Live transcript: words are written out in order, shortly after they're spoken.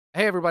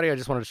Hey, everybody. I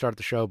just wanted to start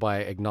the show by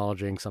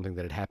acknowledging something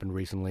that had happened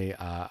recently.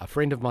 A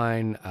friend of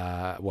mine,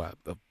 a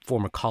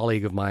former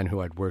colleague of mine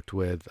who I'd worked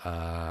with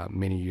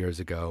many years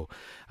ago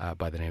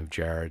by the name of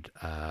Jared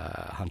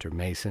Hunter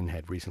Mason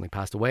had recently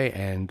passed away.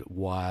 And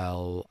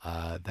while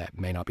that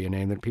may not be a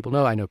name that people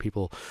know, I know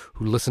people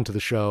who listen to the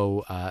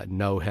show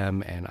know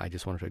him. And I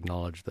just wanted to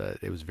acknowledge that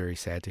it was very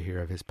sad to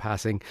hear of his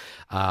passing.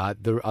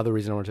 The other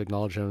reason I wanted to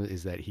acknowledge him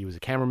is that he was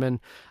a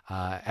cameraman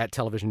at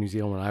Television New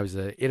Zealand when I was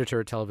an editor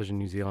at Television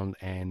New Zealand.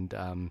 And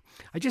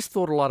I just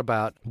thought a lot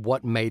about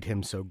what made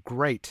him so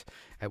great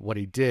at what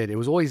he did. It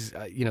was always,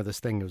 this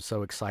thing that was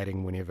so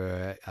exciting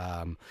whenever,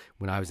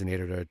 when I was an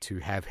editor, to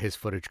have his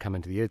footage come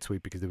into the Ed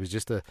Suite, because there was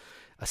just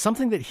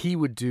something that he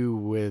would do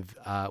with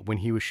when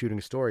he was shooting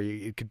a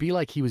story. It could be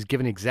like he was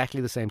given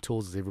exactly the same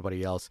tools as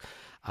everybody else,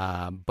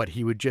 but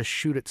he would just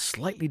shoot it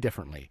slightly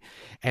differently.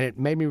 And it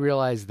made me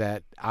realize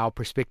that our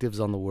perspectives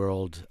on the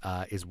world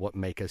is what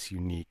make us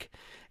unique.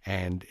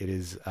 And it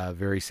is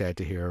very sad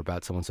to hear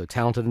about someone so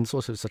talented and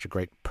also such a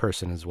great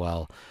person as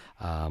well,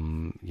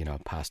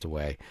 passed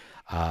away.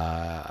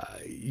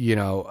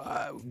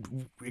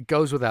 It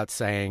goes without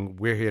saying,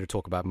 we're here to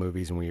talk about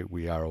movies, and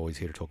we are always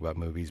here to talk about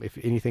movies. If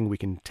anything, we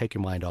can take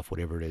your mind off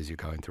whatever it is you're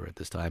going through at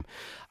this time.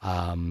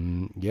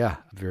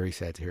 Very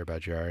sad to hear about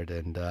Jared.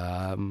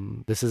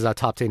 And this is our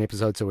top 10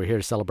 episode, so we're here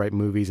to celebrate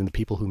movies and the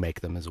people who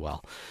make them as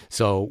well.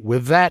 So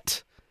with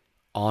that,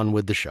 on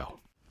with the show.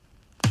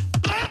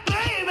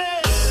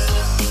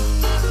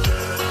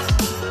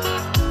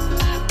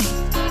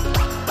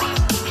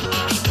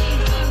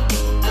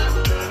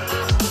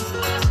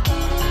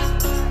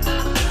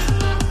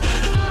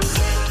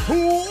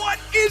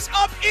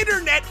 Up,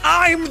 Internet,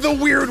 I'm the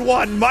weird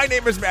one. My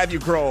name is Matthew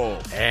Kroll.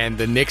 And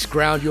the next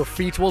ground your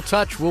feet will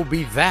touch will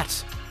be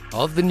that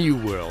of the New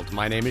World.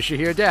 My name is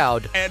Shahir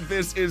Dowd. And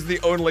this is the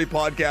only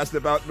podcast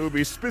about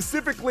movies,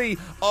 specifically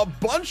a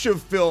bunch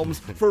of films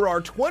for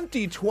our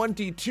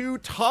 2022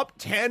 top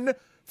 10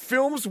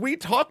 films we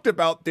talked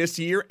about this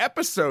year,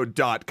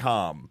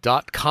 episode.com.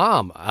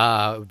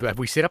 Have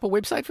we set up a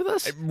website for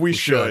this? We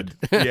should.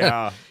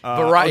 Yeah.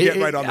 I'll get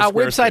right on the Our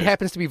website page.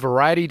 happens to be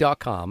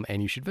variety.com,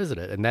 and you should visit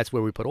it, and that's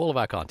where we put all of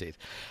our content.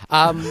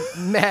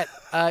 Matt,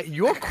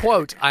 your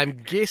quote,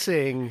 I'm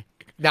guessing...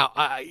 Now,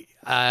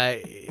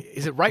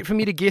 is it right for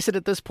me to guess it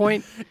at this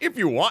point? If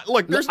you want.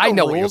 Look, there's no I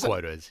know rules. what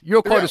your quote is.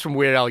 Your quote is from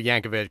Weird Al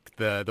Yankovic,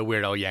 the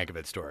Weird Al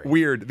Yankovic story.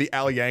 The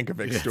Al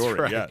Yankovic story,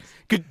 right. yes.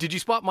 Did you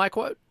spot my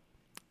quote?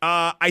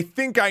 I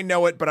think I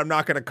know it, but I'm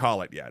not going to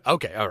call it yet.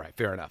 Okay, all right,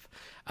 fair enough.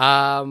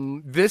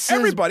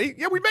 Everybody,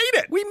 we made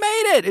it. We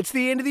made it. It's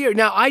the end of the year.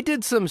 Now, I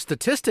did some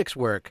statistics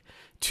work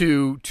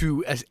to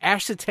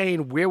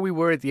ascertain where we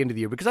were at the end of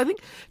the year, because I think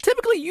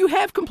typically you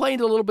have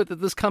complained a little bit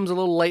that this comes a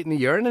little late in the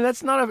year, and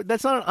that's not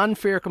an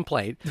unfair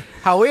complaint.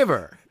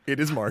 However, it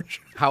is March.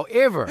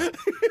 However,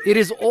 it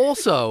is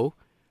also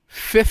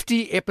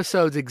 50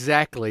 episodes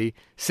exactly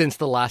since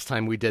the last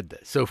time we did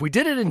this. So if we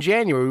did it in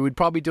January, we would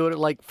probably do it at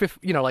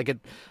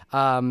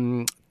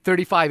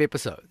 35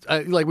 episodes.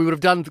 We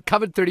would have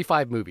covered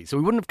 35 movies. So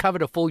we wouldn't have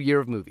covered a full year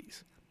of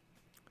movies.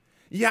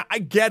 Yeah, I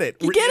get it.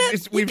 You get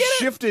it? We've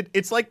shifted.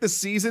 It's like the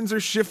seasons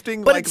are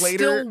shifting But like it's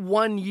later. still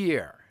 1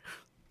 year.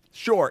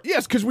 Sure.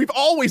 Yes, because we've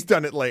always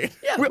done it late.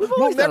 Yeah,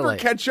 we'll never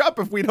catch up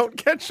if we don't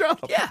catch up.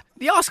 Yeah,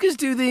 the Oscars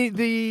do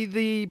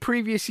the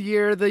previous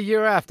year, the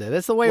year after.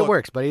 That's the way it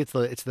works, buddy. It's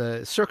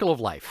the circle of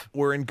life.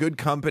 We're in good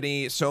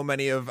company. So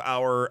many of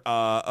our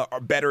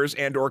betters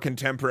and or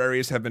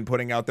contemporaries have been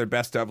putting out their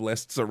best of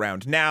lists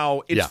around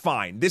now. It's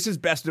fine. This is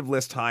best of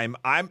list time.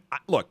 I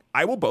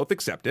will both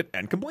accept it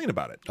and complain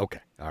about it.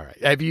 Okay. All right.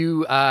 Have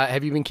you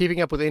been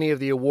keeping up with any of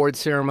the award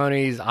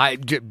ceremonies?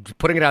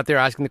 Putting it out there,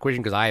 asking the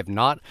question, because I have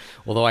not.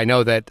 Although I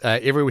know that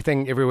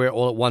Everything Everywhere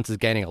All at Once is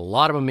gaining a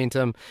lot of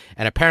momentum,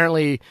 and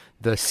apparently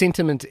the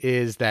sentiment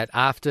is that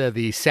after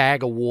the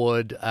SAG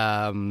Award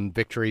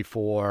victory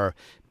for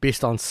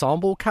Best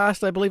Ensemble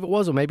Cast, I believe it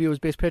was, or maybe it was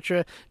Best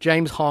Picture,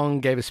 James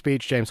Hong gave a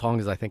speech. James Hong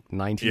is, I think,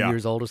 90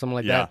 years old or something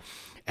like that.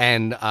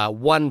 And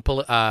one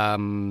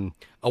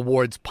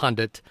awards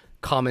pundit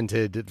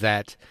commented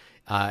that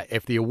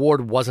if the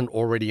award wasn't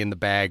already in the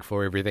bag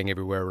for Everything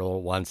Everywhere All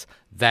at Once,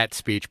 that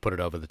speech put it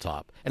over the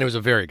top. And it was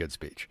a very good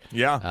speech.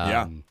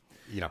 The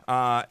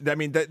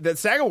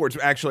SAG Awards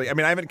actually,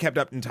 I haven't kept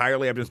up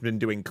entirely. I've just been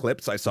doing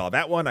clips. I saw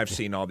that one. I've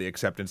seen all the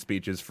acceptance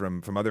speeches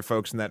from other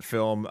folks in that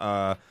film.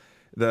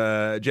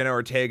 The Jenna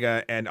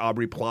Ortega and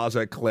Aubrey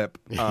Plaza clip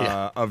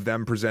of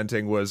them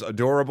presenting was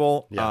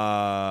adorable.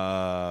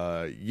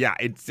 I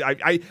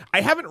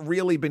haven't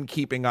really been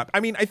keeping up. I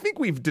think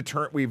we've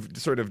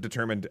sort of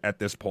determined at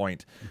this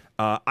point.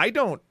 I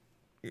don't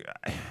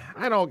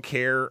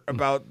care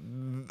about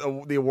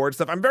the award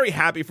stuff. I'm very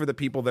happy for the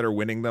people that are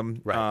winning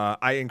them. Right.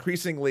 I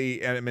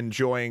increasingly am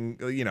enjoying,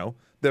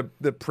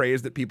 the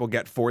praise that people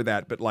get for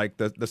that, but like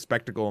the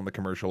spectacle and the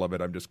commercial of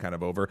it, I'm just kind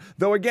of over.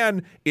 Though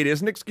again, it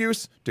is an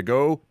excuse to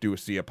go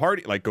see a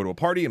party, like go to a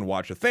party and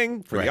watch a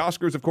thing for the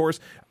Oscars, of course.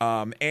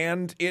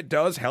 And it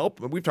does help.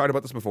 We've talked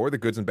about this before, the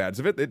goods and bads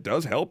of it. It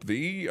does help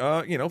the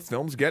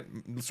films get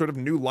sort of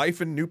new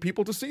life and new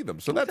people to see them.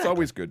 So that's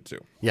always good too.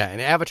 Yeah,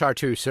 and Avatar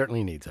 2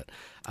 certainly needs it.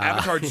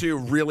 Avatar 2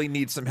 really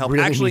needs some help.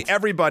 Actually,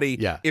 everybody,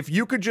 if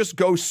you could just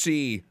go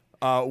see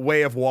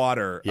Way of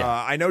Water.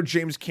 I know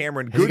James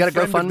Cameron, good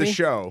friend of the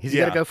show. He's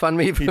got to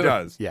GoFundMe. He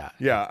does.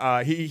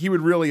 Yeah. He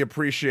would really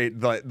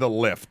appreciate the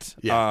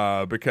lift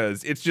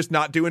because it's just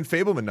not doing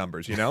Fableman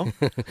numbers, you know?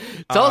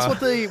 Tell us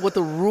what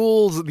the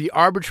rules, the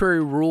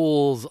arbitrary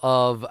rules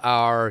of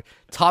our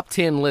top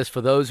 10 list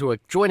for those who are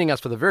joining us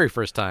for the very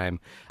first time.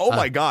 Oh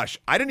my gosh.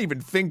 I didn't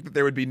even think that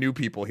there would be new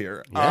people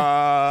here.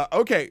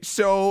 Okay,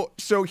 so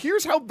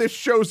here's how this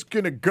show's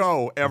going to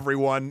go,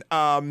 everyone.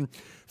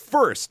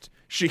 First,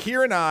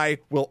 Shahir and I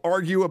will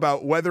argue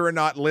about whether or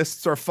not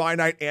lists are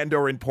finite and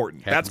or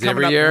important. Happens That's coming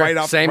every up year, right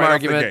off same right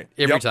argument off the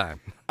gate. every time.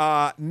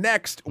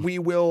 Next, we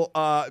will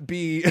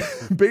be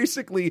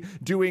basically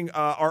doing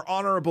our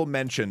honorable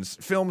mentions,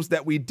 films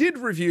that we did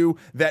review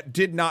that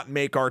did not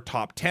make our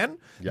top 10.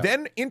 Yep.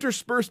 Then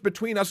interspersed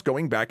between us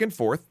going back and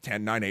forth,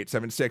 10, 9, 8,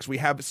 7, 6. We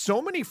have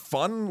so many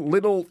fun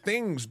little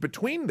things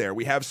between there.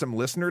 We have some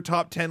listener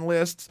top 10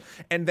 lists,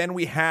 and then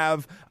we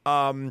have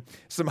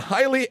some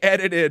highly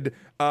edited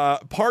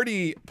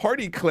party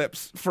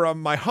clips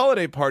from my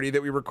holiday party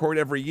that we record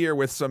every year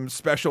with some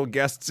special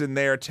guests in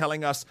there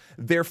telling us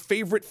their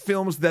favorite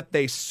films that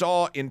they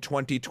saw in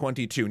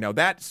 2022. Now,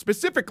 that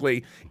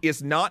specifically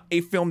is not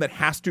a film that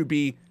has to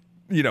be,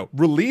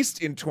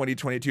 released in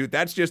 2022.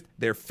 That's just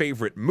their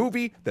favorite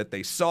movie that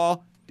they saw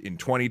in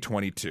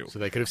 2022. So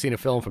they could have seen a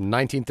film from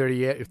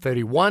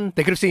 1931.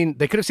 They could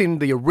have seen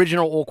the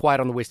original All Quiet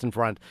on the Western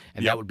Front,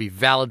 and that would be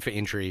valid for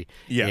entry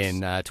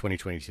in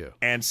 2022.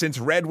 And since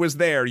Red was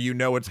there,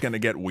 it's going to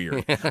get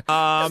weird.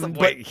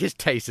 But his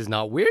taste is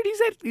not weird.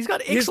 He's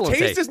got excellent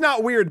taste. His taste is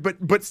not weird,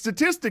 but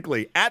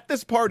statistically, at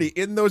this party,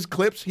 in those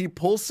clips, he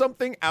pulls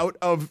something out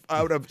of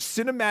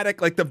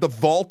cinematic, like the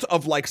vault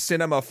of like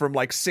cinema from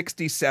like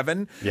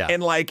 67,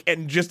 and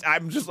I'm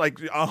just like,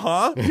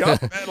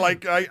 yep, and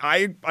like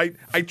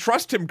I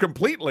trust him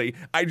completely.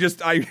 I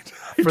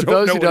For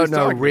those who don't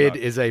know, Red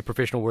is a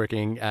professional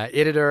working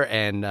editor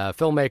and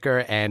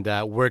filmmaker,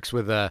 and works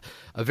with a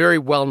very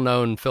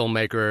well-known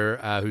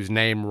filmmaker whose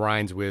name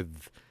rhymes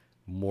with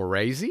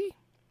Morrissey,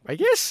 I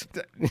guess.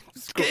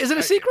 Is it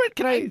a secret?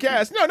 Can I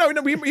guess? No.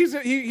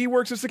 He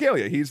works at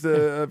Cicalia. He's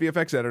the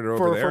VFX editor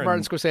over there for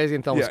Martin Scorsese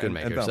and Thelma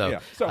Schoonmaker.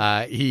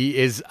 So he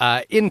is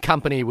in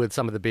company with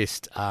some of the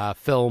best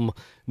film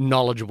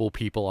knowledgeable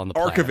people on the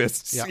planet.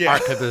 Archivists.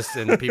 Archivists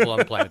and people on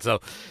the planet. So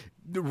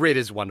Red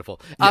is wonderful.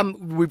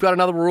 We've got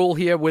another rule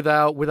here with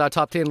our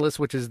top 10 list,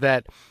 which is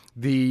that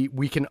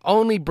we can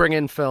only bring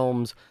in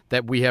films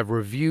that we have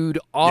reviewed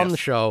on the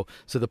show.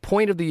 So the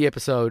point of the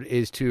episode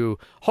is to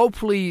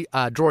hopefully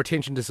draw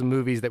attention to some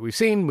movies that we've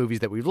seen, movies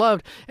that we've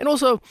loved, and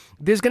also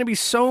there's going to be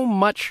so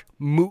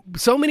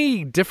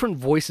many different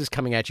voices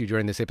coming at you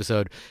during this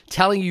episode,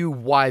 telling you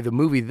why the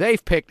movie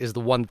they've picked is the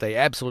one that they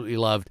absolutely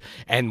loved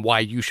and why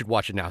you should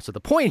watch it now. So the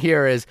point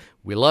here is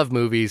we love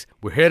movies.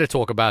 We're here to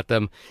talk about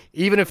them,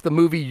 even if the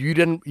movie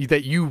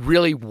that you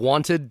really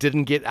wanted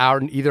didn't get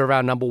either of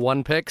our number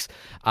one picks.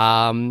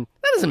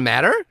 That doesn't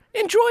matter.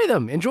 Enjoy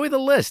them. Enjoy the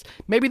list.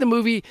 Maybe the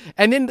movie,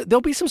 and then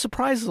there'll be some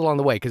surprises along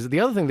the way. Because the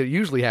other thing that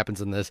usually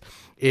happens in this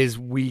is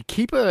we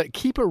keep a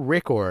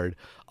record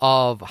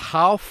of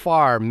how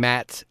far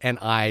Matt and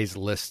I's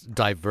lists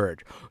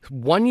diverge.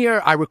 One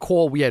year, I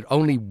recall, we had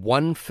only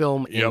one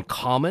film in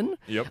common.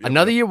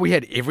 Another year, we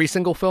had every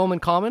single film in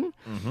common.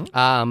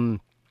 Mm-hmm.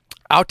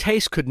 Our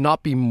taste could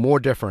not be more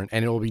different,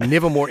 and it will be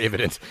never more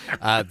evident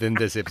than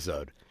this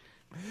episode.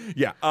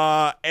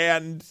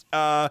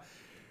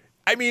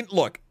 I mean,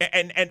 look,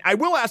 and I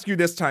will ask you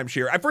this time,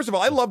 Sheer. First of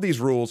all, I love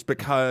these rules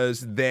because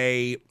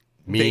they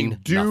mean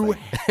they kind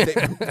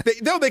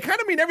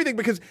of mean everything,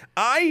 because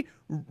I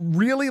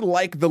really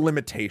like the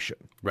limitation.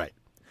 Right.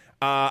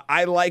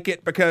 I like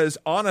it because,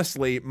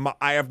 honestly,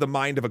 I have the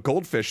mind of a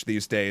goldfish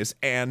these days,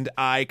 and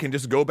I can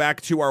just go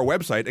back to our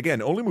website,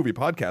 again,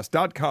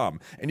 onlymoviepodcast.com,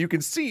 and you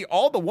can see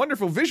all the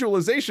wonderful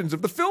visualizations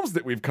of the films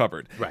that we've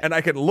covered. Right. And I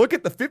can look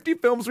at the 50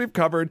 films we've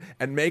covered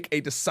and make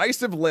a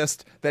decisive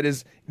list that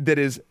is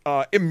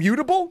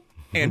immutable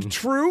and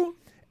true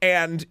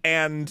and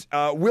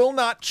will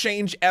not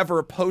change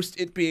ever post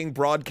it being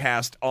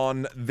broadcast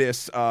on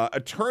this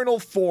eternal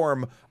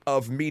form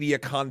of media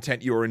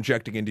content you are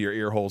injecting into your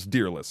ear holes,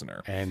 dear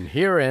listener. And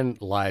herein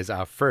lies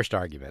our first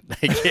argument,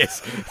 I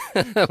guess.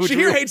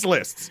 Shahir hates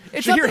lists.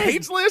 Shahir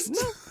hates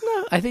lists?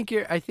 No. I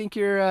think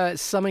you're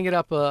summing it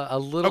up a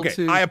little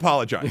too. Okay, I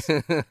apologize.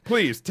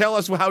 Please tell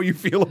us how you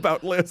feel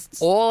about lists.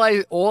 All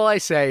I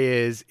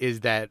say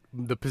is that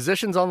the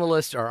positions on the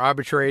list are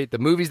arbitrary. The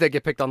movies that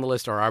get picked on the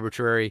list are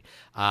arbitrary.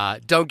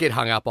 Don't get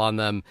hung up on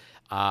them.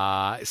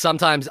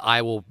 Sometimes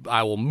I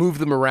will move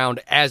them around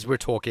as we're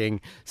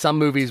talking. Some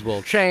movies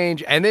will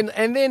change, and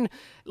then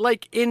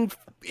like in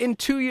in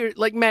 2 years,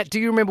 like, Matt, do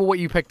you remember what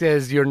you picked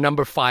as your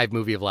number 5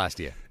 movie of last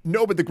year?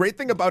 No, but the great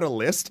thing about a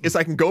list is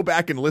I can go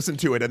back and listen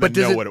to it and then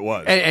know what it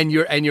was. And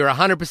you're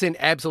 100%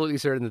 absolutely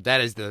certain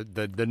that is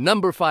the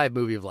number 5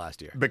 movie of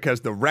last year.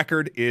 Because the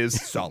record is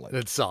solid.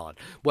 It's solid.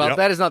 Well,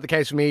 that is not the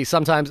case for me.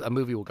 Sometimes a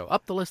movie will go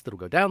up the list, it'll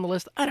go down the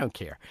list. I don't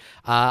care.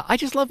 I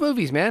just love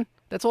movies, man.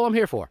 That's all I'm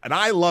here for. And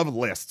I love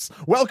lists.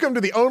 Welcome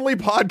to the only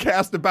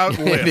podcast about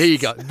lists. There you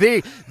go.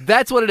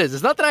 That's what it is.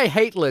 It's not that I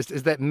hate lists.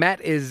 It's that Matt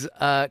is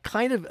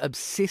kind of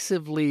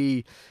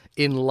obsessively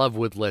in love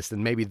with lists,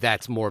 and maybe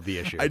that's more of the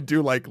issue. I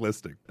do like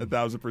listing,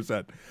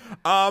 1,000%.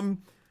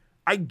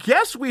 I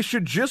guess we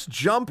should just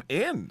jump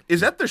in. Is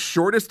that the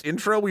shortest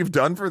intro we've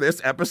done for this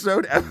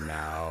episode?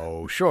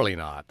 No, surely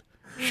not.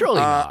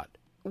 Surely not.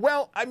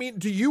 Well, I mean,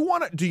 do you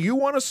want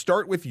to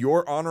start with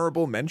your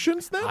honorable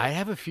mentions then? I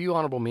have a few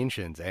honorable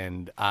mentions,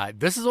 and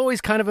this is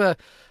always kind of a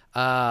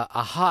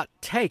hot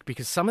take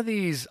because some of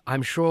these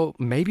I'm sure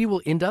maybe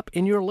will end up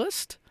in your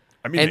list.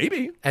 I mean,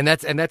 maybe, and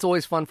that's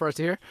always fun for us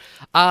to hear.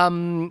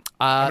 I'm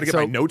gonna get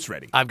my notes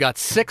ready. I've got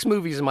 6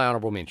 movies in my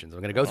honorable mentions. I'm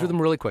going to go through them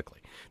really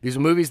quickly. These are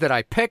movies that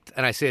I picked,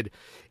 and I said,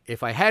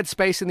 if I had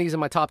space in these in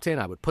my top 10,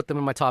 I would put them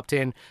in my top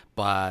 10,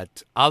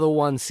 but other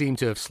ones seem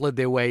to have slid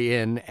their way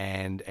in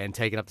and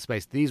taken up the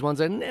space of these ones,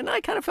 and I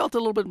kind of felt a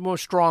little bit more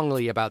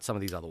strongly about some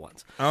of these other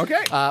ones.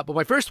 Okay. But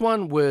my first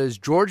one was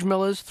George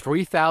Miller's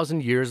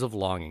 3,000 Years of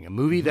Longing, a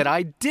movie that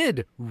I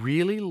did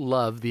really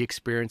love the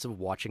experience of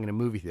watching in a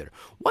movie theater.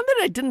 One that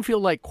I didn't feel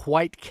like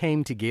quite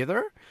came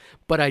together,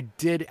 but I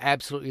did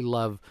absolutely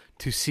love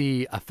to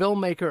see a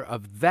filmmaker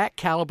of that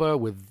caliber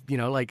with,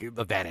 like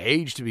of that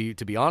age, to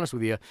be honest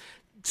with you,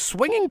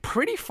 swinging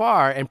pretty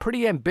far and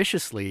pretty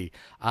ambitiously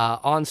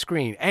on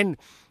screen. And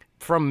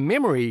from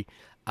memory,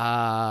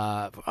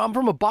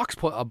 from a box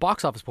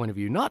office point of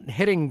view, not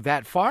hitting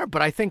that far,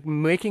 but I think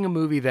making a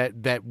movie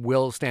that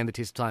will stand the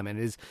test of time and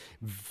is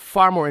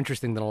far more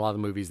interesting than a lot of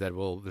the movies that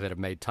have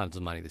made tons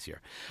of money this year.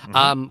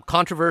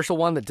 Controversial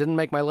one that didn't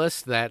make my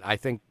list that I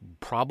think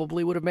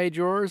probably would have made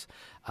yours.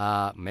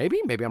 Maybe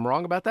I'm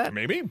wrong about that.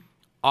 Maybe.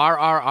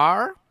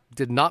 RRR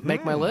did not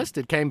make my list.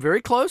 It came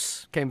very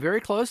close,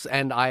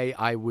 and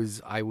I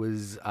was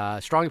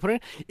strongly putting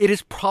it. It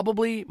is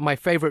probably my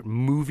favorite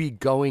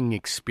movie-going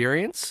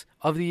experience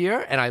of the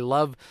year, and I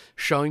love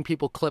showing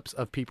people clips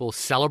of people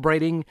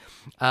celebrating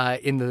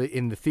in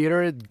the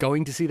theater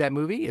going to see that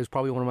movie. It was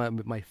probably one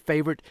of my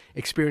favorite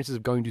experiences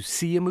of going to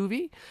see a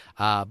movie,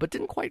 but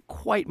didn't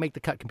quite make the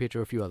cut compared to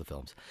a few other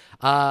films.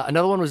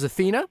 Another one was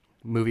Athena,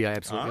 movie I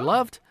absolutely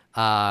loved.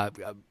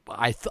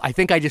 I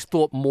think I just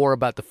thought more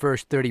about the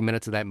first 30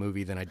 minutes of that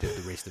movie than I did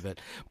the rest of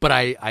it. But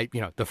I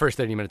the first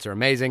 30 minutes are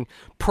amazing.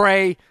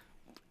 Prey,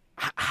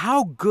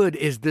 how good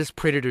is this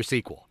Predator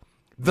sequel?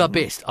 The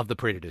best of the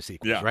Predator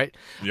sequels, right?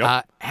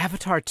 Yep.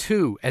 Avatar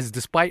 2,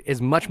 despite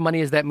as much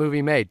money as that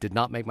movie made, did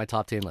not make my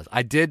top 10 list.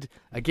 I did,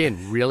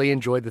 again, really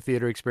enjoy the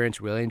theater experience,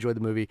 really enjoyed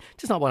the movie.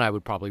 Just not one I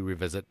would probably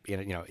revisit,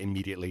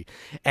 immediately.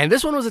 And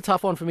this one was a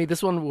tough one for me.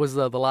 This one was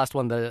the last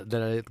one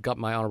that I got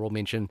my honorable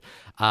mention.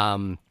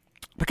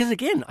 Because,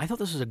 again, I thought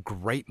this was a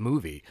great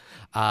movie,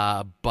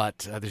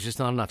 but there's just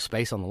not enough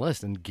space on the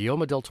list. And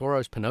Guillermo del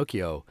Toro's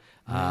Pinocchio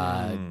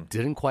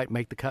didn't quite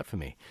make the cut for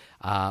me.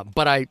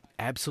 But I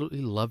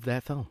absolutely loved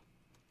that film.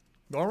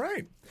 All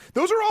right.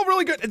 Those are all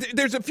really good.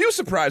 There's a few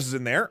surprises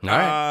in there, all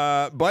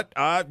right. But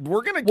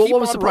we're going to keep on rolling with it.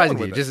 What was surprising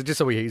to you? Just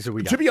so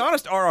we got To be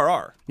honest,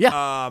 RRR.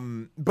 Yeah.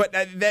 But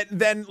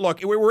then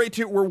look,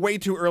 we're way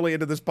too early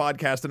into this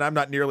podcast, and I'm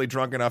not nearly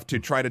drunk enough to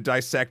try to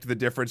dissect the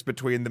difference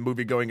between the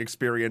movie-going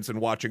experience and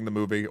watching the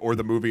movie, or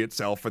the movie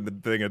itself and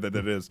the thing that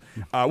it is.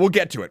 We'll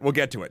get to it.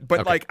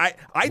 But okay.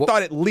 I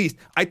thought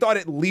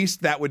at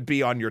least that would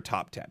be on your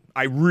top 10.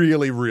 I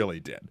really, really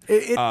did.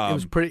 It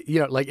was pretty.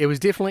 It was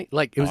definitely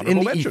it was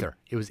in the ether.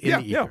 It was in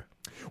the ether.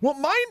 Well,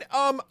 mine.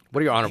 What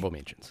are your honorable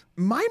mentions?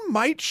 Mine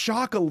might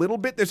shock a little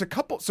bit. There's a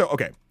couple. So,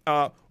 okay.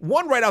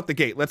 One right out the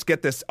gate. Let's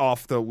get this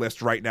off the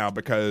list right now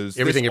because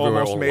Everything this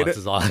Everywhere almost All made at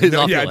it. Once is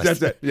off yeah, your list.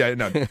 that's it. Yeah,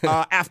 no.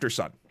 After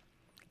Sun.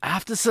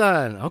 After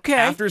Sun. Okay.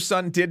 After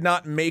Sun did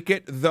not make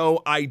it,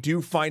 though. I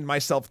do find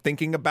myself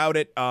thinking about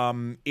it.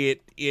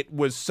 It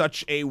was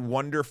such a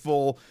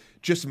wonderful,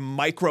 just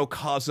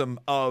microcosm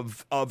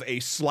of a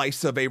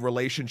slice of a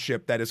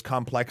relationship that is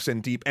complex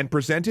and deep and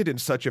presented in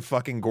such a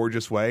fucking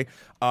gorgeous way.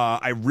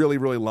 I really,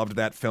 really loved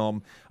that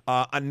film.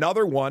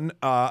 Another one,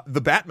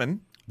 The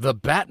Batman. The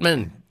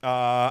Batman.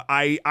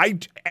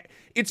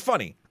 It's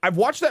funny. I've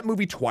watched that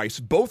movie twice,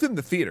 both in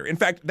the theater. In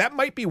fact, that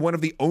might be one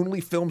of the only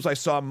films I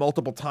saw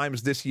multiple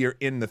times this year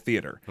in the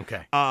theater.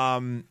 Okay.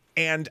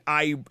 And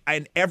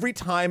every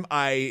time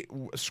I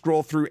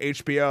scroll through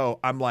HBO,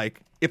 I'm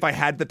like, if I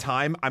had the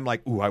time, I'm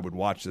like, ooh, I would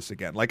watch this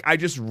again. Like, I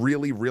just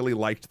really, really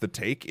liked the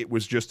take. It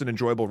was just an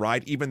enjoyable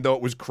ride, even though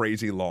it was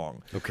crazy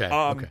long. Okay.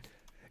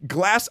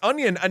 Glass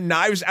Onion, a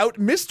Knives Out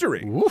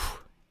mystery.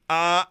 Oof.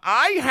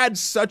 I had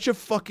such a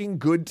fucking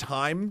good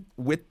time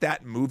with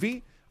that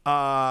movie.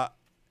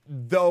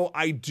 Though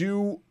I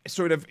do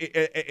sort of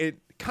it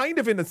kind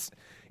of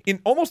in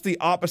almost the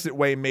opposite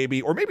way,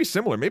 maybe, or maybe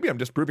similar. Maybe I'm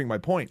just proving my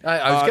point.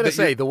 I was going to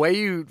say, the way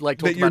you like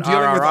talk that you're about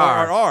dealing with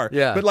RRR.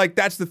 Yeah. But like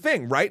that's the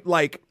thing, right?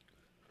 Like,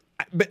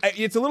 but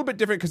it's a little bit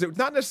different because it's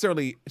not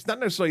necessarily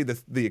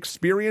the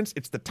experience,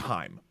 it's the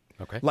time.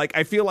 Okay. Like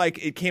I feel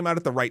like it came out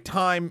at the right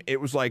time. It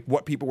was like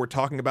what people were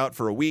talking about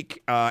for a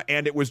week,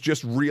 and it was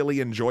just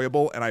really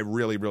enjoyable, and I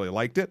really, really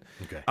liked it.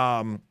 Okay.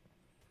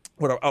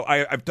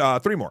 I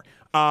have 3 more.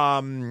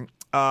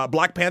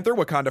 Black Panther: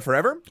 Wakanda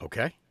Forever.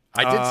 Okay.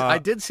 I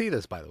did see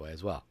this, by the way,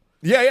 as well.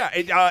 Yeah.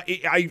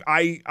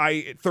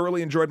 I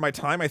thoroughly enjoyed my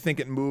time. I think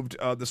it moved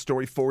the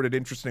story forward in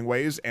interesting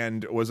ways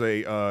and was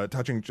a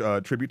touching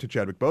tribute to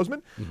Chadwick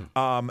Boseman.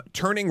 Mm-hmm.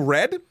 Turning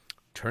Red.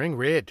 Turning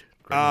Red.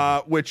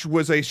 Which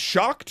was a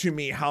shock to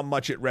me how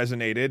much it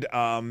resonated.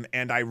 And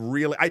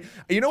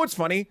you know what's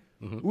funny?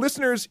 Mm-hmm.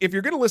 Listeners, if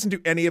you're going to listen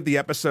to any of the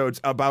episodes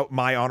about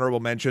my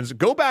honorable mentions,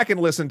 go back and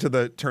listen to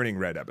the Turning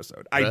Red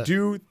episode. Right. I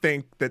do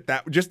think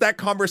that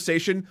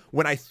conversation,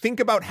 when I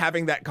think about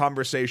having that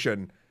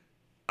conversation,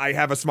 I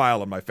have a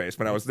smile on my face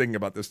when I was thinking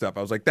about this stuff.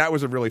 I was like, that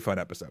was a really fun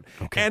episode.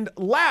 Okay. And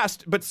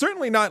last, but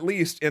certainly not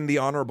least in the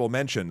honorable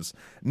mentions,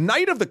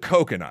 Night of the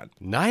Coconut.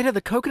 Night of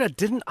the Coconut,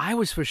 I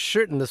was for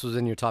certain this was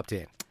in your top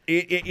 10.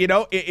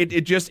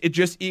 It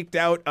just eked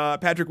out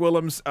Patrick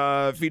Willems'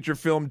 feature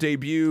film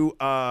debut.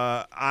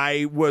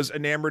 I was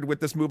enamored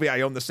with this movie.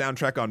 I own the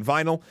soundtrack on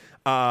vinyl.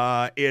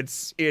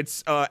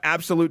 It's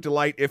absolute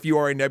delight. If you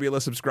are a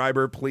Nebula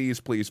subscriber, please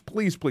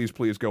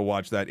go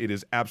watch that. It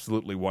is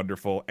absolutely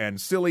wonderful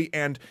and silly.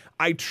 And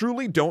I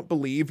truly don't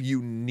believe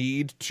you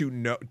need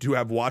to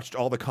have watched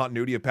all the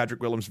continuity of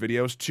Patrick Willems'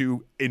 videos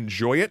to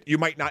enjoy it. You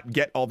might not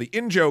get all the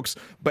in-jokes,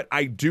 but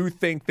I do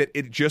think that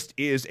it just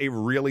is a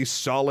really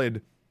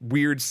solid,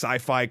 weird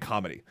sci-fi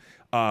comedy.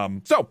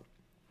 So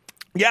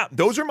yeah,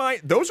 those are my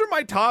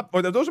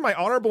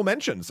honorable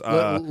mentions.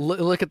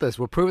 Look at this.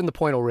 We're proving the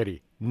point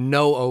already.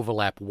 No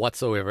overlap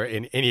whatsoever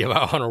in any of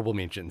our honorable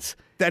mentions.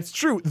 That's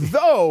true.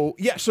 Though,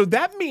 yeah, so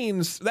that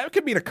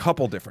could mean a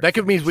couple different That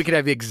could mean we could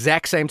have the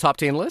exact same top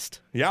 10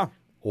 list. Yeah.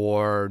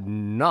 Or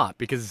not,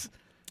 because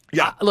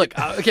yeah. Look,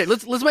 okay,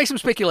 let's make some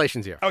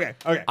speculations here. Okay.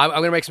 I'm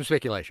going to make some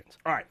speculations.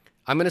 All right.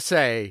 I'm going to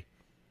say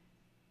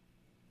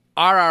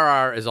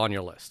RRR is on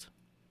your list.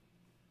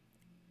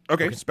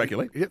 Okay,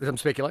 speculate. I'm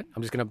speculating.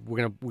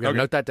 We're gonna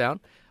note that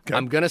down. Okay.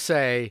 I'm gonna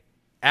say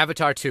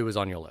Avatar 2 is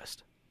on your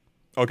list.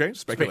 Okay,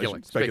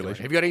 speculation.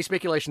 Have you got any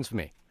speculations for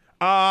me?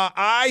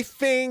 I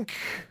think,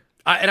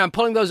 and I'm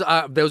pulling those.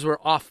 Those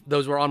were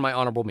on my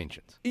honorable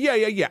mentions.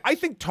 Yeah. I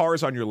think Tar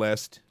is on your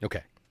list.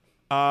 Okay.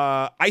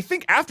 I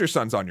think After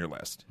Sun's on your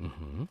list.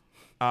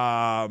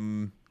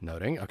 Mm-hmm.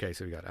 Noting. Okay,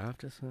 so we got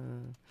After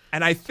Sun.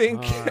 And I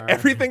think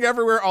Everything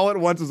Everywhere All at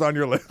Once is on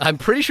your list. I'm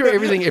pretty sure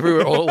Everything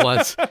Everywhere All at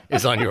Once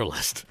is on your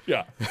list.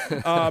 Yeah.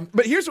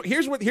 But here's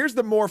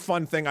the more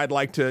fun thing I'd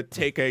like to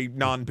take a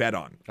non-bet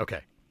on.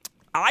 Okay.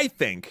 I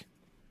think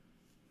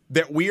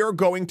that we are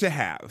going to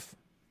have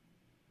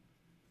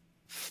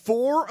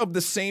 4 of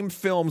the same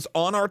films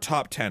on our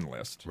top 10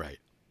 list. Right.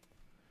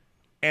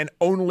 And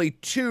only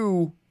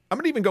 2, I'm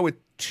going to even go with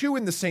 2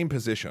 in the same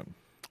position.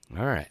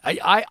 All right.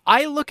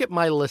 I look at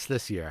my list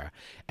this year,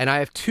 and I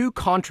have 2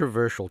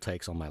 controversial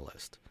takes on my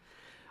list.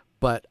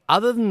 But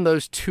other than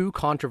those 2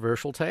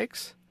 controversial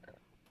takes,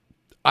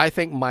 I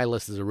think my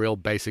list is a real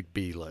basic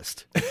B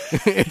list.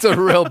 It's a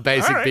real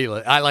basic right. B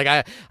list.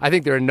 I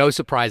think there are no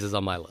surprises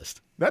on my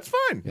list. That's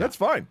fine. Yeah. That's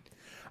fine.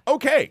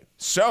 Okay,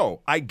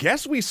 so I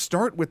guess we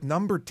start with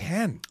number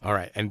 10. All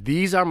right, and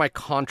these are my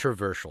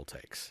controversial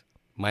takes.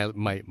 My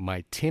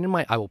 10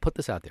 and I will put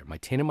this out there. My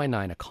 10 and my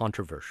 9 are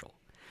controversial.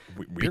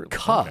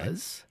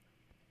 Because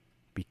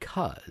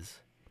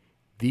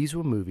these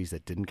were movies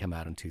that didn't come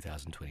out in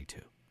 2022.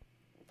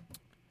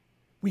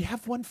 We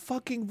have one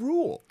fucking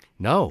rule.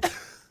 No,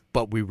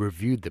 but we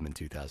reviewed them in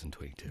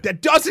 2022.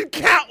 That doesn't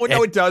count. Well,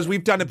 no, it does.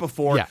 We've done it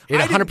before. Yeah,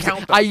 I didn't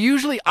count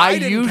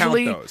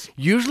those.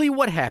 Usually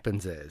what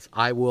happens is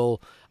I will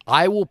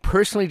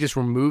personally just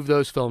remove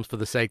those films for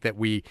the sake that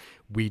we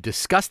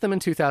discussed them in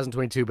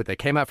 2022, but they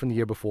came out from the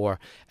year before,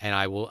 and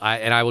I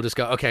will just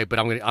go, okay, but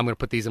I'm gonna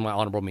put these in my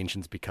honorable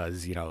mentions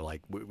because it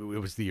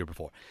was the year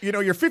before.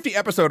 Your 50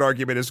 episode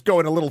argument is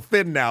going a little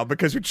thin now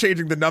because you're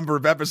changing the number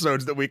of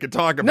episodes that we could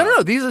talk about.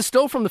 No, these are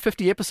still from the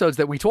 50 episodes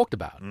that we talked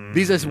about.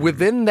 These are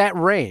within that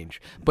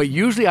range, but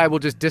usually I will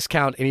just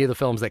discount any of the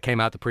films that came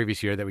out the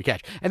previous year that we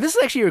catch. And this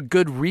is actually a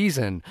good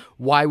reason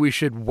why we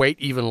should wait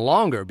even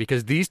longer,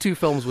 because these 2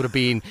 films would have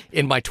been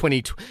in my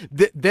 20.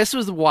 This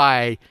was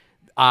why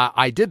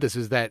I did this.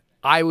 Is that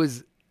I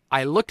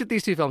looked at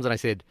these 2 films and I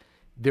said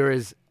there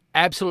is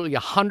absolutely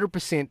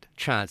 100%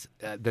 chance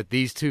that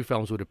these 2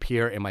 films would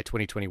appear in my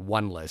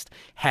 2021 list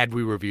had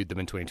we reviewed them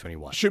in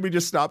 2021. Should we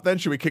just stop then?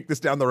 Should we kick this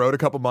down the road a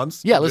couple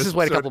months? Yeah, let's just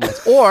wait a couple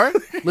months, or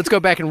let's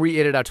go back and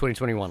re-edit our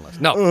 2021 list.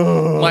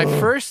 No, my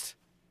first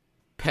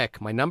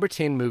pick, my number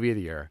 10 movie of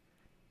the year,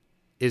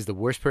 is The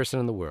Worst Person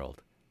in the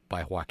World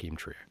by Joachim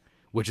Trier,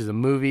 which is a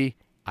movie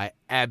I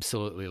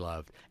absolutely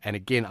loved. And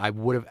again, I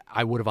would have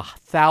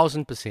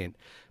 1,000%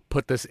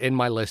 put this in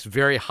my list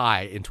very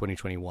high in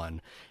 2021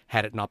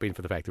 had it not been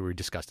for the fact that we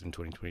discussed it in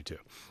 2022.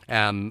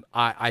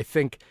 I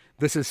think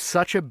this is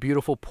such a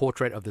beautiful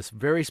portrait of this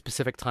very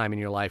specific time in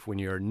your life when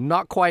you're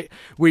not quite,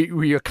 where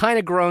you're kind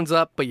of grown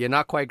up, but you're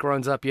not quite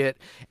grown up yet.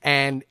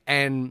 And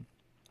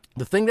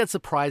the thing that's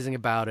surprising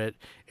about it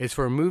is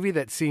for a movie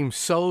that seems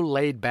so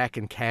laid back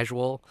and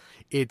casual,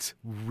 it's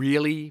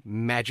really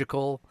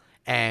magical.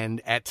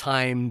 And at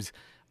times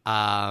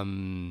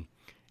it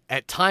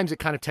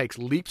kind of takes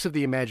leaps of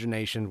the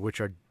imagination,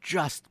 which are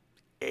just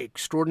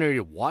extraordinary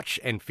to watch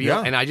and feel.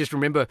 Yeah. And I just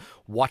remember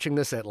watching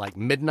this at like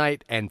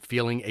midnight and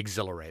feeling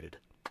exhilarated.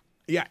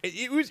 Yeah,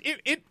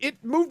 it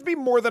moved me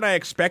more than I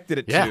expected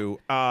it to.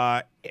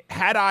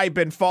 Had I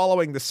been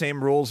following the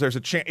same rules, there's a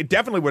chance it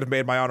definitely would have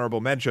made my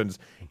honorable mentions.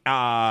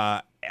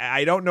 I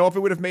don't know if it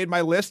would have made my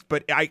list,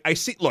 but I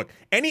see. Look,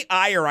 any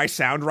ire I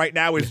sound right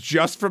now is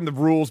just from the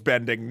rules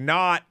bending,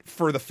 not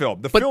for the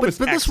film. The film is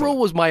but this excellent.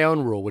 rule was my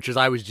own rule, which is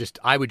I would just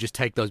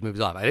take those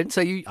movies off. I didn't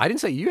say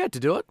you had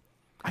to do it.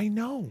 I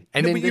know.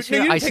 And then but this you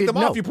year, didn't I take said them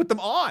no. off. You put them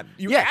on.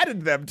 You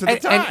added them to the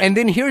and, time. And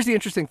then here's the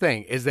interesting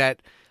thing is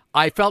that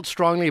I felt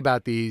strongly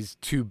about these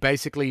to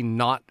basically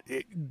not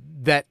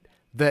that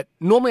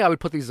normally I would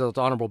put these as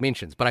honorable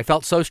mentions, but I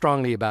felt so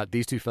strongly about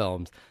these two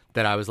films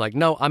that I was like,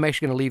 no, I'm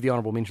actually going to leave the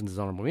honorable mentions as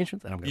honorable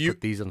mentions, and I'm going to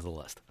put these into the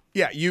list.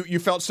 Yeah, you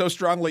felt so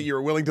strongly you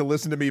were willing to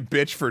listen to me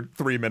bitch for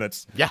 3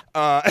 minutes. Yeah.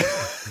 Well,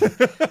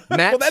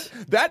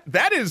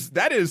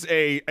 that is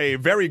a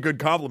very good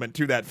compliment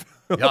to that film.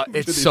 Yeah,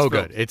 it's so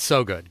good. It's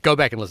so good. Go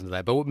back and listen to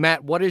that. But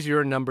Matt, what is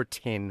your number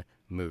 10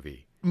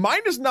 movie?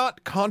 Mine is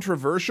not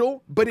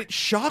controversial, but it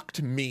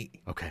shocked me.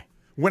 Okay.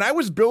 When I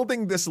was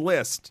building this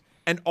list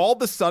and all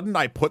of a sudden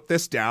I put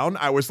this down,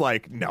 I was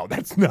like, no,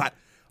 that's not.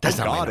 That's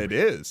not God, my it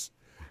is.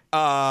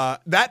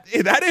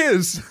 That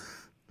is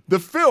the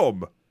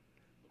film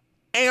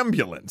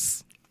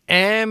Ambulance.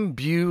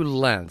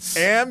 Ambulance.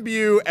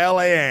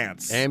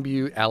 Ambulance.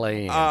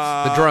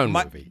 The drone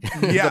movie.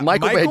 Yeah, the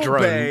Michael Bay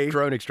Bay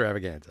drone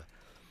extravaganza.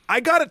 I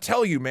gotta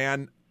tell you,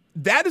 man,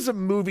 that is a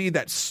movie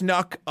that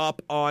snuck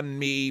up on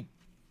me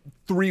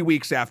 3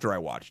 weeks after I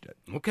watched it.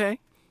 Okay.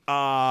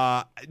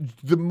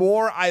 The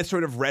more I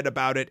sort of read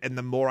about it and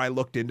the more I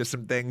looked into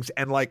some things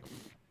and like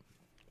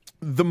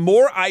the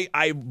more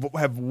I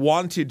have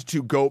wanted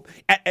to go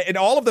in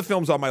all of the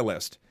films on my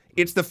list,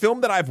 it's the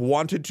film that I've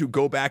wanted to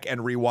go back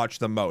and rewatch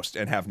the most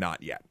and have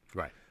not yet.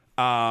 Right.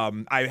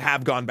 I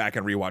have gone back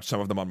and rewatched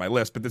some of them on my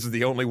list, but this is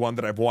the only one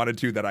that I've wanted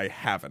to that I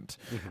haven't.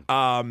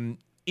 Mm-hmm.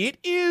 It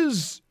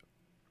is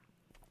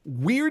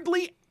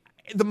weirdly,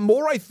 the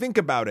more I think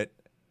about it,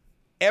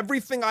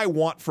 everything I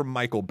want from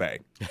Michael Bay.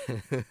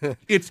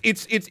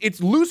 It's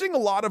losing a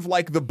lot of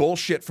like the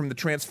bullshit from the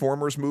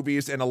Transformers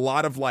movies and a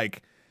lot of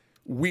like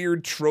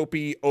weird,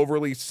 tropey,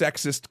 overly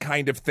sexist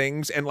kind of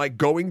things, and like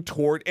going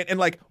toward and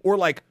like or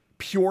like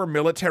pure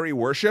military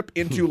worship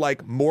into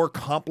like more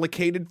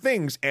complicated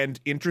things and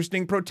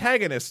interesting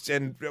protagonists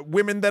and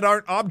women that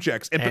aren't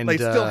objects, but they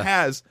still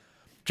has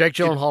Jake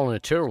Gyllenhaal in a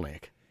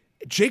turtleneck.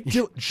 Jake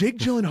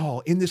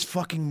Gyllenhaal in this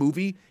fucking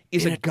movie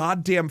is a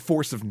goddamn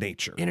force of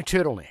nature. In a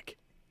turtleneck.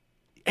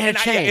 And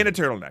in a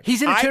turtleneck.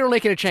 He's in a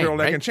turtleneck and a chain. Turtleneck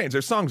right? and chains.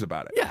 There's songs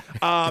about it. Yeah.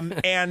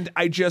 And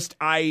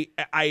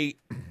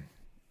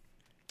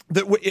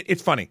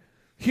it's funny.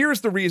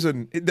 Here's the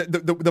reason.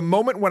 The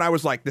moment when I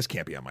was like, this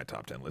can't be on my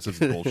top 10 list. This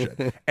is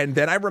bullshit. And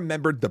then I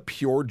remembered the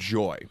pure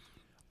joy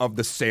of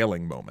the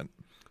sailing moment.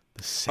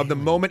 Of the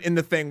moment in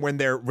the thing when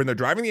they're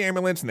driving the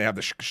ambulance and they have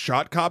the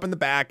shot cop in the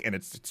back and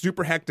it's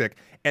super hectic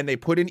and they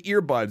put in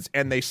earbuds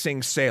and they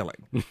sing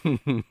Sailing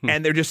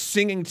and they're just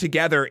singing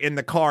together in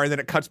the car and then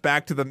it cuts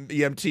back to the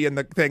EMT and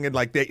the thing and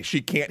like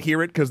she can't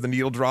hear it because the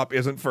needle drop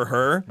isn't for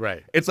her.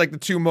 Right. It's like the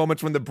two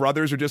moments when the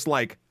brothers are just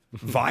like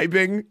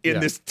vibing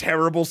in this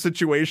terrible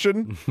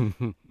situation.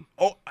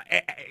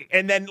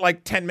 And then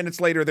like 10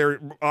 minutes later, they're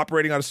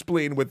operating on a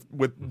spleen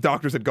with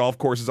doctors at golf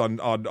courses on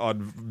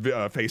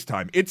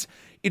FaceTime.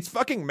 It's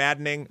fucking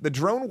maddening. The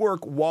drone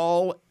work,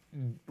 while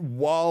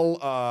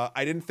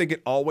I didn't think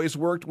it always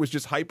worked, was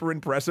just hyper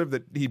impressive.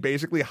 That he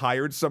basically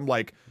hired some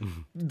like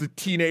the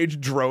teenage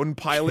drone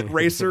pilot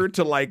racer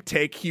to like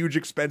take huge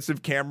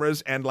expensive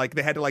cameras and like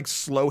they had to like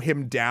slow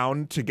him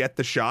down to get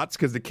the shots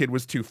because the kid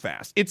was too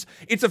fast. It's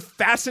a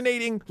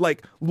fascinating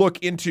like look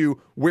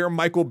into where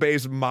Michael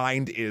Bay's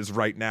mind is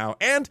right now.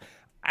 And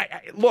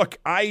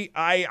I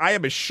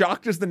am as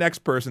shocked as the next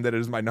person that it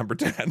is my number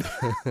 10.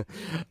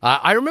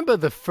 I remember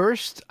the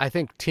first, I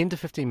think, 10 to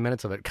 15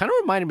 minutes of it. Kind of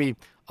reminded me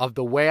of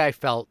the way I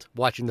felt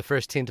watching the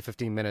first 10 to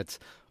 15 minutes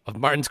of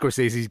Martin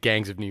Scorsese's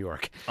Gangs of New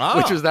York,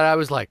 which was that I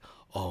was like,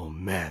 oh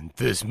man,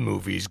 this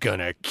movie's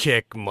gonna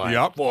kick my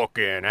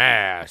fucking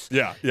ass.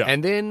 Yeah.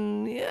 And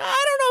then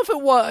I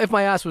don't know if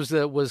my ass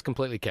was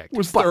completely kicked.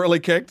 Was thoroughly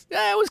kicked?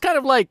 Yeah, it was kind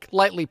of like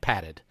lightly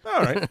patted.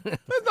 All right, there's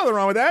nothing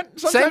wrong with that.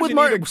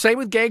 Same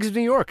with Gangs of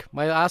New York.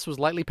 My ass was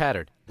lightly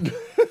patted.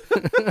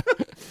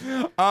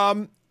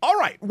 All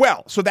right.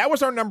 Well, so that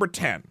was our number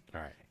 10.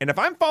 All right. And if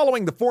I'm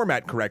following the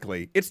format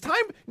correctly, it's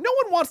time. No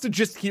one wants to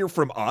just hear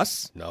from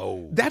us.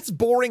 No. That's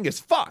boring as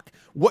fuck.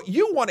 What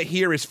you want to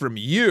hear is from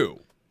you,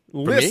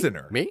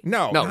 listener. Me?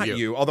 No, not you.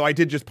 you. Although I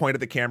did just point at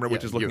the camera,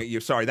 which Yeah, is looking you. at you.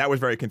 Sorry, that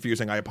was very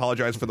confusing. I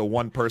apologize for the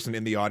one person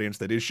in the audience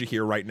that is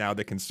Shahir right now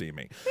that can see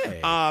me. Hey.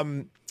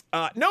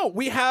 No,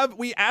 we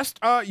asked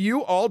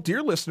you all,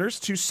 dear listeners,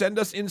 to send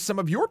us in some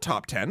of your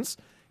top 10s.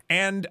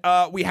 And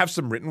we have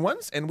some written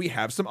ones and we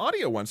have some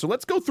audio ones. So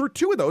let's go through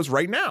 2 of those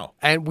right now.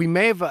 And we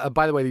may have,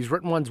 by the way, these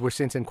written ones were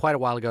sent in quite a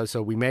while ago,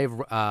 so we may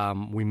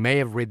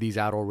have read these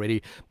out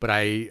already. But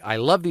I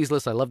love these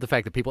lists. I love the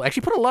fact that people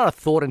actually put a lot of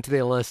thought into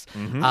their lists.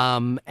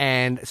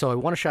 And so I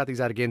want to shout these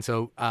out again.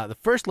 So the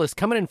first list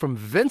coming in from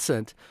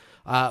Vincent,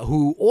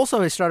 who also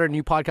has started a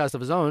new podcast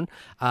of his own.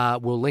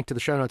 We'll link to the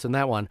show notes on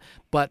that one.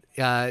 But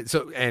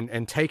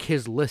and take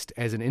his list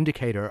as an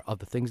indicator of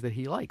the things that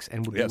he likes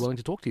and would be willing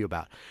to talk to you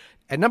about.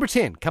 At number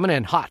 10, coming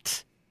in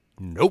hot,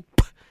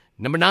 Nope.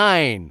 Number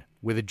 9,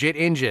 with a jet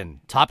engine,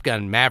 Top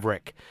Gun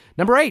Maverick.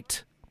 Number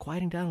 8,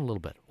 quieting down a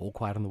little bit, All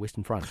Quiet on the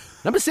Western Front.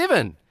 Number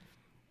 7,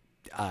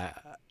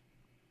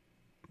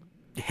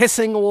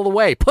 hissing all the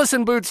way, Puss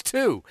in Boots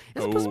 2.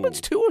 Is it Puss in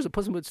Boots 2 or is it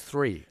Puss in Boots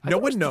 3? No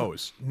one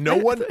knows. No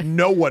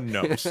one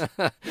knows.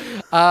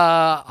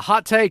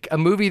 Hot take, a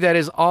movie that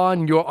is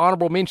on your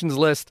honorable mentions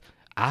list,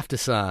 After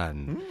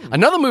Sun.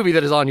 Another movie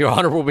that is on your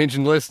honorable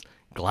mention list,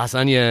 Glass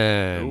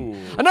Onion.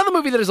 Another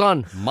movie that is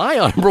on my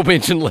honorable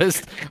mention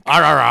list,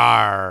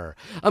 RRR.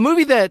 A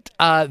movie that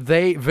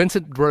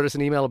Vincent wrote us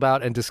an email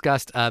about and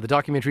discussed, the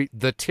documentary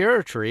The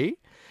Territory.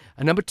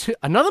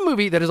 Another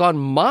movie that is on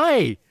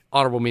my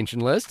honorable mention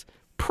list,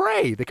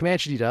 Prey, the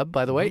Comanche dub,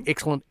 by the way.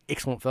 Excellent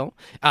film.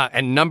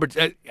 And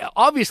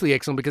obviously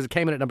excellent because it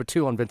came in at number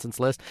 2 on Vincent's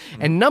list.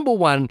 And number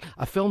 1,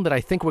 a film that I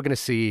think we're going to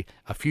see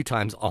a few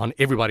times on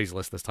everybody's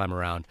list this time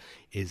around,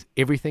 is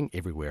Everything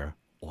Everywhere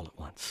All at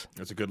Once.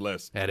 That's a good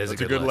list. That is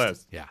That's a good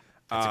list. Yeah.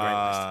 That's a great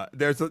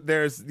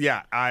list.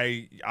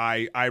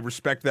 I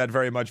respect that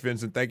very much,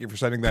 Vincent. Thank you for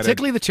sending that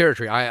Particularly The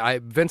Territory.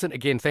 Vincent,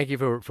 again, thank you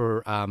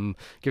for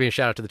giving a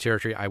shout out to The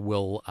Territory. I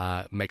will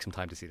make some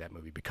time to see that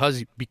movie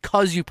because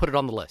you put it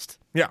on the list.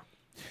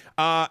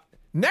 Yeah.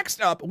 Next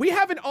up, we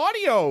have an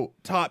audio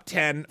top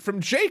 10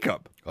 from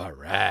Jacob. All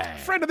right.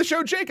 Friend of the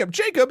show, Jacob.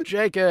 Jacob,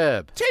 take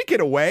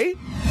it away.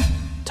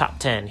 Top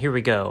 10, here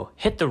we go.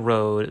 Hit the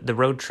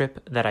road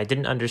trip that I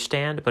didn't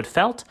understand but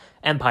felt.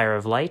 Empire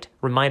of Light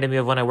reminded me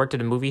of when I worked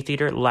at a movie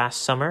theater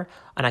last summer,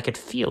 and I could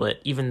feel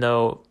it, even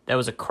though that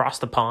was across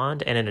the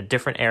pond and in a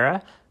different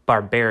era.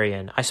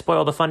 Barbarian. I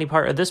spoil the funny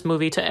part of this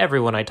movie to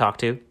everyone I talk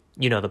to.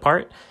 You know the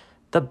part.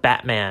 The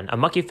Batman, a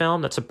mucky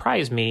film that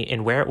surprised me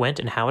in where it went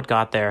and how it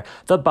got there.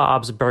 The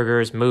Bob's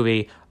Burgers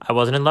movie. I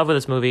wasn't in love with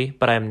this movie,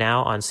 but I am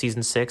now on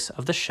season 6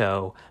 of the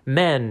show.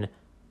 Men.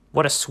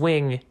 What a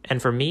swing,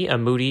 and for me, a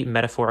moody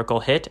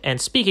metaphorical hit.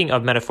 And speaking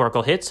of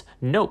metaphorical hits,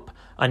 Nope,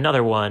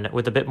 another one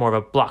with a bit more of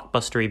a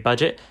blockbustery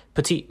budget,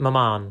 Petite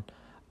Maman.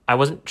 I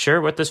wasn't sure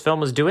what this film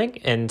was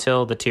doing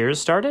until the tears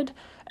started.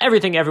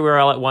 Everything Everywhere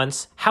All at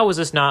Once. How is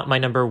this not my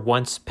number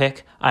once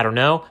pick? I don't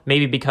know.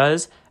 Maybe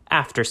because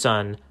After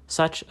Sun.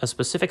 Such a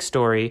specific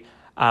story,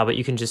 but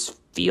you can just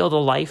feel the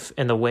life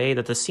and the way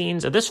that the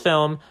scenes of this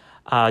film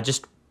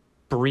just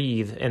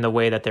breathe in the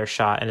way that they're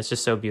shot, and it's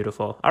just so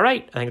beautiful. All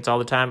right, I think it's all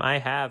the time I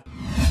have.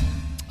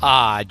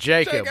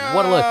 Jacob,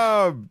 what a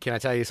look. Can I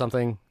tell you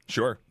something?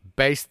 Sure.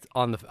 Based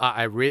on the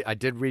I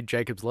did read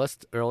Jacob's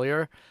list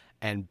earlier,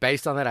 and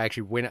based on that, I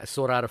actually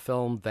sought out a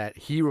film that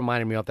he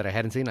reminded me of that I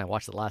hadn't seen. I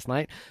watched it last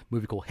night. A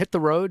movie called Hit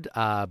the Road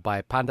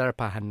by Pandar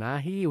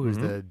Panahi, who is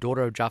the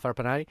daughter of Jafar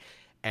Panahi.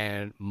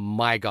 And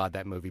my God,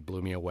 that movie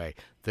blew me away.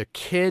 The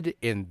kid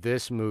in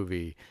this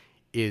movie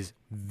is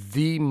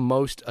the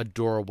most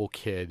adorable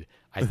kid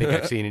I think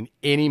I've seen in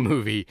any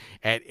movie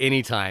at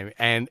any time.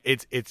 And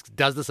it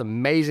does this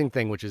amazing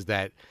thing, which is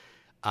that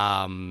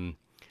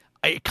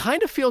it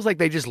kind of feels like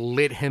they just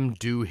let him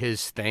do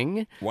his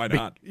thing. Why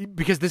not?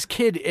 Because this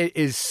kid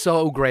is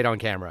so great on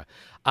camera.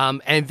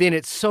 And then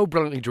it's so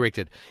brilliantly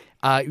directed.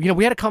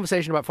 We had a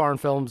conversation about foreign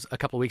films a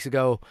couple of weeks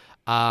ago.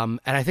 And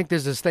I think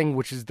there's this thing,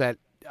 which is that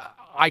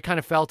I kind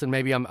of felt, and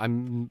maybe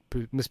I'm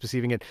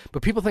misperceiving it,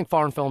 but people think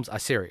foreign films are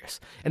serious.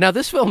 And now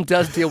this film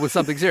does deal with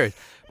something serious,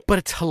 but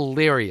it's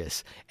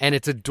hilarious, and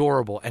it's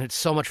adorable, and it's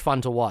so much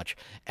fun to watch.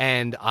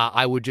 And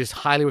I would just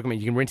highly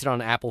recommend. You can rent it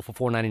on Apple for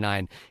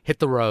 $4.99. Hit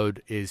the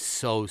Road is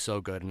so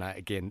good.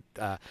 And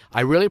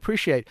I really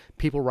appreciate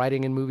people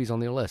writing in movies on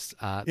their lists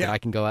that I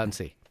can go out and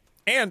see.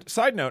 And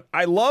side note,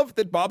 I love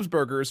that Bob's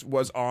Burgers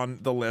was on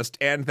the list,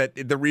 and that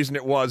the reason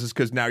it was is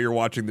because now you're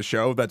watching the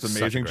show. That's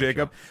amazing,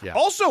 Jacob. Yeah.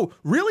 Also,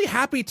 really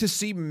happy to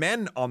see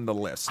Men on the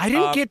list. I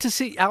didn't get to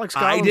see Alex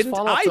Garland's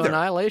follow-up to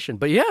Annihilation,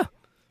 but yeah.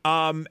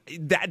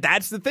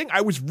 That's the thing.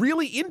 I was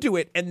really into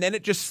it, and then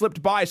it just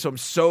slipped by. So I'm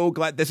so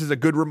glad this is a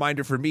good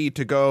reminder for me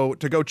to go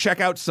check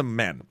out some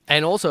Men.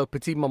 And also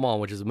Petite Maman,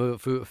 which is a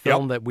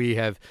film that we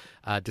have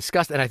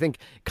discussed, and I think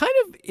kind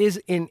of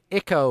is in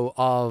echo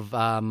of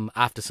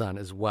After Sun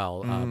as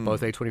well.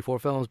 Both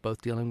A24 films,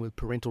 both dealing with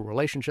parental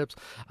relationships,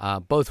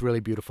 both really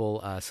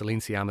beautiful. Celine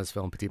Sciamma's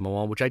film Petite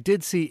Maman, which I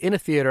did see in a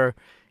theater,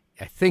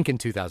 I think in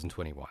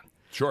 2021.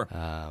 Sure.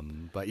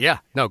 But yeah,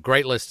 no,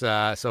 great list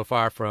so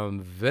far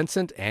from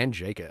Vincent and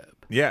Jacob.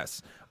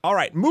 Yes. All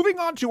right, moving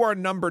on to our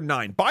number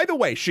 9. By the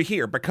way,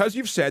 Shahir, because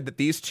you've said that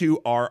these two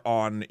are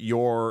on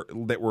your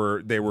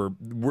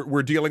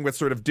we're dealing with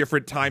sort of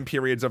different time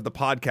periods of the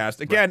podcast.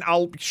 Again,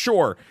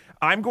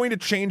 I'm going to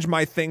change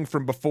my thing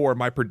from before.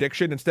 My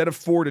prediction, instead of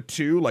 4 to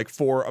 2, like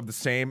 4 of the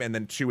same and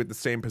then 2 at the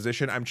same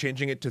position, I'm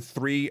changing it to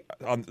 3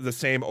 on the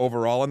same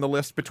overall on the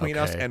list between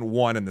us and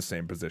 1 in the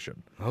same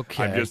position.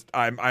 Okay.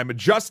 I'm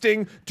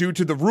adjusting due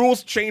to the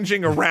rules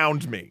changing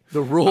around me.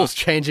 The rules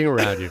changing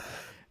around you.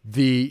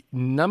 The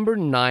number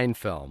 9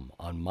 film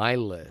on my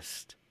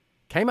list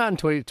came out in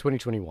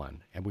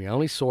 2021, and we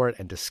only saw it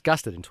and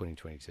discussed it in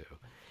 2022.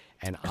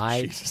 And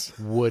I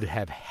would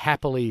have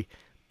happily,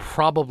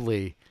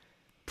 probably,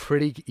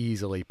 pretty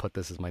easily put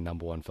this as my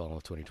number 1 film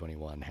of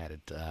 2021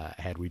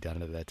 had we done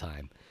it at that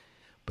time.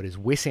 But it's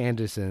Wes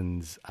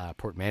Anderson's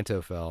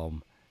portmanteau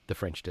film, The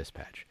French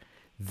Dispatch.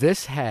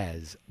 This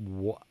has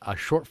a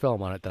short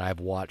film on it that I've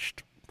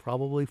watched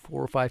probably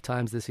 4 or 5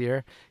 times this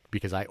year,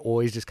 because I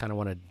always just kind of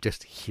want to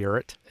just hear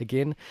it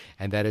again.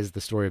 And that is the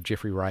story of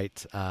Jeffrey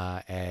Wright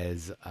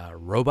as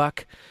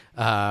Roebuck,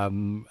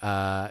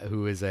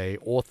 who is a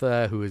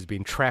author who has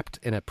been trapped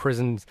in a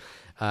prison.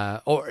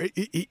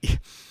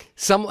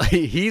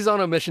 He's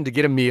on a mission to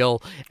get a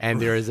meal, and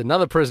there is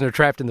another prisoner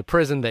trapped in the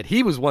prison that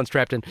he was once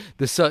trapped in.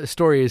 The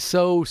story is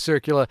so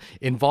circular,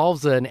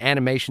 involves an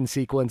animation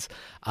sequence.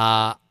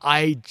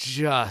 I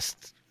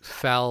just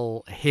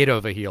fell head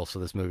over heels for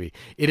this movie.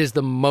 It is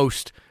the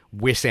most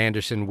Wes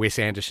Anderson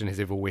has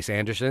ever Wes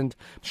Andersoned,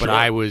 but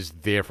I was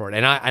there for it.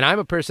 And I'm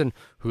a person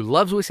who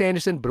loves Wes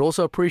Anderson, but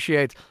also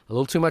appreciates a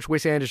little too much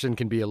Wes Anderson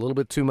can be a little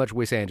bit too much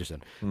Wes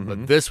Anderson.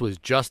 But this was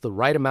just the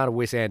right amount of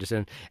Wes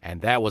Anderson,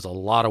 and that was a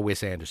lot of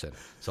Wes Anderson.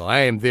 So I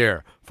am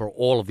there for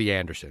all of the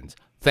Andersons.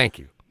 Thank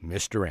you,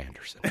 Mr.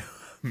 Anderson.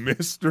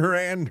 Mr.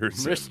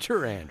 Anderson.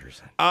 Mr.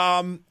 Anderson.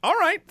 All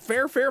right.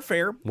 Fair.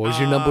 What was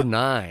your number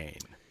 9?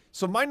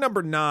 So my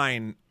number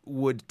 9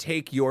 would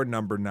take your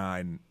number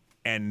 9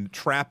 and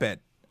trap it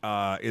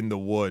in the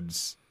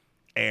woods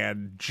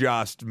and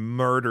just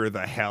murder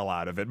the hell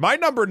out of it. My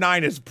number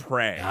 9 is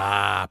Prey.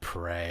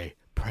 Prey.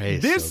 Prey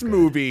is this so good.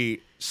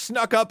 movie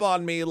snuck up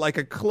on me like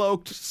a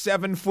cloaked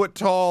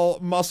 7-foot-tall,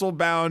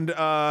 muscle-bound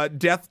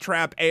death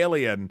trap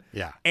alien.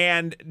 Yeah.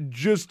 And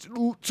just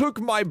took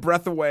my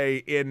breath away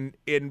in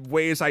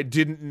ways I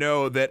didn't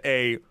know that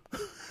I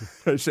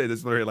say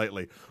this very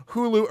lightly,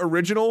 Hulu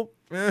original,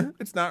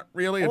 it's not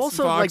really. It's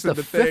also Fox like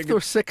the thing. 5th or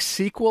 6th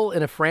sequel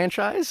in a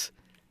franchise.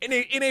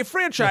 In a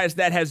franchise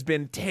that has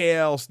been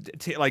diving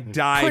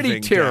pretty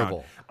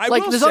terrible.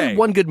 Down. There's only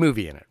one good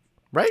movie in it,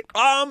 right?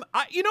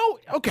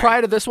 Okay.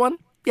 Prior to this one,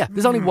 yeah,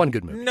 there's only one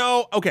good movie.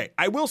 No, okay.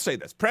 I will say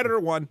this: Predator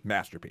 1,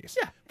 masterpiece.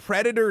 Yeah.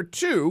 Predator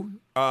 2,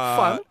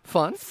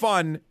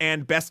 fun,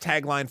 and best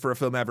tagline for a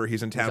film ever.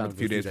 He's in town with a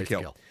few days to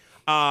kill.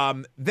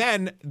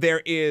 Then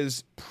there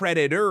is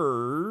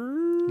Predator.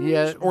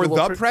 Yeah, or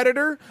the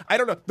Predator. I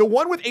don't know. The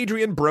one with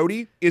Adrian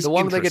Brody is the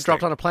one where they get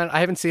dropped on a planet. I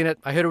haven't seen it.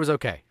 I heard it was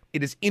okay.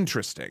 It is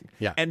interesting.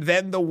 Yeah. And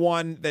then the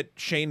one that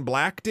Shane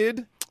Black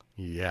did.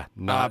 Yeah.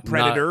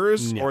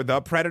 Predators or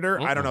The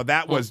Predator. I don't know.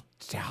 That was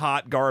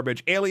hot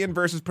garbage. Alien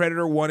versus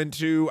Predator 1 and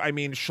 2. I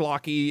mean,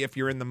 schlocky if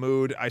you're in the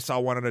mood. I saw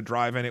one on a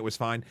drive-in. It was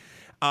fine.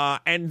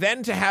 And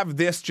then to have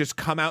this just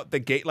come out the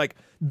gate. Like,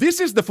 this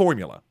is the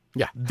formula.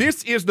 Yeah.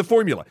 This is the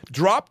formula.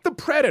 Drop the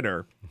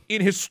Predator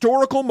in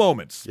historical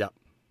moments. Yeah.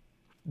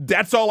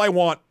 That's all I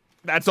want.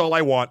 That's all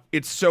I want.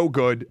 It's so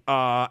good.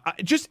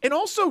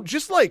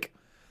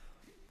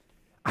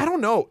 I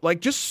don't know, like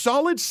just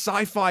solid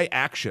sci-fi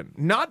action.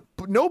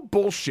 No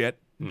bullshit.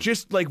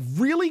 Just like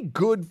really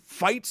good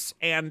fights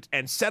and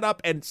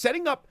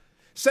setting up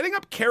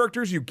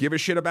characters you give a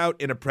shit about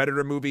in a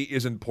Predator movie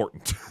is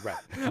important. Right.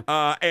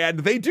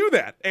 And they do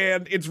that.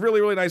 And it's really,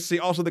 really nice to see.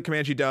 Also, the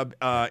Comanche dub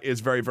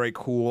is very, very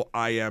cool.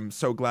 I am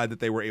so glad that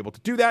they were able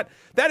to do that.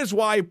 That is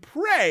why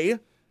Prey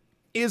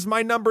is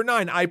my number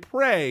 9. I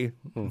pray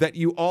that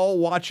you all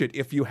watch it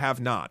if you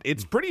have not.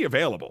 It's pretty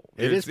available.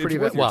 It's pretty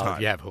available. Well,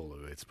 if you have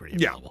Hulu, it's pretty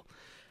available.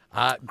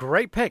 Yeah.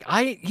 Great pick.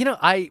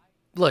 That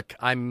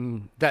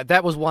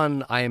was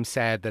one I am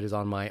sad that is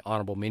on my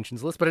honorable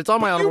mentions list, but it's on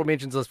my honorable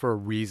mentions list for a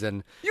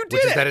reason. You did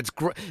which is it. That it's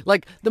great.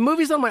 Like the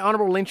movies on my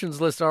honorable mentions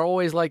list are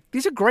always like,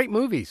 these are great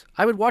movies.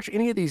 I would watch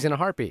any of these in a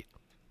heartbeat.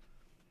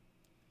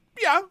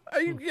 Yeah.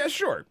 Yeah,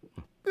 sure.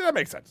 That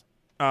makes sense.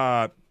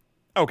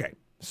 Okay.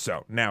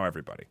 So now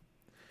everybody.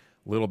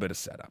 Little bit of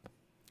setup.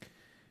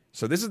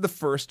 So this is the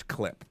first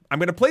clip. I'm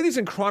going to play these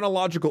in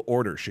chronological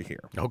order, Shahir.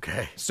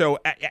 Okay. So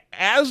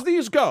as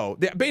these go,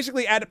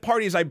 basically at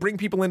parties, I bring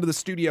people into the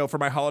studio for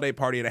my holiday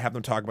party and I have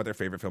them talk about their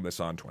favorite film they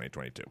saw in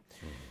 2022.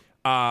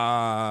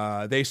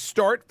 They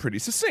start pretty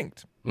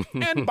succinct.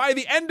 And by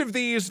the end of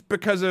these,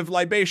 because of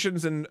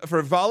libations and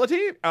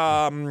frivolity,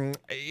 they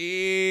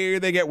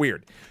get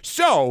weird.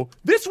 So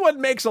this one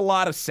makes a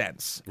lot of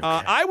sense. Okay.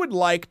 I would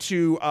like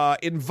to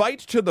invite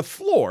to the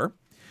floor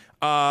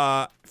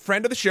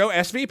friend of the show,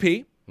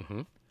 SVP,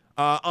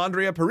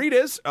 Andrea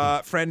Paredes,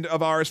 friend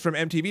of ours from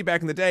MTV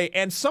back in the day,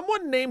 and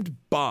someone named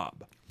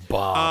Bob.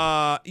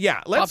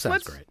 Yeah, Bob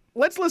sounds great.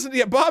 Let's listen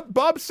to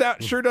Bob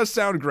sure does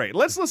sound great.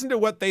 Let's listen to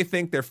what they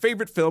think their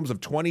favorite films of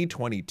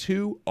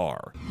 2022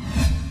 are.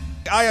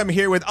 I am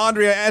here with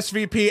Andrea,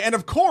 SVP, and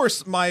of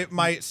course my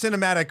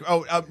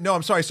cinematic. No,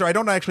 I'm sorry, sir. I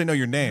don't actually know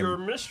your name. Your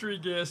mystery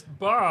guest,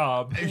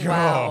 Bob.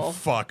 Wow. Oh,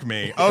 fuck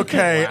me.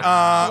 Okay,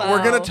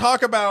 we're gonna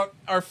talk about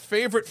our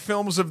favorite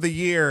films of the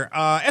year.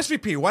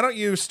 SVP, why don't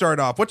you start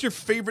off? What's your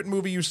favorite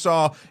movie you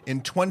saw in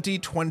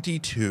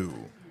 2022?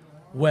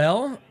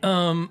 Well,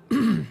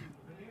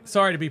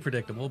 sorry to be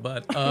predictable,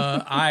 but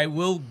I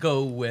will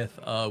go with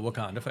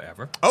Wakanda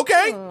Forever.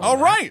 Okay, all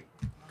right.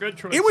 Good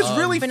choice. It was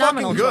really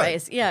Phenomenal fucking good.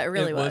 choice. Yeah, it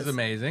really was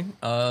amazing.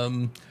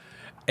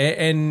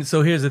 And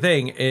so here's the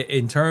thing.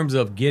 In terms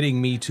of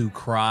getting me to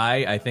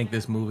cry, I think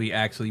this movie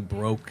actually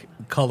broke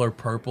Color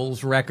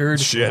Purple's record.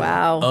 Shit.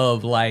 Wow.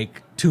 Of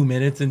like 2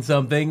 minutes and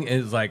something.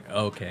 It's like,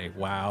 okay,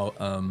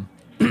 wow.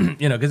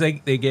 Because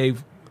they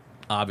gave,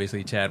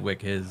 obviously,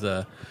 Chadwick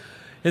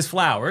his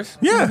flowers,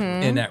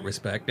 in that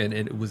respect, and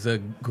it was a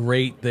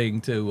great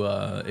thing to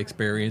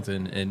experience,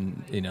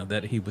 and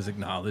that he was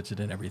acknowledged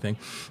and everything.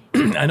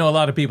 I know a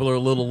lot of people are a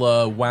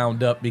little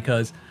wound up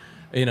because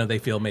they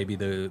feel maybe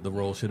the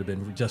role should have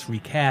been just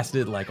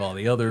recasted like all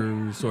the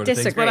other sort of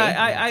Disagree. things. But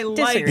I like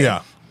Disagree.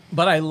 Yeah.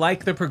 But I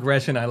like the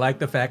progression. I like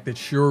the fact that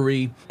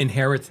Shuri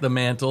inherits the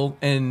mantle,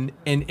 and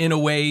in a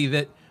way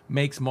that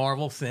makes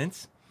Marvel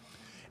sense.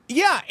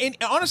 Yeah, and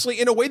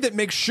honestly, in a way that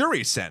makes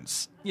Shuri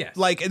sense. Yes.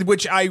 Like,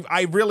 which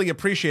I really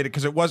appreciate it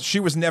because she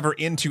was never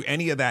into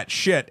any of that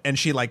shit, and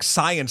she like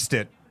scienced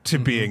it to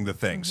being the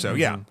thing. So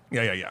yeah.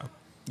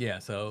 Yeah,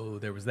 so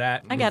there was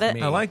that. I get with it.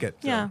 me. I like it.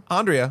 Yeah.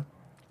 Andrea,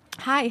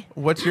 Hi.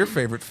 what's your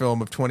favorite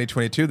film of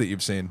 2022 that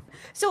you've seen?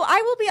 So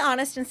I will be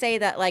honest and say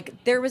that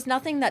there was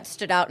nothing that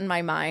stood out in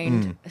my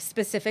mind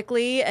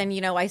specifically, and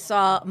I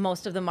saw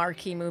most of the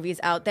marquee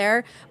movies out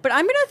there, but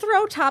I'm going to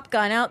throw Top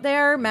Gun out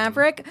there,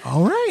 Maverick.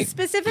 All right.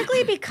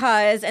 Specifically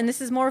because, and this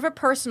is more of a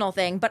personal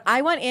thing, but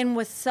I went in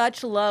with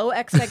such low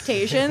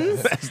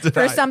expectations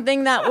for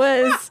something that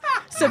was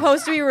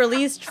supposed to be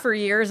released for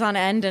years on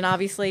end, and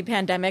obviously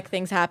pandemic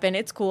things happen.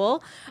 It's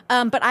cool.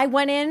 But I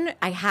went in,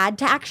 I had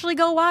to actually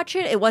go watch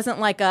it. It wasn't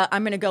like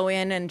I'm going to go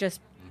in and just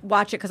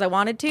watch it because I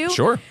wanted to.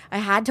 Sure. I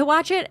had to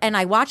watch it, and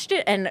I watched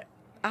it, and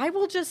I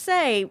will just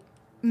say,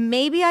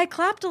 maybe I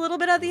clapped a little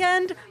bit at the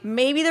end.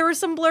 Maybe there was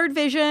some blurred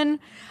vision.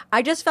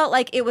 I just felt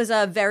like it was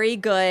a very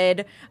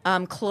good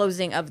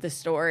closing of the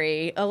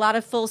story. A lot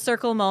of full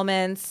circle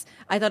moments.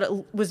 I thought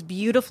it was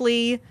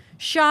beautifully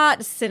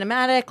shot,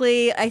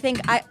 cinematically. I think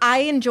I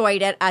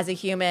enjoyed it as a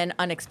human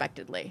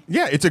unexpectedly.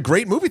 Yeah, it's a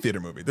great movie theater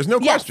movie. There's no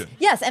question.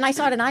 Yes, and I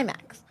saw it in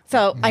IMAX.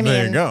 So, I mean,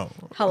 there you go.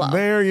 Hello.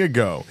 There you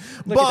go.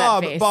 Look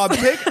at that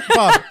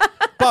face.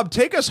 Bob,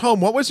 take us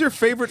home. What was your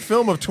favorite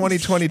film of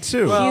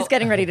 2022? He's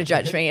getting ready to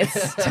judge me.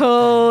 It's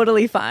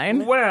totally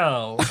fine.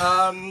 Well,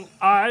 No,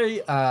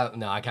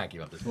 I can't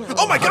keep up this.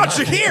 Oh my God,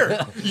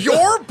 Shahir!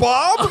 You're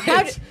Bob?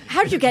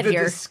 How'd you get The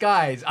here?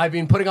 disguise. I've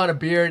been putting on a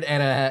beard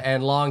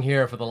and long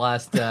hair for the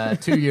last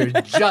 2 years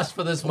just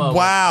for this moment.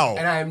 Wow.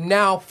 And I am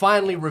now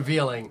finally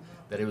revealing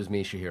that it was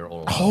me, Shahir,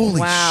 all along.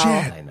 Holy Wow.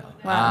 shit. I know.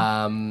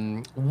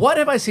 Wow. What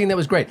have I seen that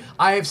was great?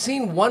 I have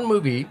seen one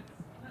movie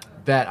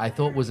that I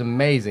thought was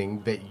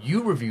amazing that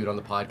you reviewed on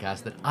the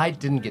podcast that I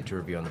didn't get to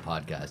review on the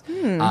podcast.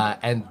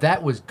 And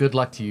that was Good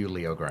Luck to You,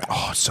 Leo Grant.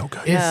 Oh, so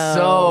good. It's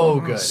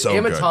so good. So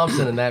Emma good.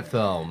 Thompson in that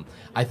film,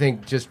 I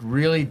think, just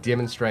really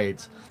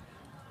demonstrates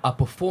a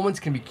performance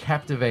can be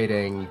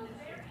captivating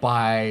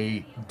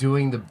by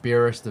doing the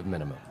barest of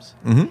minimums.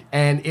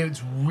 And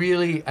it's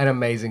really an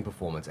amazing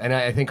performance. And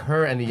I think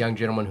her and the young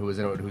gentleman who was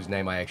in it, whose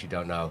name I actually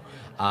don't know,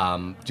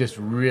 just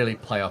really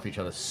play off each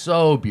other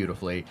so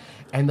beautifully.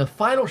 And the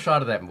final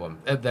shot of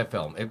that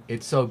film,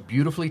 it's so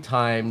beautifully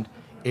timed.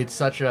 It's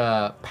such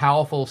a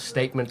powerful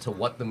statement to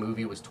what the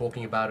movie was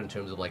talking about in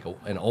terms of like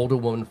an older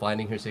woman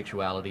finding her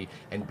sexuality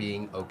and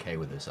being okay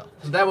with herself.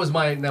 So that was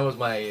my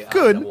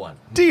Good number one.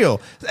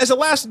 deal. As a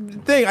last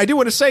thing, I do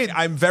want to say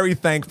I'm very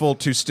thankful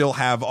to still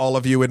have all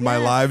of you in my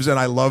lives, and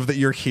I love that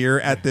you're here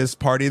at this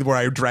party where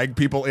I drag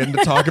people in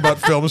to talk about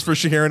films for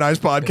Shahir and I's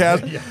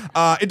podcast.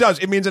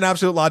 It means an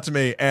absolute lot to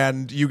me,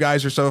 and you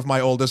guys are some of my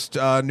oldest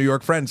New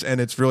York friends, and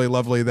it's really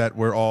lovely that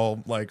we're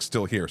all like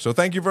still here. So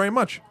thank you very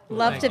much.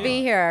 Love to be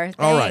here.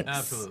 All right. Thanks.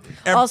 absolutely.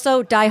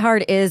 Also, Die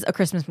Hard is a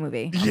Christmas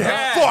movie. Yeah,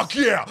 Yes. fuck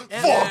yeah,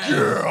 fuck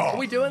yeah. Are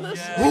we doing this?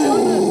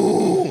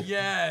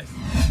 Yes.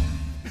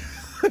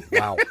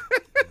 Wow.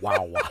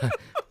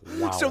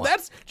 Wow. So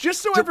that's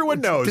just so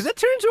everyone knows. Did that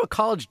turn into a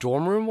college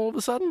dorm room all of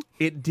a sudden?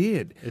 It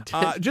did.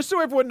 Just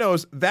so everyone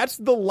knows, that's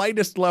the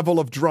lightest level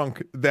of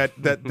drunk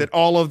that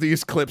all of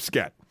these clips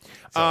get.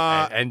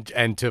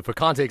 For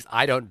context,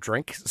 I don't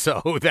drink,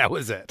 so that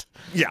was it.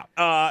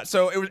 Yeah.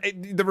 So it was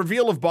the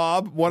reveal of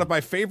Bob, one of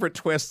my favorite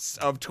twists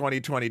of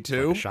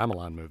 2022. Like a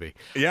Shyamalan movie.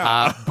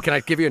 Yeah. Can I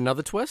give you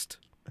another twist?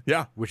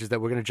 Yeah. Which is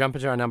that we're going to jump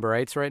into our number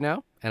 8s right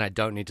now, and I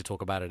don't need to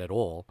talk about it at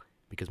all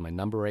because my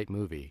number 8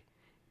 movie,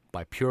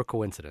 by pure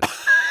coincidence,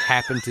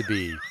 happened to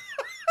be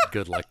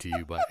Good Luck to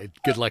You,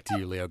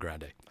 Leo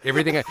Grande.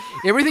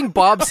 Everything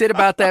Bob said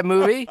about that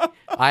movie,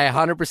 I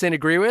 100%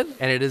 agree with,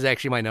 and it is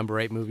actually my number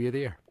 8 movie of the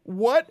year.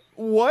 What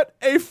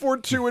a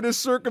fortuitous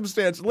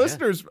circumstance,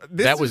 listeners!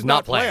 This That was is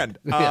not planned.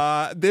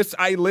 This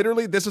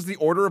is the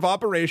order of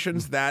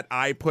operations that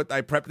I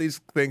prepped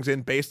these things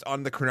in based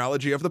on the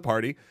chronology of the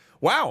party.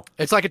 Wow,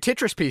 it's like a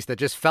Tetris piece that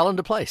just fell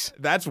into place.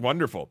 That's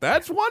wonderful.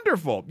 That's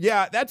wonderful.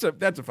 Yeah, that's a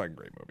fucking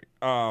great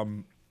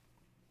movie.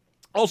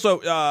 Also,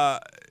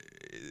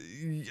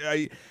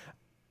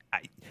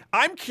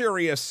 I'm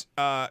curious,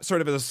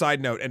 sort of as a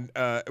side note, and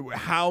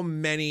how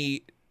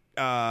many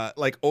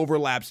like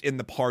overlaps in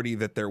the party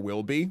that there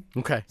will be.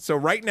 Okay. So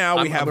right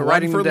now we have I'm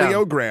one for them down.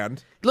 Leo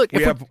Grande. Look,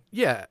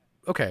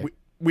 Okay.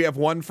 We have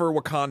one for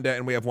Wakanda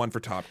and we have one for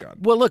Top Gun.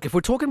 Well, look, if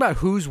we're talking about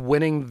who's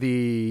winning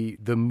the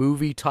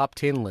movie top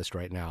 10 list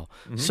right now,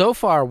 so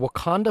far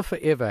Wakanda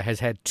Forever has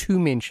had 2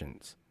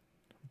 mentions.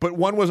 But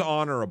one was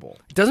honorable.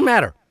 It doesn't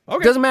matter. Okay.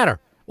 It doesn't matter.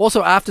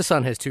 Also, After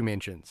Sun has 2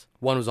 mentions.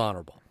 One was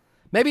honorable.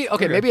 Maybe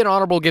an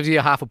honorable gives you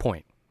a half a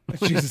point.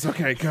 Jesus,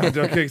 okay, God,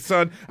 okay,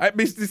 son.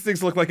 These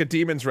things look like a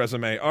demon's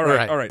resume. All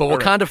right. But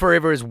Wakanda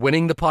Forever is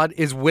winning the pod. It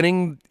is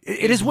winning,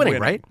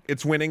 right?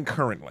 It's winning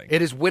currently.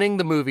 It is winning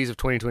the movies of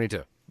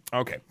 2022.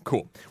 Okay,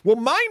 cool. Well,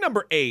 my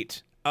number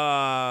 8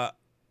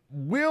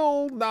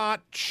 will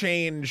not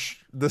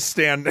change the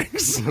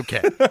standings.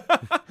 Okay.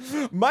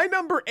 My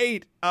number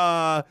 8,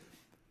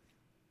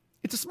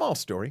 it's a small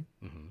story.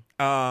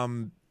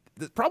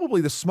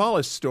 Probably the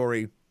smallest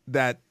story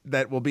that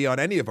will be on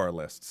any of our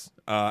lists,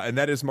 and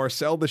that is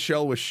Marcel the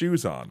Shell with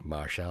Shoes On.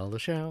 Marcel the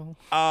Shell.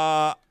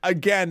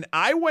 Again,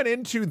 I went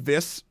into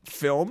this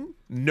film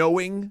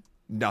knowing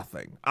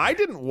nothing. I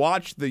didn't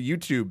watch the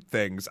YouTube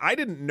things. I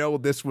didn't know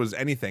this was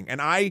anything,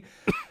 and I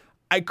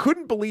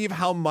couldn't believe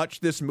how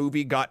much this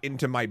movie got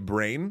into my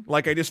brain.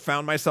 Like, I just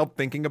found myself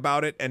thinking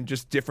about it and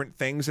just different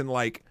things, and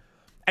like,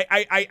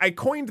 I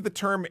coined the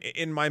term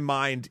in my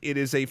mind. It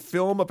is a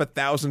film of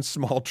 1,000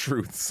 small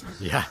truths.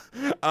 Yeah.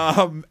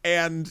 And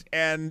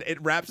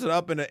it wraps it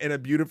up in a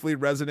beautifully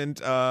resonant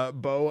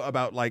bow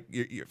about like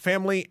your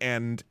family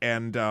and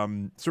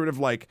sort of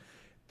like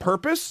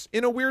purpose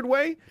in a weird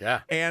way.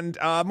 Yeah. And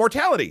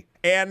mortality.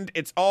 And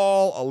it's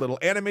all a little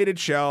animated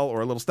shell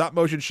or a little stop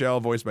motion shell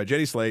voiced by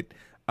Jenny Slate.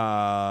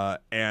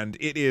 And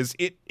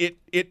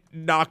it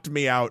knocked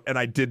me out, and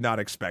I did not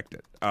expect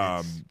it.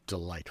 It's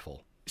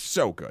delightful.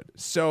 So good.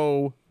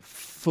 So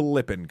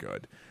flippin'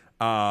 good.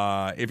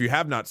 If you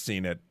have not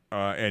seen it,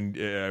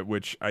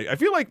 which I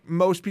feel like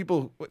most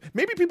people,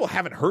 maybe people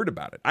haven't heard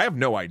about it. I have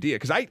no idea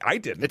because I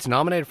didn't. It's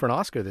nominated for an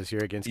Oscar this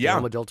year against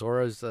Guillermo del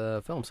Toro's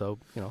film, so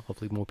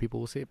hopefully more people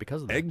will see it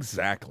because of that.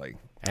 Exactly.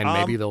 And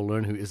maybe they'll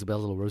learn who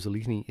Isabella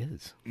Rossellini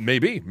is.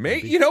 Maybe.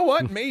 You know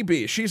what?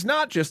 Maybe. She's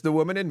not just the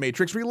woman in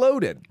Matrix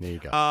Reloaded. There you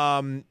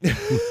go.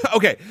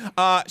 Okay.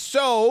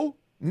 So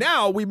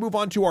now we move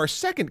on to our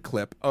second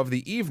clip of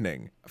the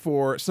evening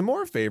for some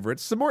more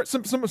favorites, some more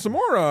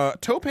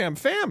Topam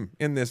fam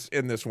in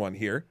this one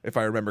here, if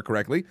I remember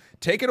correctly.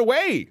 Take it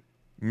away,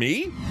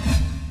 me.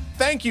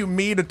 Thank you,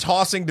 me, to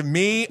tossing to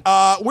me.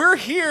 We're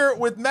here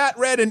with Matt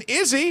Red and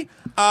Izzy.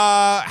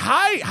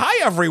 Hi,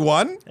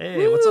 everyone.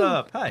 Hey, what's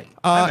up? Hi,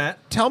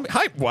 Matt. Tell me,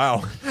 hi.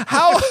 Wow,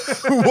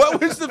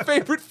 what was the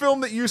favorite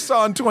film that you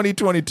saw in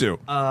 2022?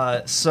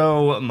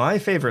 So my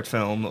favorite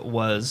film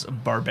was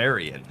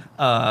Barbarian,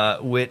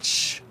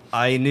 which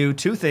I knew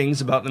 2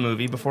 things about the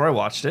movie before I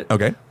watched it.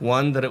 Okay.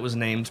 1, that it was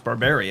named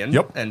Barbarian.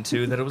 Yep. And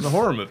 2, that it was a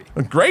horror movie.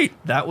 Great.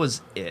 That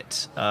was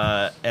it.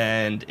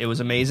 And it was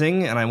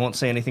amazing, and I won't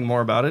say anything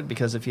more about it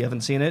because if you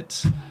haven't seen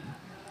it,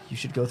 you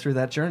should go through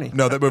that journey.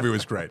 No, that movie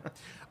was great.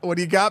 What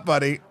do you got,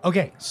 buddy?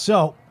 Okay,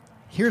 so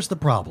here's the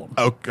problem.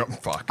 Oh,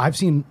 fuck. I've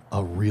seen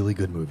a really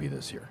good movie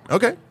this year.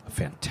 Okay. A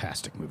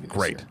fantastic movie this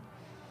Great. year.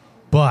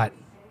 But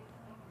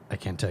I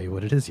can't tell you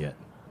what it is yet.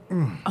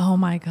 Oh,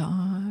 my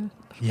God.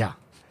 Yeah.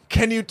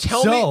 Can you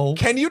tell me?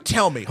 Can you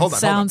tell me? Hold on.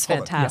 Sounds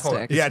hold on.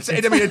 fantastic. Yeah,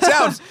 it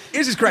sounds.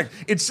 This is correct.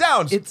 It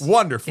sounds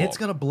wonderful. It's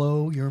going to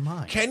blow your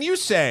mind. Can you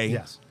say?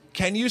 Yes.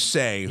 Can you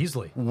say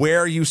easily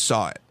where you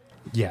saw it?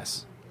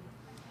 Yes.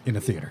 In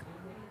a theater.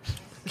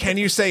 Can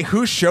you say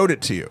who showed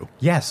it to you?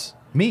 Yes.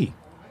 Me.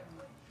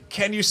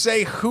 Can you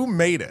say who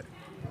made it?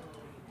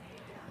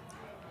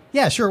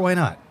 Yeah, sure. Why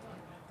not?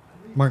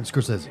 Martin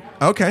Scorsese.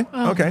 Okay.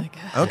 Oh okay. my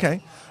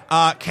God.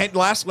 Okay.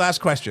 Last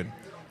question.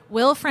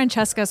 Will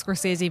Francesca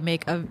Scorsese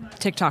make a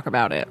TikTok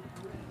about it?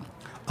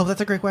 Oh, that's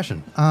a great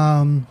question.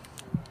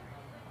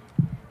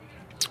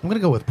 I'm going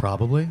to go with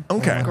probably.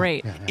 Okay.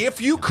 Great.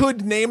 If you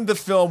could name the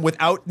film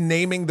without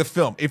naming the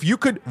film, if you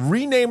could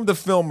rename the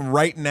film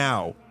right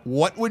now,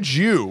 what would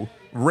you,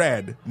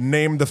 Red,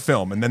 name the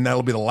film? And then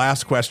that'll be the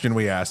last question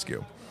we ask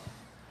you.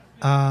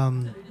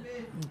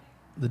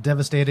 The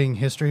devastating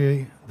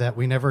history that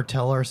we never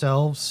tell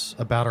ourselves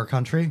about our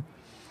country.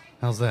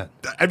 How's that?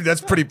 I mean,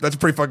 that's a pretty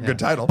fucking good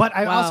title. But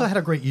I also had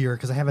a great year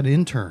because I have an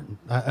intern.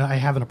 I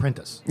have an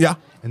apprentice. Yeah.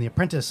 And the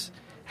apprentice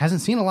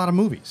hasn't seen a lot of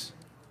movies.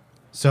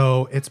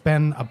 So it's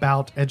been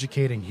about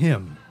educating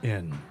him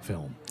in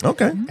film.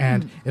 Okay.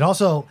 And it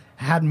also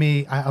allowed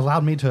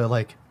me to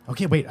like,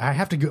 okay, wait, I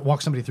have to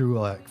walk somebody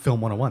through Film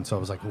 101. So I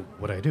was like, well,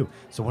 what do I do?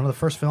 So one of the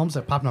first films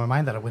that popped in my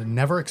mind that I would have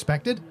never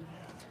expected,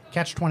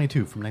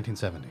 Catch-22 from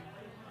 1970.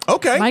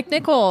 Okay. Mike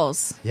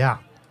Nichols. Yeah.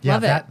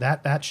 Love it.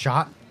 That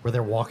shot where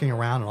they're walking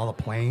around and all the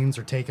planes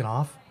are taking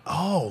off.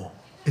 Oh.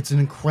 It's an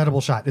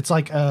incredible shot. It's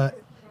like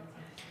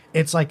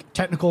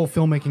technical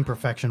filmmaking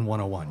perfection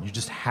 101. You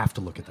just have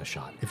to look at the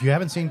shot. If you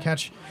haven't seen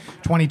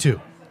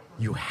Catch-22,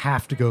 you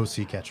have to go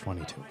see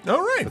Catch-22.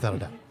 All right. Without a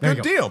doubt. There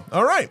Good you go. deal.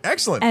 All right.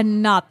 Excellent.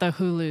 And not the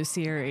Hulu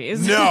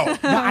series. No.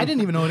 No, I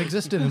didn't even know it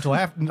existed until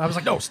after. I was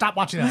like, no, stop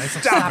watching that. It's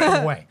like, stop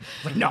it away.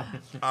 Like, no.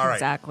 All right.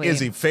 Exactly.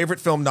 Izzy, favorite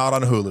film not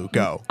on Hulu.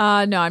 Go.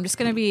 No, I'm just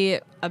going to be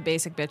a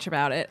basic bitch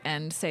about it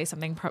and say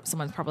something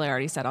someone's probably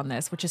already said on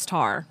this, which is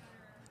Tar.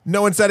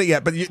 No one said it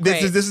yet, but this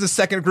Great. is the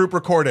second group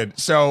recorded,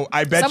 so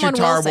I bet Someone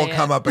you Tar will say will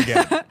come it. up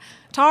again.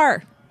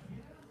 Tar.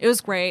 It was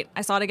great.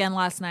 I saw it again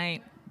last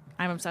night.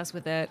 I'm obsessed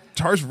with it.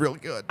 Tar's really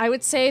good. I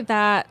would say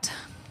that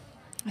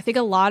I think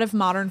a lot of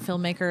modern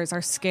filmmakers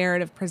are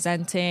scared of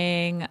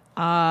presenting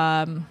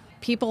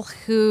people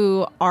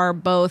who are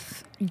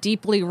both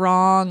deeply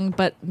wrong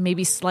but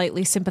maybe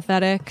slightly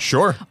sympathetic.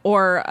 Sure.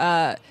 Or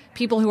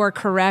people who are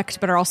correct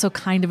but are also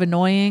kind of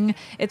annoying.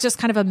 It's just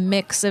kind of a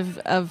mix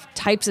of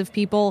types of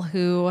people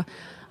who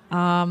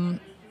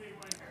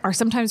are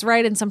sometimes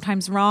right and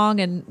sometimes wrong,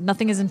 and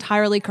nothing is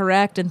entirely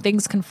correct, and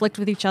things conflict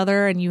with each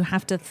other, and you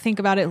have to think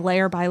about it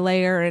layer by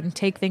layer and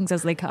take things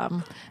as they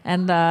come.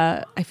 And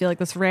I feel like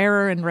that's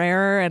rarer and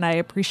rarer, and I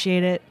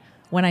appreciate it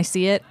when I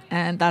see it,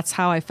 and that's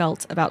how I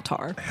felt about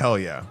Tar. Hell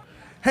yeah.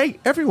 Hey,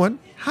 everyone.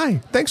 Hi.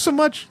 Thanks so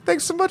much.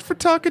 Thanks so much for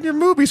talking your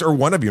movies, or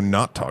one of you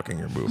not talking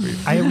your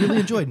movies. I really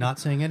enjoyed not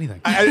saying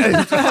anything.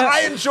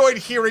 I enjoyed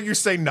hearing you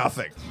say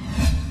nothing.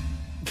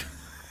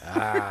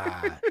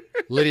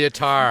 Lydia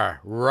Tarr,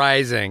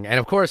 Rising. And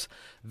of course,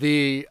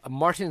 the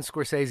Martin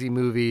Scorsese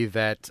movie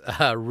that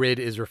Rid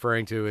is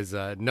referring to is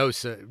no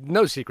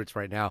secrets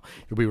right now.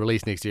 It'll be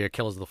released next year,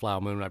 Killers of the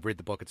Flower Moon. I've read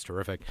the book. It's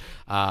terrific.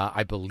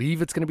 I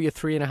believe it's going to be a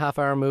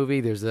 3.5-hour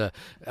movie. There's a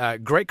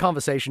great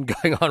conversation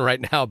going on right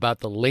now about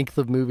the length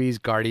of movies.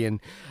 Guardian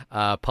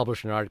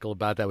published an article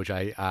about that, which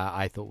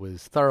I thought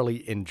was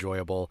thoroughly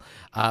enjoyable.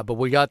 But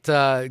we got,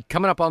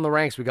 coming up on the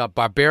ranks, we got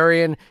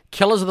Barbarian,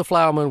 Killers of the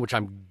Flower Moon, which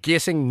I'm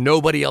guessing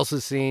nobody else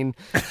has seen,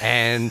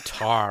 and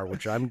Tar,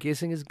 which I'm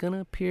guessing is going to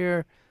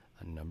appear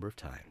a number of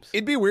times.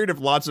 It'd be weird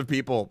if lots of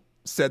people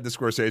said the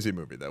Scorsese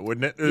movie, though,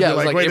 wouldn't it? Yeah, it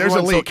was like wait, there's a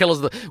everyone saw leak.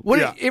 Killers of the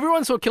Yeah.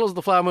 everyone saw Killers of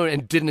the Flower Moon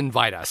and didn't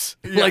invite us.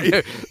 Yeah.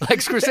 Like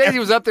Scorsese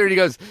was up there and he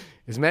goes,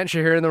 "Is Matt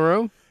Shahir in the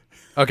room?"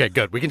 Okay,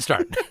 good. We can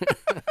start.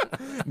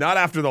 Not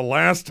after the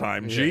last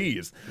time.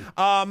 Jeez.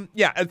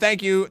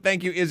 Thank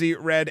you, Izzy,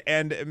 Red,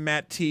 and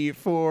Matt T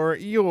for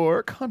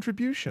your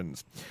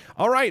contributions.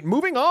 All right,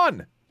 moving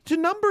on to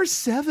number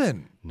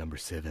 7. Number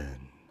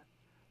 7.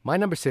 My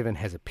number 7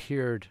 has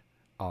appeared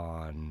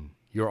on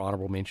your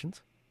honorable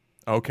mentions.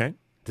 Okay.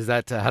 Does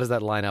that how does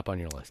that line up on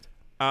your list?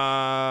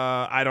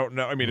 I don't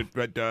know. I mean,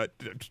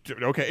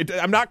 okay.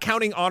 I'm not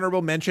counting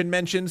honorable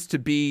mentions to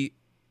be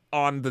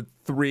on the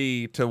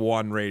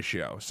 3-to-1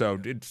 ratio, so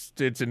and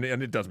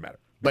it doesn't matter.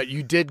 But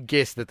you did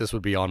guess that this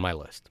would be on my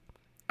list.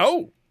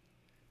 Oh,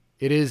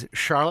 It is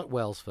Charlotte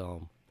Wells'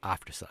 film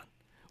After Sun,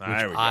 which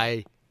There we go.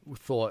 I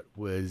thought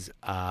was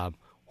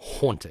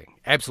haunting,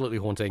 absolutely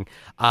haunting,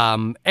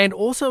 and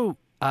also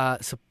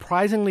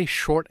surprisingly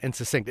short and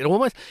succinct.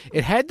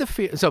 It had the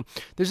feel. So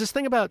there's this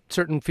thing about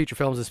certain feature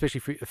films, especially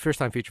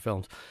first-time feature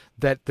films,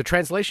 that the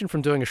translation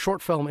from doing a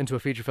short film into a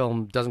feature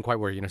film doesn't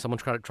quite work. You know, someone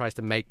tries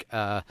to make.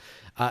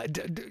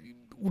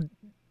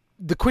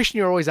 The question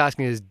you're always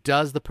asking is,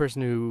 does the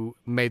person who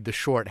made the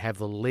short have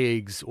the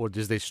legs, or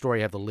does their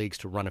story have the legs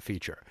to run a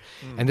feature?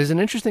 And there's an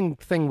interesting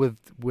thing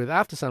with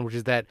After Sun, which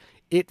is that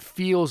it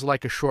feels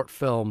like a short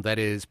film that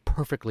is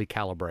perfectly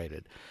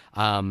calibrated.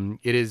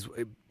 It is,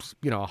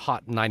 a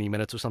hot 90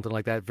 minutes or something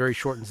like that, very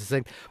short and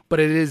succinct. But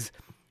it's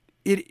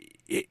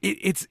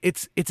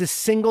a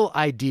single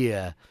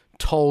idea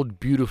told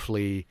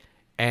beautifully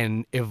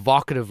and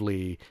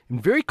evocatively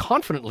and very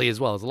confidently as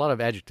well. There's a lot of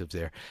adjectives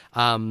there.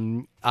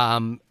 And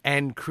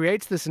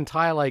creates this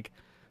entire,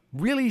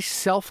 really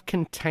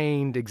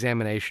self-contained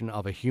examination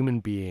of a human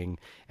being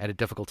at a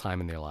difficult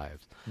time in their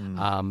lives.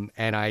 And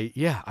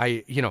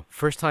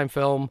first-time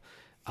film,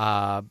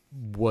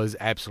 was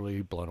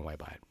absolutely blown away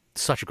by it.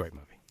 Such a great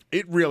movie.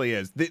 it really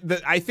is.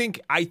 I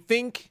think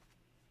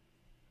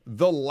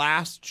the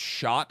last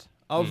shot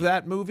of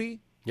that movie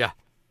Yeah.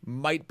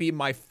 might be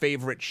my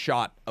favorite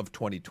shot of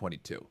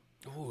 2022.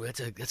 Ooh, that's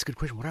a good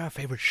question. What are our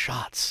favorite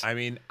shots? I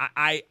mean,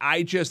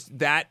 I just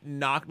that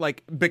knocked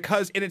like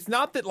because and it's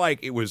not that like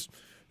it was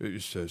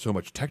so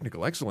much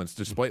technical excellence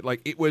displayed.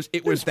 Like it was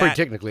It's pretty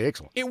technically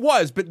excellent. It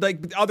was, but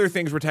like other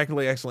things were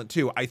technically excellent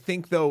too. I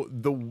think though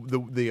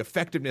the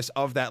effectiveness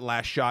of that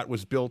last shot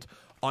was built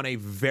on a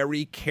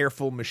very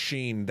careful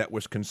machine that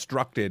was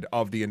constructed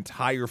of the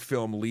entire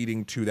film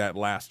leading to that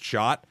last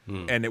shot,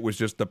 and it was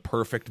just the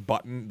perfect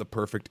button, the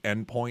perfect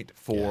endpoint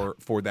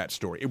for that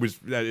story. It was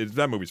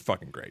that movie's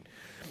fucking great.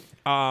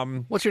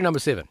 What's your number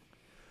 7?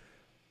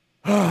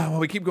 Well,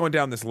 we keep going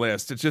down this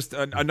list. It's just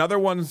another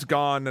one's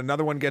gone,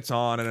 another one gets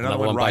on, and another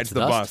one rides bites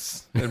the the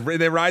bus.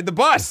 And they ride the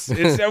bus.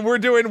 And we're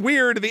doing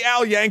Weird, the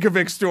Al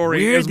Yankovic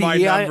story is my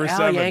number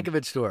 7. Al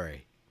Yankovic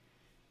story.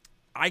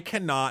 I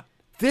cannot.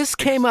 This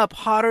came up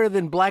hotter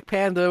than Black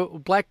Panther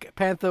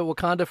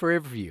Wakanda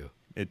Forever for you.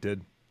 It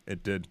did.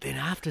 Then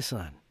After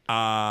Sun.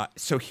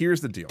 So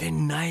here's the deal.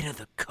 Then Night of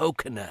the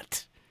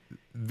Coconut.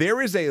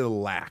 There is a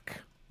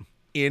lack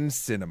in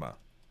cinema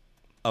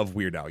of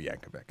Weird Al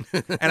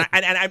Yankovic. and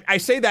I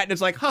say that and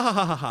it's like, ha ha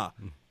ha ha ha.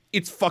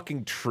 It's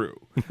fucking true.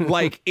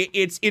 Like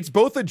it's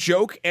both a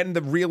joke and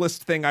the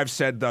realest thing I've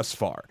said thus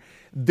far.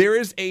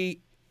 The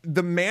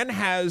man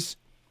has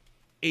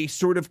a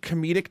sort of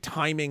comedic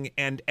timing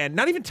and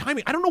not even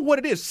timing. I don't know what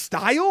it is.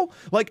 Style?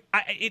 Like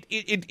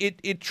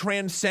it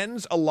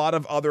transcends a lot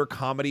of other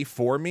comedy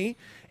for me.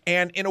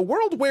 And in a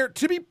world where,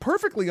 to be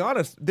perfectly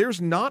honest, there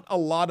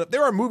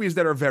are movies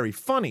that are very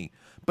funny,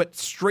 but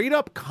straight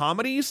up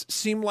comedies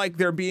seem like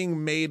they're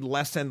being made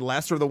less and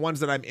less, or the ones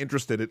that I'm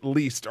interested at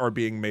least are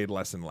being made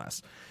less and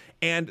less.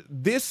 And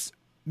this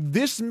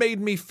made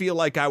me feel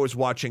like I was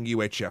watching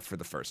UHF for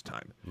the first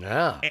time.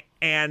 Yeah.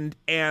 And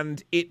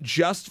it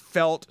just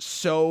felt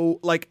so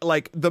like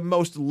the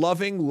most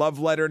loving love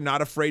letter,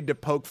 not afraid to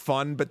poke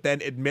fun, but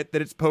then admit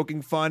that it's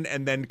poking fun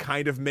and then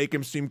kind of make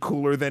him seem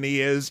cooler than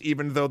he is,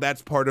 even though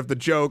that's part of the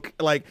joke.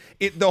 Like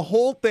the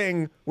whole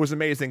thing was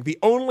amazing. The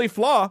only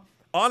flaw,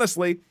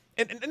 honestly,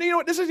 and you know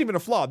what? This isn't even a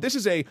flaw. This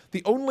is the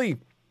only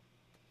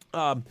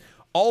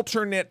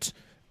alternate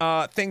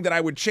thing that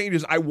I would change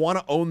is I want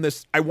to own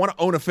this. I want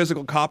to own a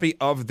physical copy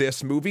of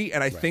this movie,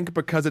 and I think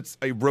because it's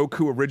a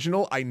Roku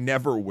original, I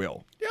never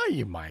will. Yeah,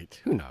 you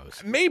might. Who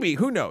knows? Maybe.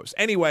 Who knows?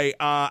 Anyway,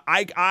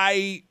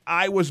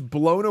 I was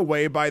blown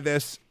away by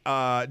this.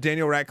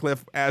 Daniel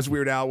Radcliffe as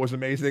Weird Al was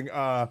amazing.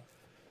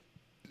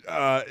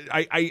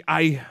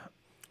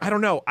 I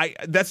don't know.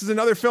 This is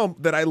another film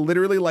that I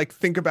literally like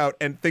think about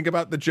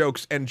the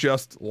jokes and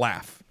just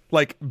laugh.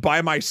 Like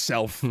by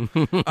myself,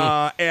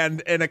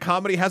 and a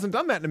comedy hasn't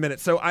done that in a minute.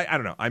 So I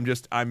don't know.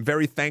 I'm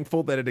very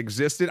thankful that it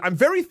existed. I'm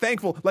very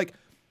thankful. Like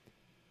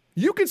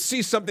you could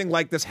see something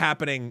like this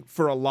happening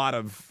for a lot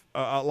of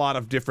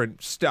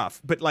different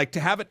stuff, but like to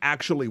have it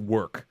actually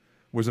work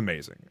was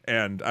amazing.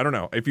 And I don't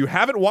know if you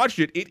haven't watched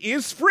it. It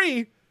is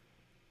free.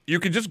 You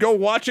can just go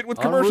watch it with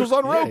commercials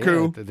on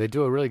Roku. Yeah. They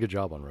do a really good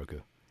job on Roku.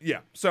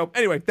 Yeah. So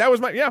anyway, that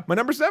was my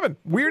number 7.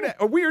 Weird,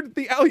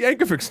 the Al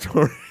Yankovic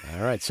story.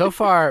 All right. So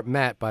far,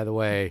 Matt, by the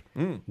way,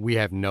 we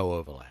have no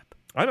overlap.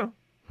 I know.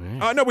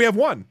 Right. No, we have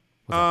one.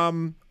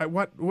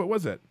 What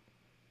was it?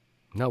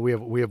 No, we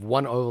have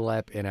one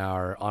overlap in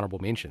our honorable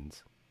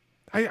mentions.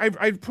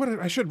 I put it.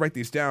 I should write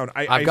these down.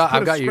 I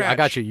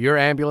got you. Your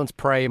Ambulance,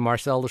 Prey,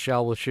 Marcel the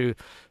Shell with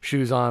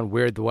shoes on,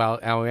 Weird the Al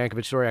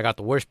Yankovic story. I got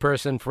The Worst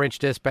Person, French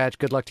Dispatch,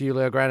 Good Luck to You,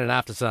 Leo Grant, and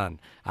After Sun.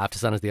 After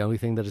Sun is the only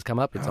thing that has come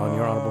up. It's on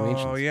your honorable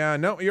mentions. Oh yeah,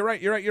 no, you're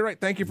right.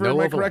 Thank you for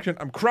my correction.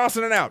 I'm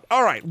crossing it out.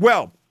 All right,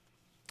 well,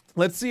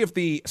 let's see if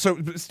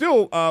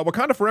still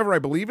Wakanda Forever I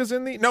believe is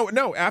in the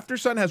no. After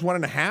Sun has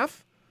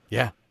 1.5.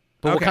 Yeah,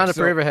 but Wakanda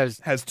Forever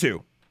has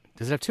 2.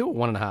 Does it have 2 or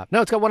 1.5?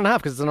 No, it's got 1.5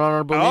 because it's an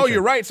honorable mention. Oh,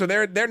 you're right. So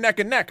they're neck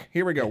and neck.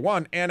 Here we go.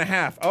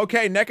 1.5.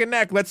 Okay, neck and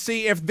neck. Let's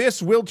see if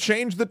this will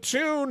change the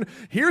tune.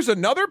 Here's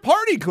another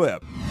party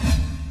clip.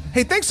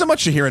 Hey, thanks so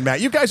much, Shahir and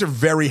Matt. You guys are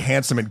very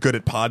handsome and good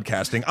at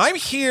podcasting. I'm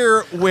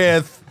here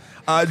with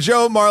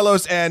Joe,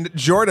 Marlos, and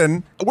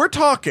Jordan. We're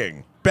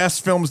talking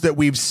best films that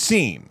we've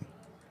seen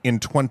in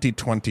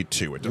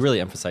 2022. You really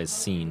emphasize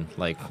scene,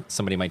 like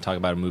somebody might talk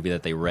about a movie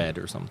that they read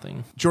or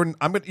something. Jordan,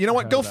 you know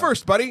what? Go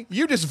first, buddy.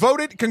 You just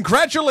voted.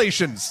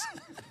 Congratulations.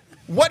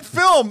 What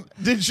film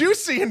did you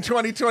see in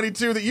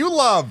 2022 that you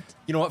loved?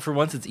 You know what? For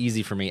once, it's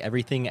easy for me.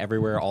 Everything,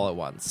 Everywhere, All at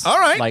Once. All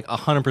right. Like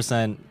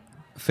 100%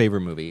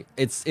 favorite movie.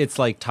 It's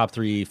like top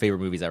 3 favorite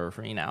movies ever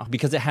for me now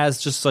because it has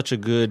just such a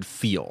good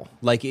feel.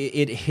 Like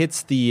it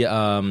hits the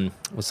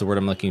what's the word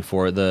I'm looking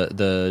for?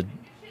 The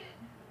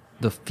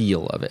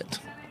feel of it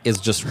is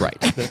just right.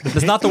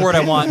 That's not the word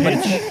I want, but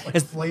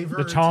it's flavor,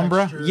 the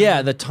timbre.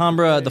 Yeah, the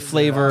timbre, the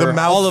flavor,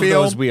 the all of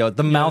feel. those wheels.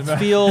 The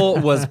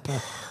mouthfeel was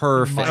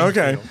perfect.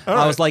 Okay.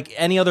 I was like,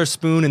 any other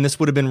spoon and this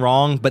would have been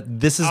wrong, but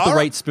this is the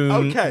right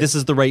spoon. Okay. This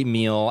is the right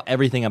meal.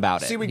 Everything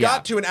about it. See, we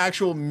got to an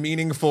actual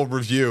meaningful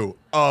review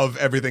of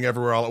Everything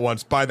Everywhere All at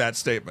Once by that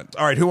statement.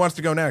 All right, who wants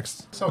to go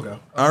next? So I'll go.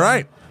 All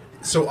right.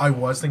 So I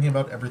was thinking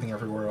about Everything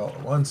Everywhere All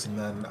at Once, and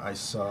then I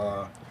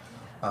saw,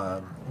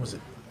 what was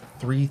it?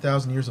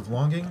 3,000 Years of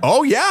Longing.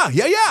 Oh yeah.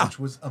 Which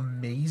was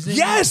amazing.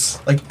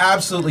 Yes! Like,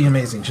 absolutely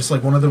amazing. Just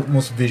like one of the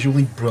most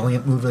visually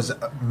brilliant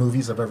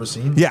movies I've ever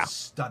seen. Yeah.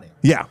 Stunning.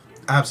 Yeah.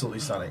 Absolutely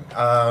stunning.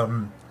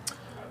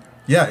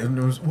 Yeah, it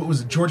was, what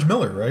was it? George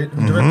Miller, right?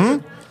 Who directed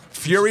it?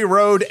 Fury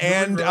Road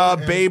and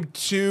Babe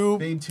 2.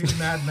 Babe 2,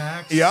 Mad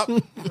Max. Yep.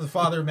 The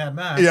father of Mad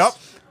Max. Yep.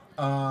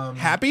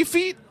 Happy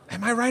Feet?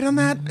 Am I right on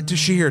that? Does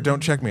she here?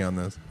 Don't check me on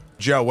this.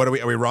 Joe, what are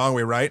we wrong? Are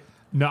we right?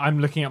 No, I'm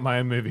looking at my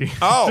own movie.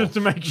 Oh. Just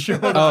to make sure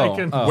that I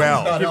can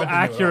Well, give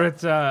accurate.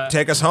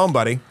 take us home,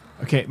 buddy.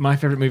 Okay, my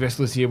favorite movie I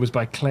saw this year was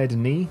by Claire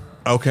Denis.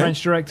 Okay.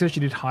 French director. She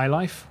did High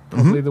Life,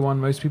 probably the one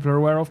most people are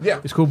aware of.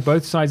 Yeah. It's called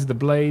Both Sides of the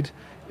Blade.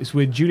 It's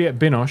with Juliette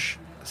Binoche,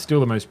 still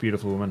the most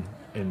beautiful woman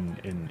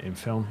in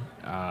film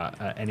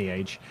at any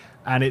age.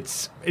 And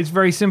it's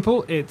very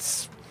simple.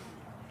 It's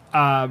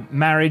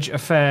marriage,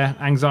 affair,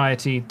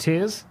 anxiety,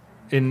 tears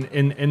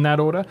in that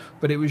order.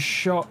 But it was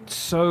shot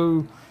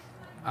so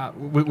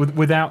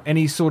without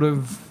any sort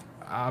of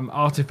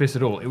artifice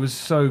at all. It was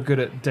so good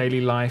at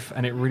daily life,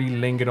 and it really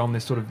lingered on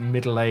this sort of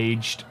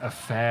middle-aged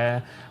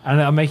affair.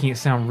 And I'm making it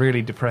sound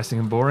really depressing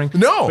and boring.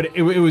 No, but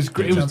it was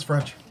great. It was Sounds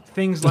French.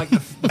 Things like the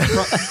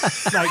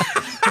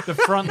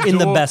front door, In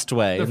the best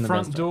way. the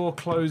front door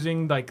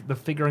closing, like the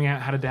figuring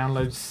out how to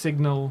download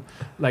Signal,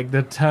 like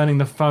the turning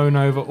the phone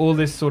over, all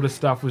this sort of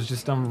stuff was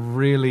just done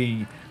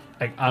really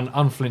like,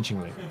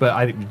 unflinchingly. But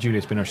I think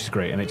Juliette Binoche is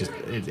great, and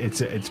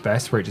it's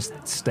best where it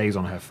just stays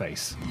on her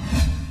face.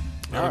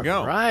 There we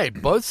go. Right,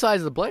 both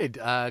sides of the blade.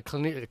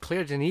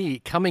 Claire Denis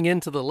coming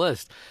into the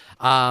list.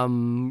 We got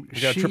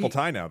a triple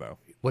tie now, though.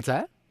 What's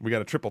that? We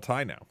got a triple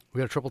tie now. We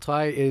got a triple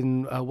tie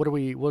in what are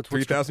we? What's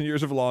 3,000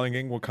 Years of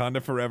Longing,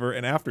 Wakanda Forever,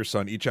 and After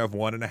Sun each have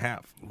 1.5.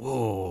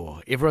 Whoa!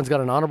 Everyone's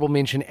got an honorable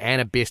mention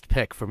and a best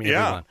pick from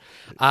everyone.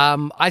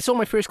 Yeah. I saw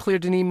my first Claire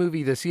Denis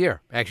movie this year.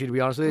 Actually, to be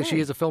honest with you,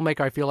 she is a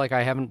filmmaker I feel like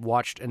I haven't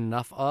watched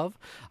enough of.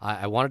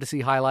 I wanted to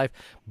see High Life.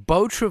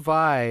 Beau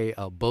Travail,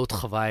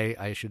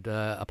 I should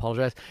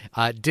apologize,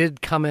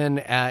 did come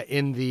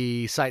in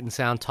the Sight and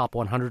Sound Top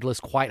 100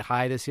 list quite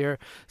high this year,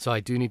 so I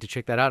do need to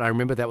check that out. I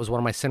remember that was one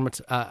of my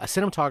a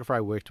cinematographer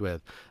I worked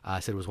with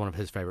said it was one of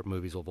his favorite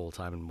movies of all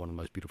time and one of the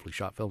most beautifully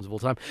shot films of all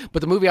time. But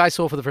the movie I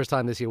saw for the first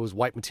time this year was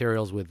White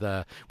Materials with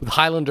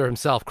Highlander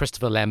himself,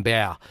 Christopher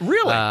Lambert.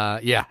 Really?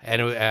 Yeah,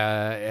 and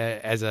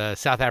as a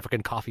South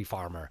African coffee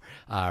farmer,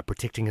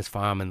 protecting his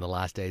farm in the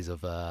last days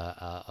of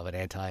an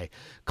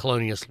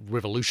anti-colonialist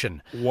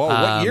revolution. Whoa,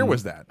 what year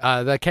was that?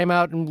 That came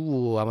out in,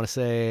 I want to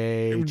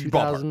say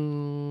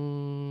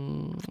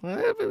 2000.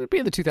 It would be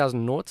in the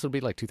 2000 noughts. It would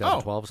be like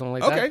 2012 or something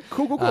like that. Okay,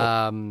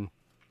 cool.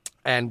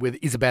 And with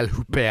Isabelle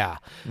Huppert.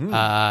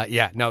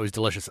 It was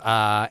delicious.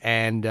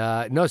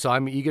 So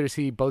I'm eager to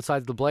see both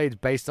sides of the blades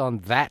based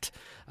on that.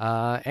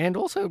 And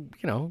also,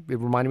 it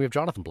reminded me of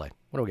Jonathan Blade.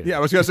 What are we going to do? I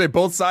was going to say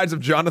both sides of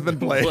Jonathan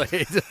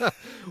Blade.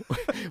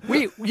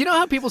 You know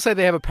how people say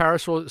they have a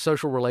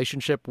parasocial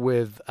relationship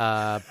with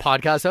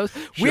podcast hosts?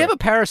 Sure. We have a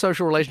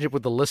parasocial relationship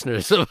with the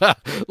listeners.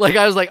 Like,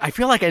 I was like, I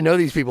feel like I know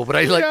these people, but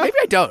I was like, maybe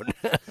I don't.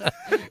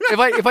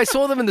 If I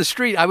saw them in the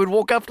street, I would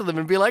walk up to them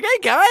and be like, "Hey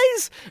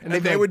guys," and they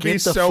like, would be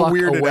so fuck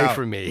weirded away out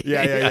from me.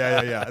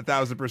 Yeah,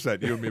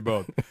 1,000%. You and me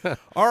both.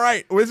 All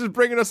right, well, this is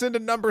bringing us into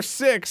number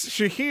 6.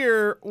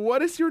 Shahir,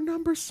 what is your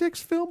number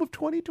 6 film of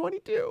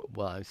 2022?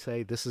 Well, I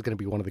say this is going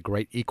to be one of the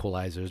great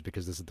equalizers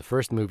because this is the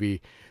first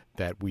movie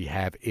that we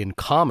have in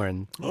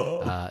common.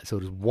 So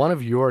it is one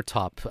of your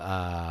top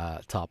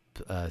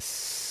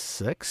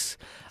 6,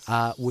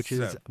 which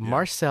is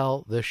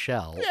Marcel the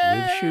Shell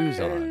with Shoes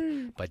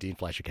On by Dean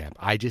Fleischer Camp.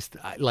 I think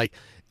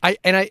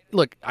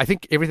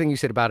everything you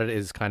said about it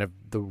is kind of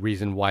the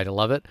reason why to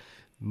love it.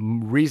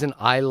 Reason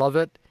I love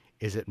it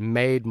is it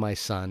made my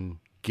son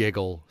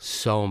giggle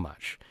so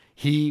much.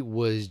 He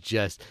was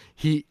this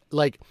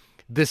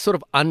sort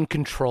of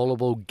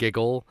uncontrollable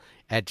giggle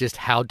at just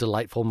how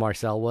delightful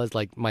Marcel was.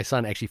 Like, my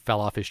son actually fell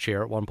off his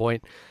chair at one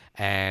point,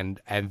 and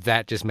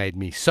that just made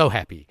me so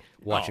happy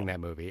watching that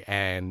movie.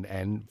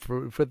 And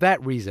for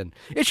that reason,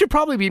 it should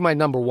probably be my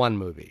number 1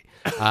 movie,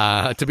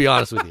 to be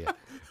honest with you.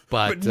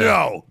 But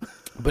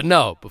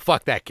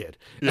fuck that kid.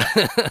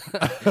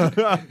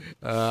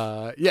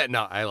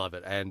 I love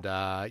it. And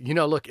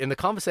look, in the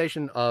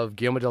conversation of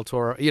Guillermo del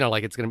Toro,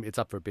 it's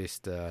up for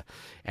best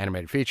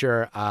animated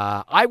feature.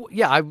 I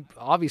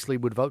obviously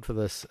would vote for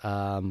this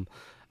in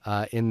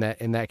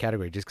that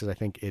category, just because I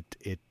think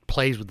it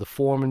plays with the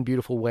form in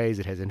beautiful ways.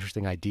 It has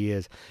interesting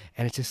ideas,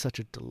 and it's just such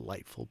a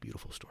delightful,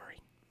 beautiful story.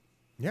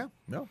 Yeah,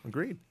 no,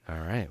 agreed. All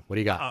right, what do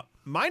you got?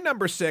 My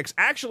number 6,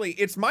 actually,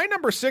 it's my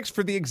number 6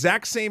 for the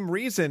exact same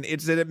reason.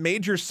 It's that it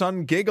made your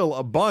son giggle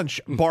a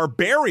bunch.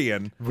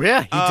 Barbarian.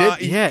 Yeah, he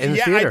did. In the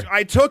theater.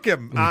 I took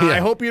him. I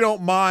hope you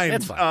don't mind.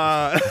 That's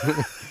fine.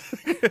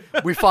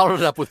 We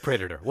followed it up with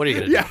Predator. What are you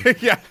going to do?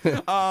 Yeah.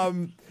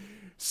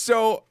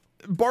 So,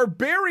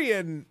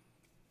 Barbarian,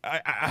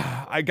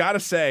 I got to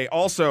say,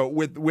 also,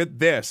 with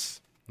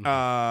this,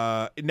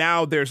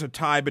 now there's a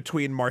tie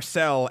between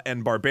Marcel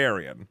and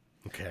Barbarian.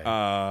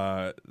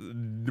 Okay.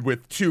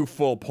 With 2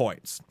 full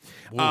points.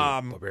 Ooh,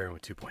 Barbarian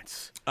with 2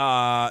 points.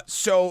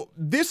 So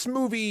this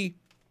movie,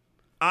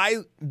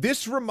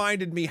 this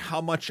reminded me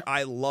how much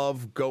I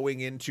love going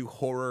into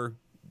horror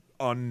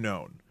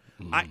unknown.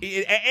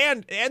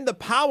 And the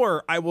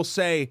power, I will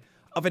say,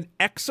 of an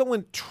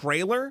excellent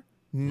trailer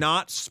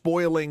not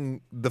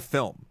spoiling the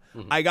film.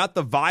 I got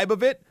the vibe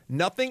of it.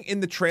 Nothing in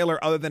the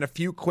trailer other than a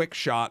few quick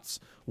shots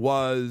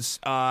was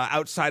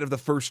outside of the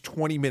first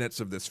 20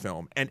 minutes of this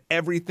film, and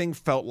everything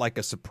felt like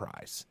a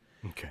surprise.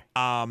 Okay.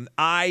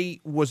 I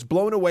was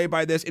blown away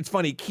by this. It's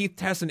funny, Keith,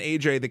 Tess, and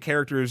AJ, the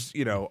characters,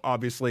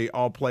 obviously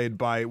all played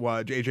by,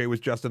 AJ was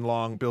Justin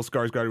Long, Bill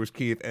Skarsgård was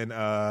Keith, and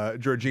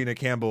Georgina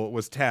Campbell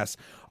was Tess,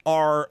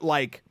 are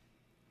like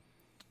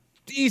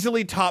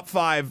easily top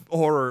 5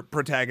 horror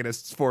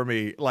protagonists for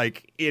me,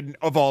 like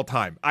of all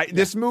time.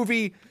 This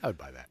movie, I would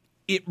buy that.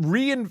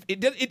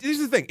 This is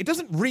the thing. It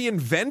doesn't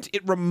reinvent.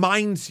 It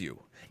reminds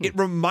you. It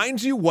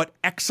reminds you what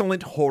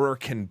excellent horror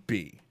can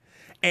be.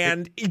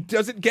 And it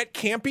doesn't get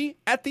campy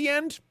at the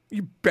end.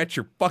 You bet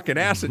your fucking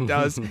ass it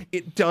does.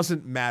 It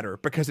doesn't matter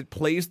because it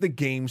plays the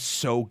game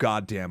so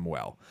goddamn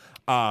well.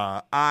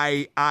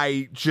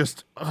 I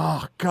just,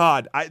 oh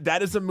God,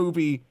 that is a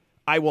movie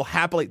I will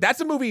happily.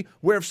 That's a movie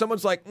where if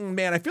someone's like,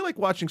 man, I feel like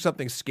watching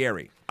something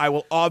scary, I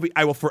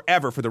will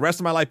forever, for the rest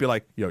of my life, be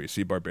like, yo, you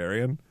see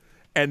Barbarian?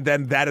 And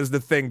then that is the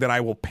thing that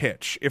I will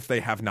pitch if they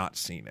have not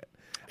seen it.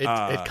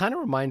 It kind of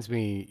reminds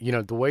me,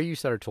 the way you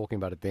started talking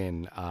about it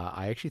then,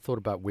 I actually thought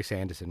about Wes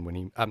Anderson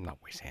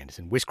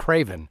Wes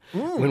Craven,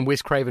 when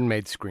Wes Craven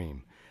made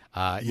Scream.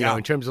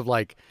 In terms of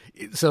like,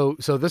 so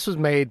this was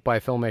made by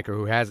a filmmaker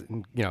who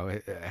hasn't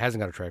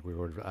got a track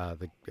record.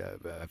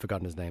 I've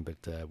forgotten his name,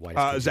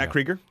 but Zach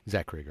Krieger.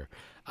 Zach Krieger,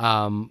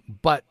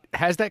 but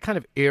has that kind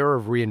of air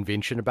of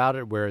reinvention about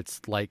it, where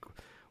it's like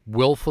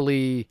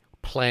willfully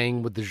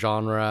playing with the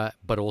genre,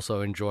 but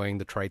also enjoying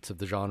the traits of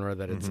the genre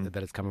that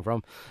it's coming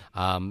from.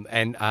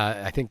 And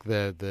I think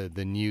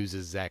the news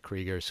is Zach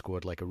Krieger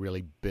scored like a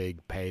really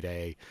big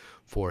payday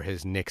for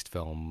his next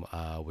film,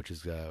 which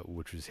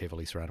was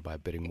heavily surrounded by a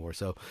bidding war.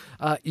 So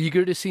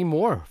eager to see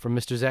more from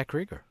Mr. Zach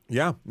Krieger.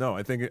 Yeah, no,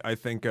 I think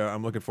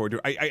I'm looking forward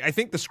to it. I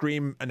think the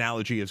Scream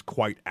analogy is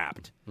quite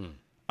apt.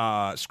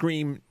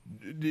 Scream.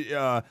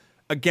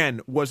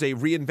 Again, was a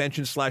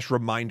reinvention /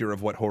 reminder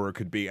of what horror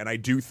could be, and I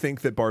do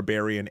think that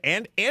Barbarian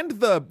and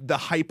the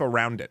hype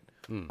around it,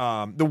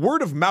 the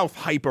word of mouth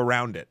hype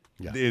around it,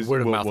 is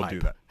word of mouth we'll hype. do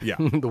that. Yeah,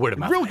 the word of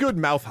mouth. Real hype. good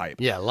mouth hype.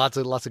 Yeah, lots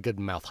of good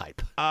mouth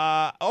hype.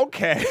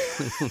 Okay.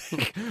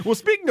 Well,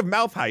 speaking of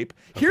mouth hype,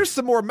 here's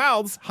some more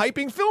mouths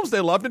hyping films they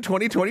loved in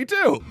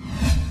 2022.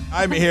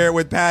 I'm here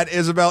with Pat,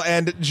 Isabel,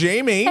 and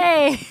Jamie.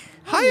 Hey.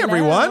 Hi,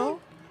 everyone.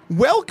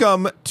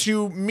 Welcome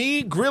to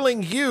me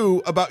grilling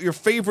you about your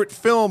favorite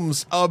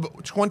films of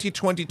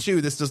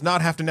 2022. This does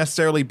not have to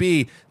necessarily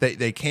be that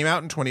they came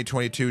out in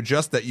 2022,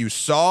 just that you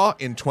saw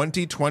in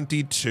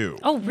 2022.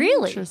 Oh,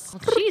 really?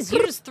 Jeez,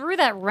 you just threw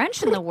that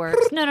wrench in the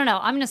works. No.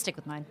 I'm going to stick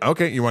with mine.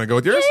 Okay, you want to go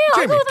with yours?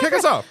 Yeah, Jamie, kick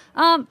us off.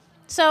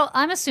 So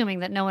I'm assuming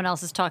that no one else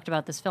has talked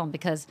about this film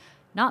because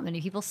not many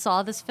people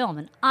saw this film,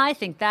 and I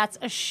think that's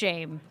a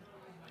shame.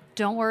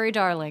 Don't worry,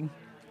 darling.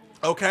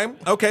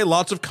 Okay,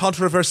 lots of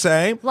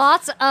controversy.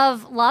 Lots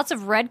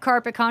of red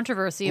carpet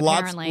controversy.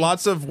 Apparently,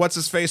 lots of what's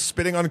his face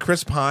spitting on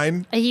Chris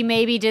Pine. He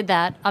maybe did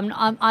that.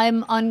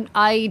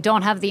 I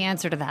don't have the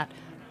answer to that,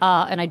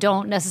 and I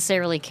don't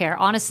necessarily care.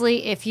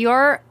 Honestly, if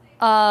you're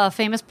a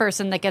famous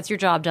person that gets your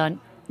job done,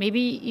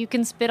 maybe you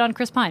can spit on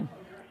Chris Pine.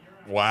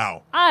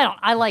 Wow.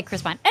 I like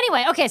Chris Pine.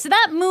 Anyway, okay, so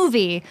that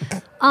movie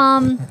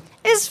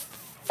is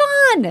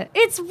fun.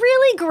 It's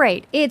really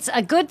great. It's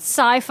a good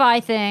sci-fi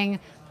thing.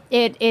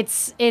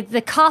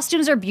 The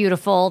costumes are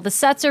beautiful, the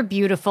sets are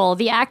beautiful,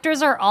 the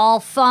actors are all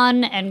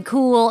fun and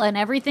cool, and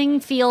everything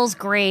feels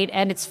great,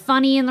 and it's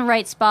funny in the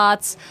right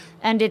spots,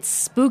 and it's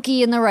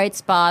spooky in the right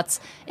spots.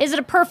 Is it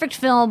a perfect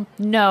film?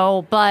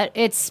 No, but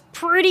it's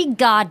pretty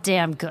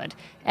goddamn good.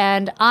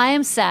 And I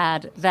am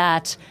sad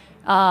that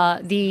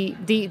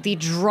the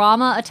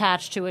drama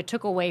attached to it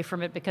took away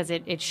from it, because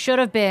it should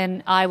have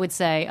been, I would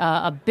say,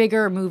 a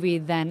bigger movie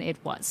than it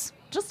was.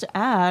 Just to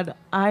add,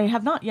 I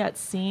have not yet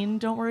seen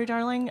Don't Worry,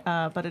 Darling,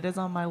 but it is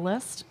on my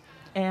list.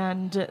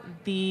 And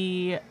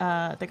the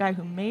guy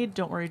who made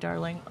Don't Worry,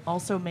 Darling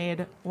also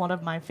made one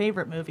of my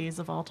favorite movies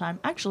of all time.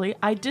 Actually,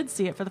 I did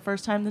see it for the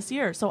first time this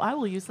year, so I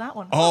will use that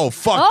one. Oh,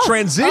 fuck,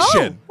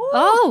 transition!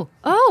 Oh!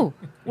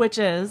 Which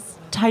is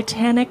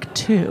Titanic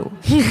 2.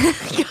 God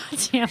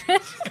damn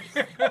it.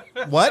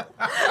 What?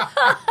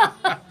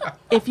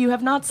 If you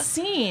have not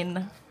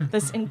seen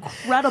this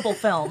incredible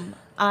film,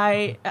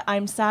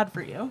 I'm sad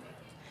for you.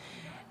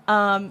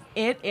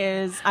 It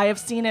is. I have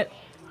seen it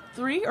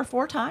 3 or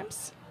 4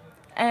 times,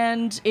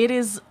 and it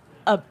is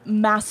a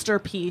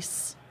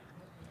masterpiece.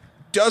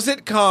 Does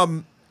it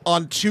come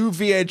on 2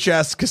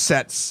 VHS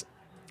cassettes?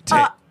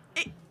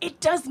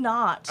 It does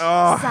not.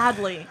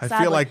 Sadly. I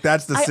feel like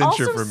that's the cincher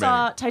for me. I also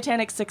saw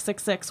Titanic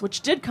 666, which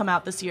did come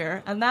out this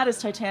year, and that is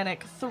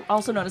Titanic,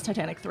 also known as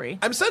Titanic 3.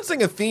 I'm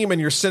sensing a theme in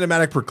your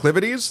cinematic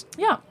proclivities.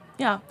 Yeah.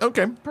 Yeah.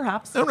 Okay.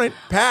 Perhaps. All right.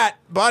 Pat,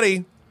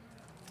 buddy.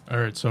 All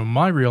right, so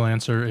my real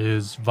answer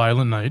is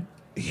Violent Night.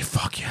 Yeah,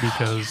 fuck yeah.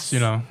 Because,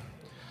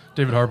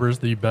 David Harbour is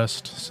the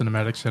best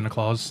cinematic Santa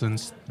Claus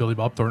since Billy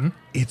Bob Thornton.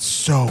 It's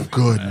so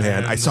good,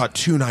 man. I saw it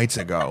 2 nights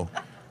ago.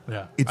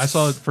 Yeah. I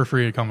saw it for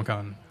free at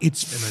Comic-Con.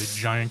 It's in a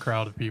giant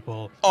crowd of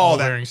people all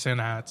wearing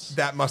Santa hats.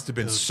 That must have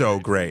been so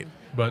great.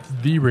 But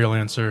the real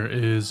answer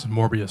is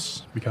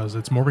Morbius, because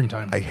it's morbing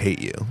time. I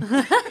hate you.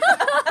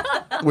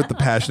 With the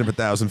passion of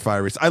 1,000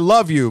 fires. I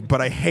love you,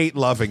 but I hate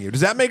loving you. Does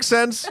that make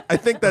sense? I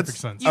think that's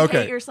sense. You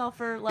okay. hate yourself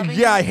for loving him?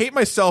 Yeah, I hate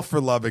myself for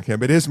loving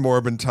him. It is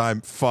Morbin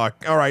time.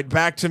 Fuck. All right,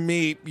 back to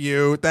me,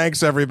 you.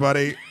 Thanks,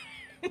 everybody.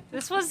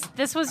 This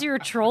was your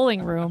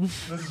trolling room.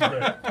 This is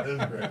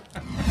great.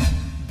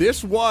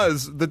 This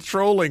was the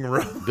trolling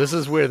room. This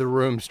is where the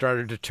room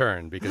started to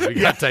turn because we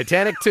got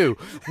Titanic 2,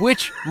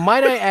 which,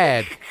 might I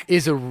add,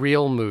 is a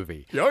real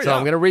movie. Oh, So yeah.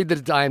 I'm going to read the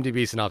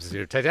IMDb synopsis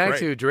here. Titanic Great.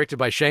 2, directed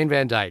by Shane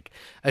Van Dyke.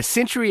 A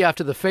century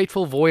after the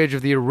fateful voyage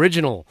of the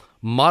original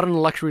modern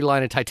luxury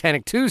liner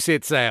Titanic 2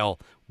 set sail,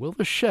 will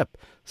the ship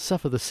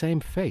suffer the same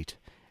fate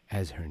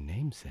as her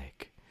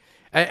namesake?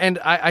 And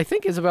I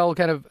think Isabel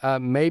kind of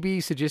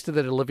maybe suggested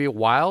that Olivia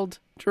Wilde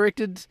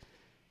directed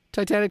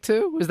Titanic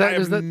 2? Was that I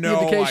have the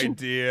no indication?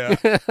 idea.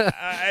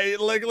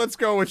 Let's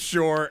go with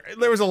sure.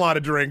 There was a lot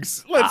of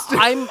drinks.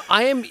 I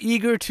am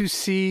eager to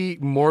see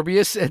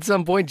Morbius at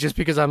some point, just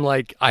because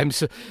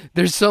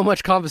there's so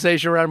much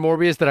conversation around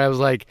Morbius that I was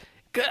like,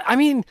 I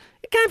mean,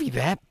 it can't be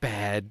that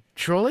bad,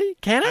 surely,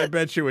 can it? I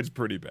bet you it's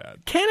pretty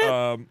bad. Can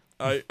it?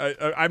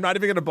 I'm not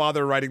even going to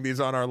bother writing these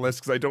on our list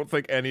because I don't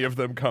think any of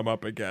them come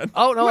up again.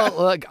 Oh, no,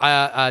 look,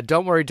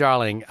 Don't Worry,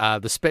 Darling,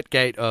 the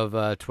Spitgate of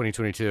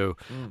 2022,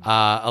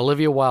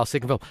 Olivia Wilde's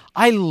second film.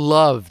 I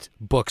loved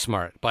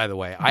Booksmart, by the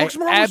way. Booksmart I was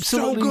so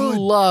absolutely good.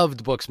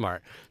 loved Booksmart.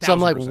 So I'm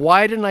like, 1000%.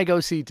 why didn't I go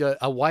see,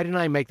 why didn't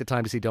I make the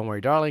time to see Don't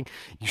Worry, Darling?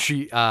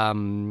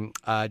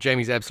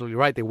 Jamie's absolutely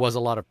right. There was a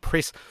lot of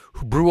press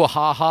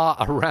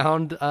brouhaha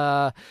around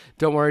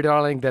Don't Worry,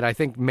 Darling that I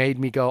think made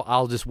me go,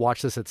 I'll just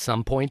watch this at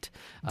some point.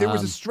 There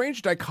was a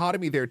strange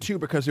dichotomy there too,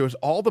 because there was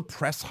all the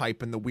press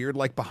hype and the weird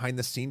behind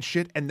the scenes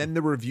shit, and then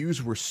the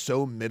reviews were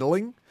so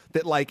middling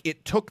that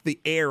it took the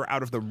air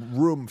out of the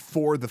room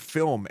for the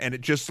film, and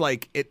it just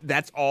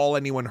that's all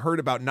anyone heard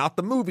about, not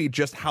the movie,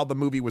 just how the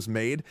movie was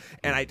made.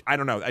 And I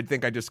don't know, I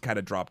think I just kind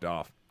of dropped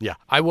off. Yeah,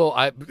 I will.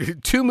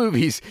 2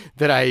 movies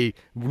that I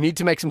need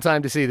to make some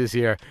time to see this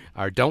year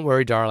are Don't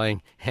Worry,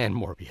 Darling and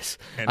Morbius.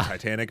 And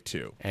Titanic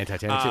 2. And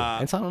Titanic 2.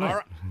 And Silent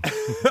Night.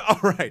 All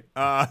right.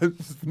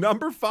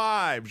 Number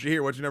 5.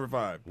 Shahir, what's your number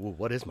 5? Ooh,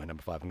 what is my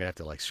number 5? I'm going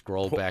to have to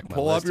scroll back my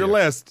Pull list up your here.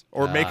 list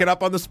or make it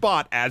up on the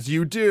spot as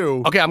you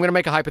do. Okay, I'm going to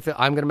make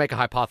a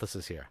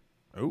hypothesis here.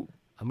 Oh.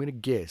 I'm going to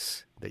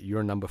guess that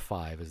your number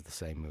 5 is the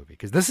same movie,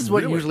 because this is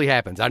what Really? usually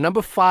happens. Our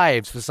number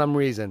 5s, for some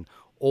reason,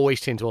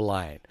 always tend to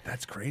align.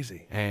 That's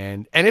crazy.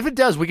 And if it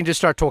does, we can just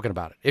start talking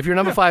about it. If your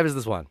number 5 is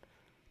this one,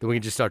 then we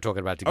can just start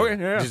talking about it together.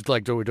 Okay, yeah. Just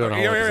like we're doing a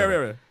whole Okay,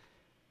 episode. yeah.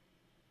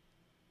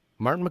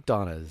 Martin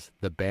McDonagh's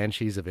The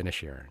Banshees of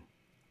Inisherin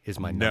is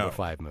my No. number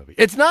 5 movie.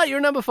 It's not your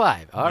number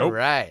 5. All Nope.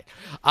 right.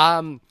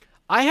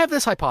 I have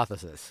this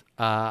hypothesis,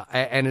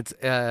 and it's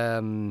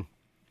kind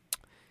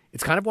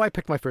of why I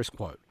picked my first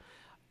quote.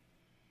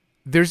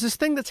 There's this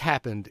thing that's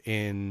happened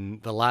in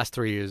the last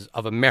 3 years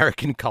of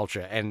American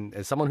culture, and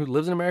as someone who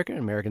lives in America, an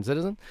American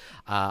citizen,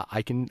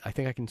 I think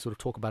I can sort of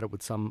talk about it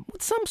with some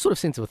sort of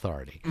sense of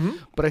authority. Mm-hmm.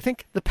 But I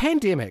think the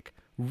pandemic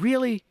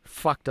really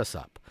fucked us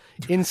up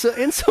in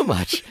so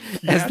much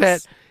Yes.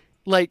 as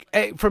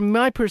that, from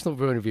my personal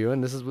point of view,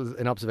 and this was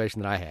an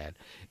observation that I had,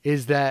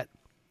 is that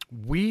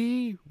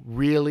we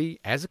really,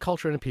 as a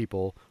culture and a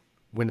people,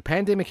 when the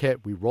pandemic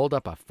hit, we rolled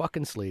up our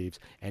fucking sleeves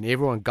and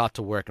everyone got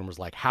to work and was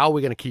like, how are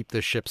we going to keep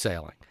this ship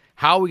sailing?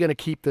 How are we going to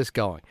keep this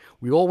going?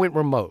 We all went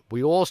remote.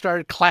 We all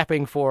started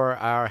clapping for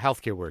our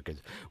healthcare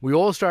workers. We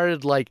all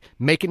started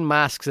making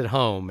masks at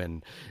home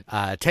and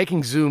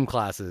taking Zoom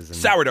classes. And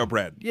Sourdough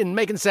bread. and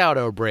making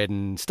sourdough bread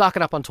and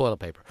stocking up on toilet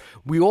paper.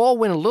 We all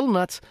went a little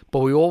nuts, but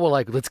we all were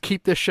like, let's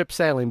keep this ship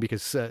sailing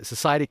because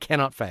society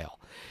cannot fail.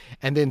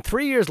 And then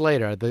 3 years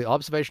later, the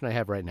observation I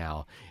have right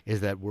now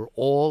is that we're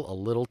all a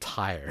little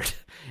tired.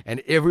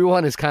 And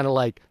everyone is kind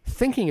of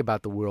thinking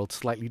about the world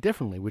slightly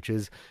differently, which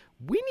is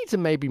we need to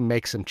maybe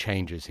make some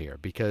changes here,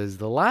 because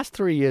the last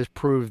 3 years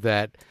proved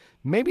that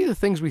maybe the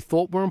things we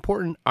thought were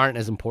important aren't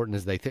as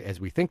important as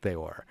we think they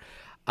were.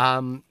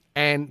 And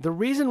the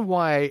reason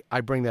why I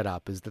bring that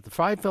up is that the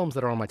 5 films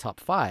that are on my top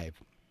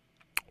 5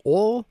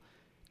 all,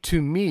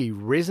 to me,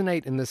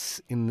 resonate in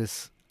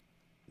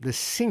the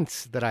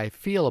sense that I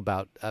feel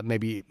about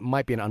maybe it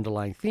might be an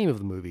underlying theme of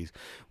the movies,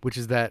 which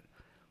is that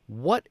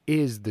what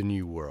is the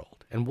new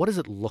world and what does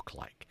it look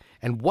like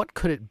and what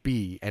could it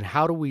be and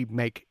how do we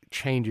make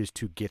changes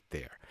to get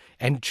there,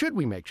 and should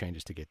we make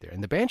changes to get there?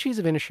 And The Banshees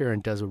of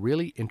Inisherin does a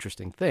really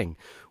interesting thing,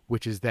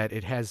 which is that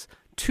it has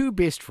 2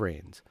 best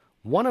friends,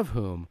 one of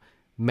whom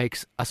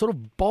makes a sort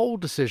of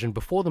bold decision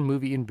before the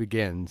movie even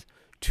begins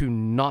to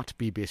not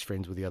be best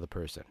friends with the other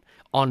person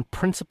on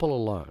principle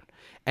alone.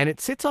 And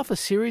it sets off a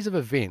series of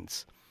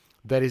events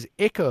that is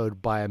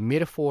echoed by a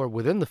metaphor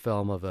within the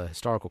film of a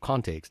historical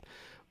context,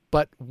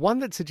 but one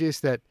that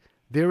suggests that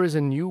there is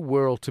a new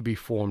world to be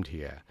formed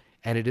here,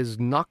 and it is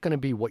not going to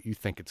be what you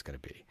think it's going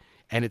to be.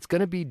 And it's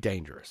going to be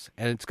dangerous,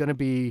 and it's going to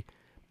be,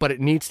 but it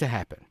needs to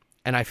happen.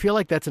 And I feel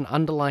like that's an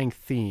underlying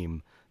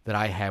theme that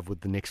I have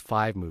with the next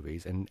 5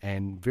 movies,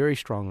 and very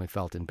strongly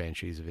felt in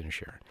Banshees of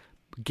Inisherin.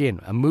 Again,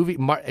 a movie,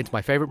 it's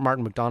my favorite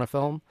Martin McDonagh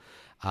film.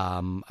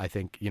 I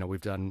think,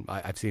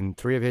 I've seen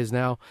 3 of his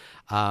now.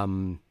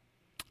 And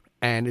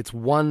it's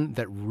one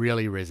that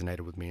really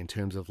resonated with me in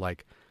terms of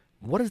like,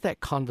 what does that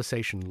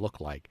conversation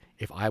look like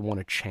if I want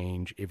to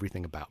change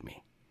everything about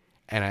me?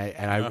 And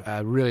I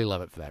really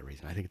love it for that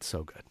reason. I think it's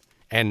so good.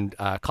 And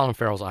Colin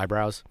Farrell's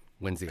eyebrows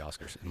wins the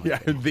Oscars. In my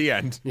opinion. The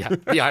end. Yeah,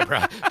 the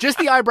eyebrow. Just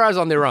the eyebrows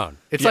on their own.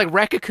 It's like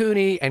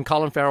Raccacoonie and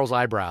Colin Farrell's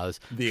eyebrows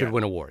should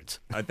win awards.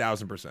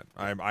 1,000%.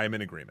 I'm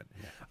in agreement.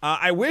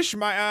 I wish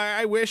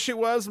it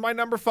was my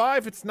number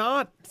 5. It's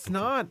not.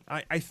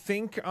 I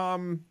think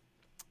I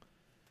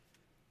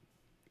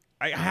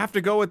have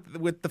to go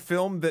with the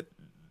film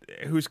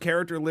whose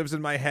character lives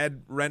in my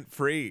head rent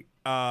free.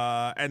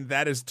 And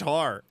that is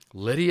Tar.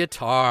 Lydia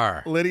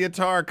Tarr. Lydia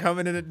Tarr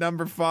coming in at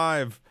number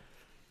 5.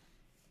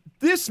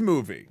 This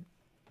movie.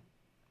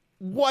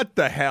 What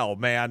the hell,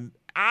 man?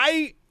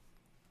 I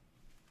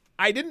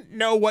didn't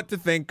know what to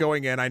think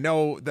going in. I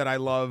know that I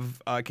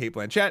love Cate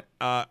Blanchett.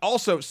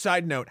 Also,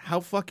 side note, how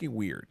fucking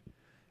weird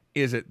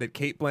is it that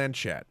Cate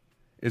Blanchett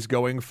is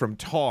going from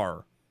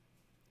Tar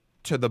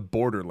to the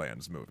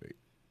Borderlands movie?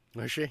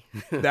 Is she?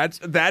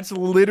 That's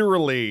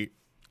literally...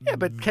 Yeah,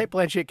 but Cate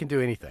Blanchett can do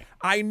anything.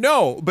 I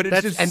know, but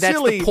it's just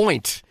silly. That's the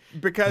point.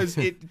 Because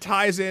it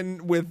ties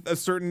in with a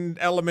certain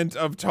element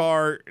of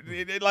Tar.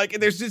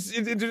 There's just...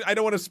 I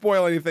don't want to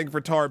spoil anything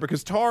for Tar,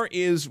 because Tar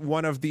is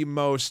one of the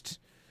most...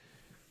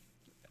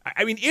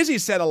 I mean, Izzy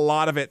said a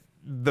lot of it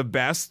the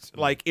best.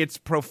 Like, it's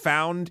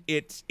profound.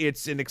 It's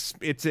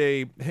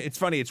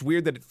funny. It's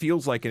weird that it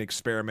feels like an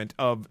experiment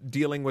of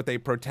dealing with a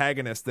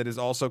protagonist that is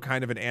also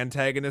kind of an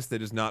antagonist,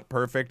 that is not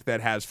perfect,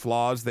 that has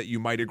flaws, that you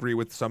might agree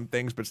with some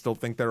things but still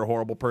think they're a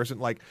horrible person.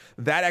 Like,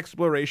 that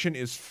exploration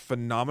is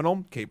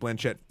phenomenal. Cate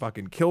Blanchett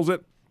fucking kills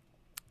it.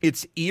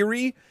 It's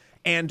eerie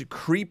and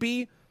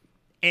creepy,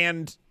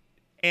 and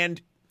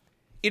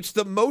it's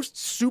the most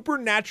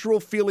supernatural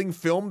feeling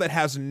film that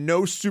has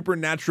no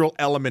supernatural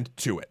element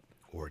to it.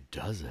 Or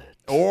does it?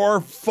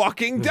 Or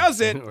fucking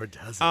does it? Or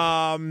does it?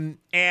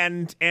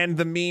 And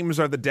the memes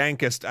are the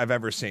dankest I've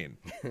ever seen.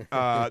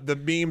 The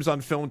memes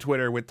on film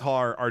Twitter with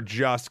Tar are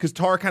just... Because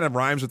Tar kind of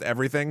rhymes with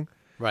everything.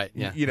 Right,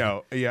 yeah.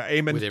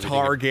 Eamon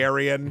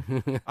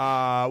Targaryen.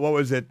 What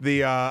was it?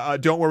 The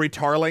Don't Worry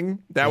Tarling.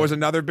 That was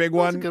another big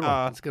one. That's a good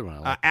one. That's a good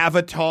one.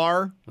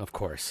 Avatar. Of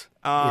course.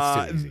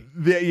 It's too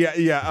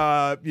easy.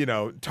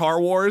 Tar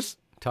Wars.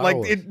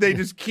 Wars. They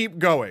just keep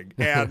going,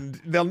 and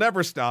they'll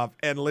never stop.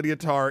 And Lydia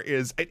Tarr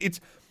is...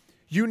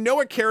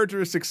 a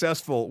character is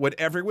successful when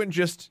everyone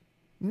just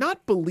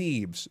not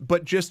believes,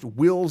 but just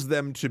wills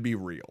them to be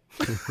real.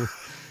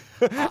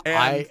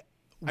 And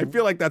I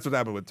feel like that's what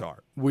happened with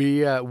Tar.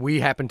 We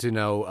happen to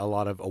know a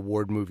lot of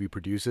award movie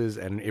producers,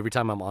 and every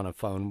time I'm on a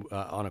phone,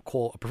 on a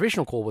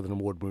professional call with an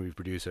award movie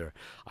producer,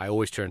 I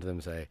always turn to them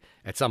and say,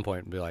 at some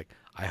point, and be like,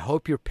 I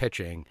hope you're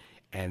pitching,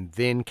 and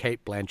then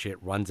Cate Blanchett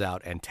runs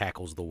out and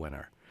tackles the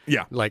winner.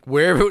 Yeah, like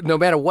no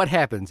matter what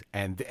happens,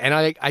 and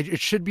it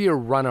should be a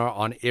runner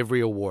on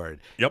every award.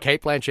 Yep.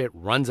 Cate Blanchett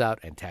runs out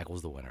and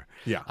tackles the winner.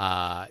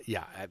 Yeah,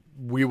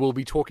 we will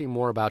be talking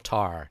more about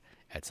Tar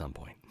at some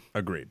point.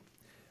 Agreed.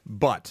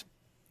 But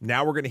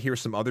now we're going to hear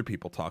some other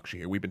people talk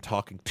here. We've been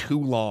talking too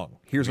long.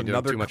 Here's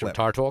another too much clip. of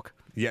Tar talk.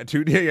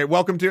 Yeah,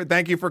 welcome to.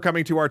 Thank you for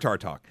coming to our Tar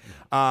talk.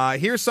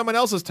 Here's someone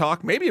else's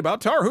talk, maybe about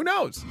Tar. Who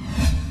knows?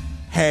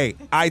 Hey,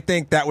 I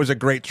think that was a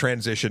great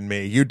transition,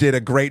 me. You did a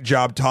great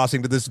job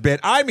tossing to this bit.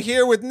 I'm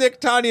here with Nick,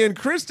 Tanya, and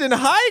Kristen.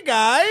 Hi,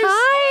 guys.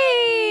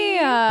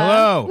 Hi.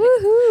 Hello.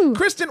 Woohoo.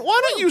 Kristen,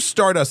 why don't you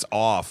start us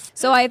off?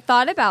 So I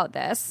thought about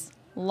this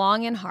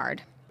long and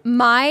hard.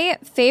 My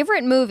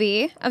favorite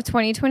movie of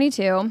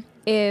 2022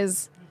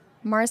 is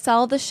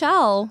Marcel the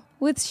Shell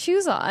with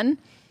Shoes On,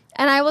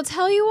 and I will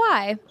tell you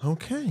why.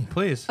 Okay.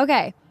 Please.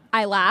 Okay.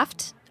 I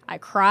laughed. I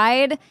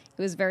cried.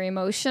 It was very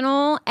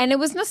emotional, and it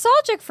was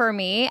nostalgic for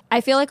me.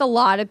 I feel like a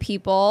lot of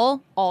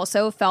people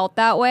also felt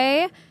that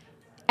way,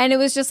 and it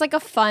was just like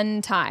a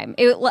fun time.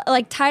 It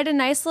like tied a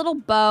nice little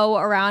bow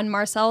around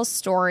Marcel's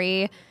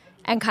story,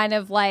 and kind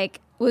of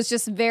like was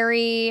just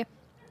very...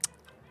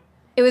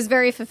 It was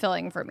very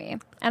fulfilling for me,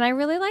 and I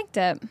really liked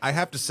it. I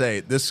have to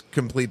say, this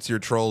completes your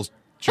Trolls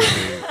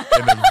journey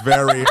in a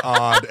very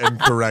odd and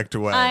correct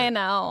way. I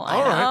know.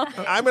 All right.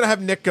 I'm going to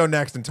have Nick go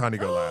next and Tanya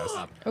go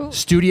last.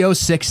 Studio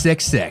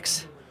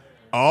 666.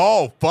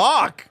 Oh,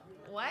 fuck.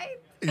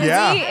 What?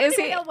 Yeah. Is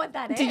he, know what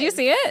that is. Did you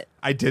see it?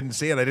 I didn't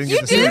see it. I didn't You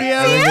get to see it. didn't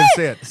I see didn't it?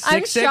 get to see it. I'm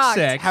shocked.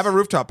 666 Have a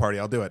rooftop party.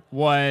 I'll do it.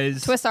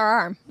 was Twist our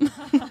arm.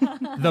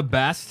 the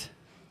best,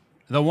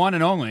 the one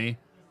and only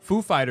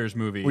Foo Fighters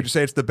movie. Would you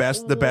say it's the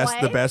best, the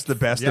best, the best, the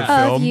best Yeah. of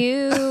Of film?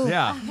 you.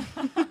 Yeah.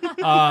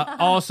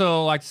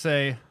 Also, like to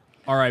say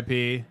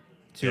R.I.P.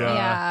 to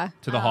Yeah.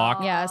 to the Hawk.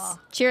 Yes.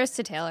 Cheers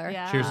to Taylor.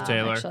 Yeah. Cheers to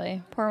Taylor.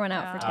 Actually, pour one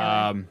out for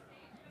Taylor.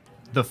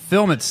 The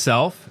film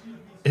itself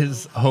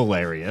is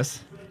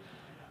hilarious,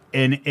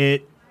 and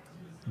it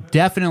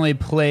definitely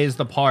plays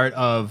the part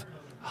of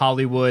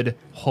Hollywood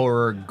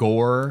horror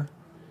gore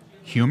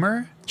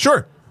humor.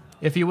 Sure,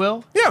 if you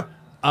will. Yeah.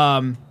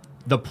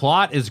 The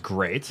plot is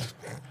great,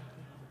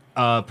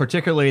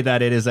 particularly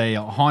that it is a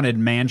haunted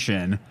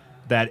mansion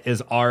that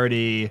is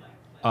already,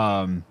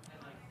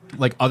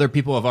 like other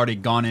people have already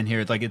gone in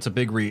here. Like it's a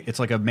big, it's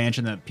like a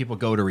mansion that people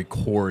go to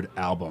record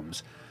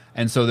albums,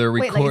 and so they're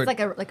Wait, record. like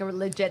it's like a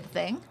legit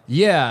thing.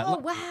 Yeah, Oh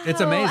wow!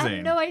 it's I amazing.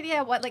 had no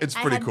idea what. Like It's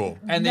I pretty had cool.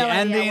 And no the idea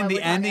ending, what the we're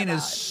talking ending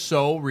is about.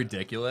 so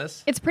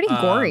ridiculous. It's pretty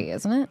gory,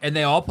 isn't it? And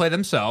they all play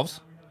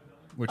themselves,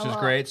 which is Oh.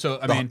 great. So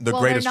I The- mean, the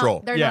greatest they're not,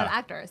 role. They're Yeah. not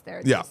actors.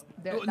 They're Yeah. just,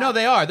 they're no,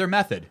 they are. They're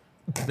method.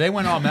 They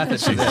went all method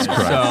to this. So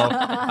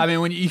I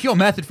mean, when you feel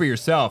method for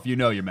yourself, you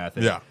know your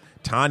method. Yeah.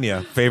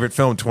 Tanya, favorite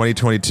film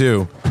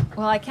 2022.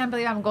 Well, I can't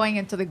believe I'm going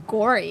into the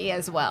gory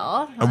as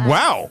well.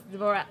 Wow.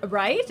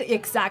 Right?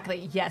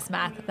 Exactly. Yes,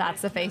 Matt.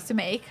 That's the face to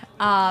make.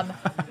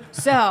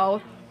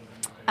 So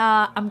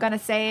I'm going to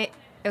say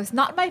it was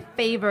not my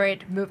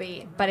favorite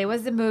movie, but it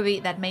was the movie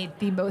that made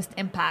the most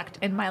impact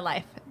in my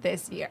life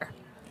this year.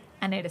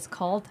 And it is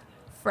called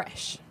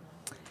Fresh.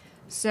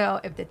 So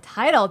if the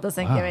title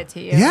doesn't give it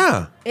to you,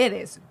 Yeah. it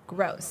is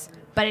gross,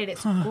 but it is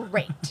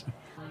great.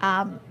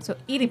 So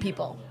eating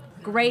people.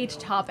 Great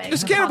topic.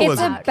 It's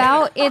cannibalism.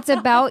 It's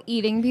about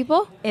eating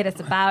people. It is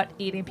about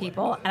eating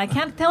people. And I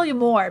can't tell you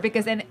more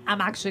because then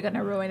I'm actually going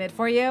to ruin it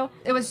for you.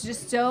 It was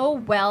just so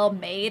well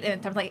made in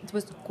terms of like it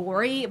was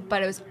gory,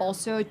 but it was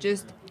also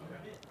just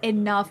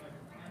enough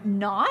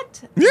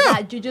not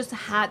that you just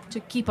had to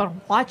keep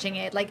on watching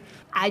it. Like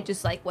I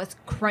just like was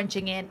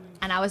crunching it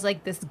and I was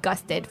like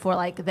disgusted for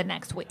like the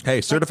next week. Hey,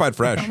 certified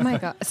fresh. Oh my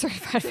god,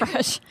 certified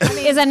fresh.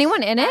 Is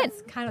anyone in it?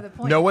 That's kind of the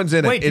point. No one's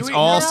in Wait, it. do It's we-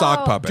 all No.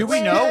 sock puppets. Do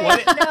we know what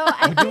it?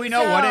 I Do we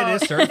know what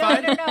it is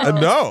certified?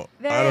 No.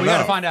 No, I don't We know.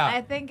 gotta find out.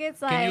 I think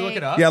it's like. Can you look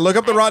it up? Yeah, look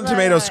up the Rotten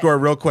Actually, Tomatoes score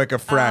real quick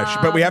of Fresh,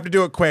 but we have to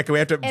do it quick. We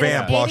have to It is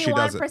vamp while she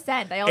does it.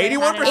 81%. I only had it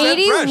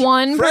 81%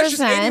 on- fresh. 81%. Fresh is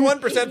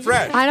 81%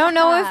 fresh. I don't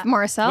know if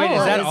Marcel Wait,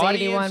 is that is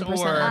audience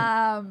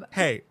 81%. or-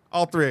 Hey,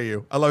 all three of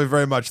you. I love you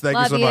very much. Thank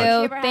Love you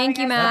so much. Thank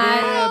you,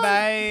 Matt.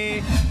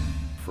 Bye.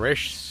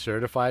 Fresh,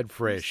 certified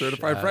fresh.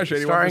 Certified fresh,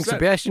 Starring 81%.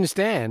 Sebastian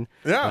Stan,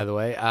 Yeah. by the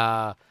way.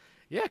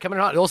 Yeah, coming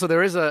out. Also,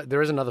 there is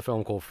another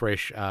film called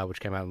Fresh, which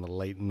came out in the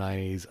late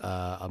 90s,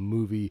 a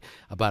movie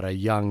about a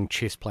young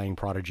chess-playing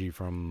prodigy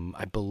from,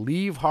 I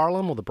believe,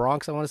 Harlem or the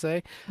Bronx, I want to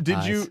say.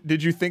 Did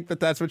you think that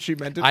that's what she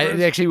meant at first?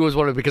 It actually was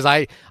one of because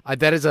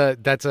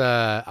that's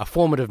a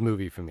formative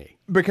movie for me.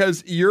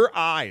 Because your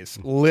eyes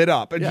lit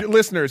up. And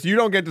listeners, you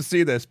don't get to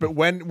see this, but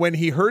when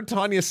he heard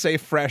Tanya say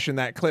fresh in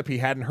that clip he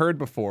hadn't heard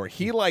before,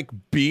 he like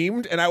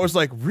beamed and I was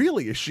like,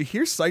 really? Is she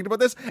here psyched about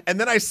this? And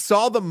then I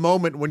saw the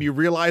moment when you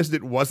realized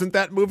it wasn't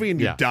that movie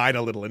and you died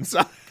a little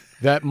inside.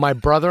 That my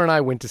brother and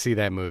I went to see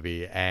that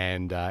movie,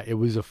 and it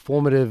was a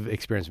formative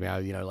experience for me.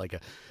 I, like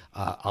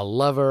a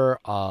lover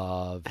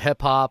of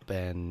hip hop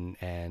and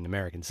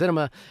American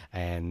cinema,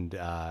 and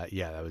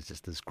that was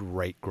just this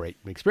great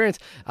experience.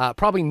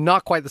 Probably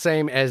not quite the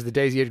same as the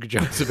Daisy Edgar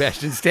Jones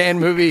Sebastian Stan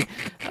movie,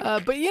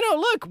 but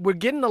look, we're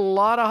getting a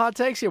lot of hot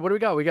takes here. What do we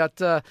got?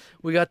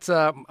 We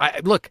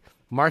got. Look.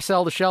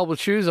 Marcel the Shell with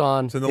shoes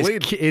on in the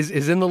lead.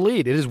 Is in the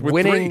lead. It is With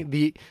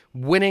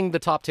winning the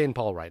top 10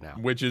 poll right now.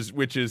 Which is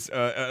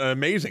an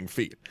amazing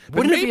feat. But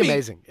Wouldn't it maybe- be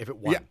amazing if it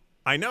won? Yeah,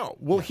 I know.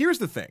 Well, here's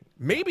the thing.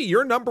 Maybe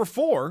your number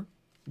 4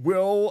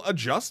 will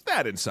adjust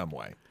that in some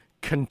way.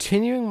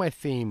 Continuing my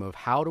theme of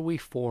how do we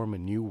form a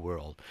new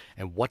world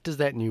and what does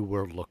that new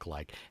world look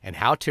like and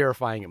how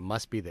terrifying it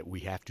must be that we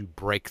have to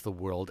break the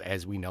world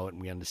as we know it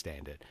and we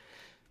understand it.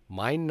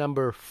 My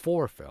number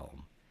 4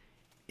 film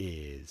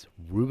is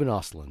Ruben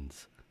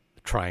Östlund's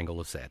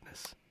Triangle of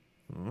Sadness,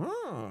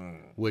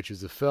 which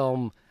is a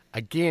film.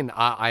 Again,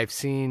 I've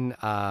seen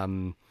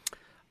I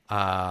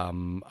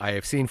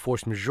have seen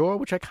Force Majeure,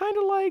 which I kind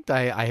of liked.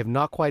 I have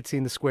not quite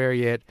seen The Square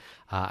yet.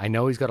 I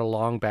know he's got a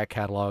long back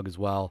catalog as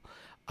well.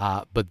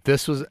 But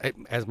this was,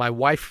 as my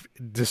wife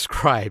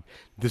described,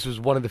 this was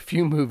one of the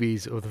few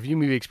movies or the few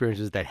movie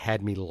experiences that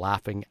had me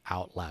laughing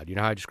out loud. You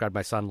know how I described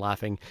my son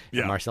laughing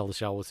at Marcel the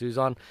Shell with shoes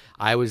on?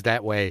 I was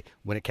that way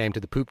when it came to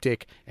the poop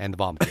tick and the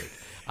vomit tick.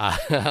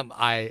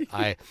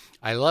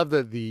 I love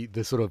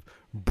the sort of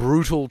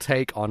brutal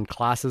take on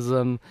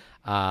classism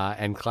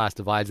and class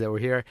divides that were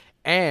here.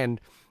 And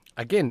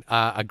again,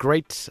 a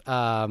great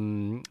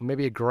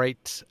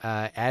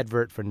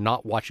advert for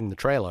not watching the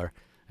trailer.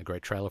 A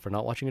great trailer for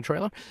not watching a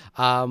trailer,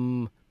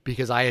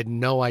 because I had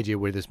no idea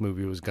where this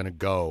movie was going to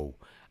go.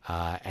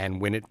 And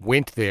when it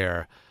went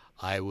there,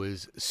 I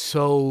was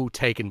so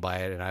taken by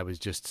it, and I was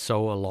just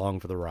so along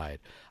for the ride.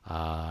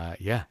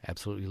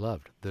 Absolutely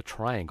loved The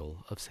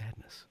Triangle of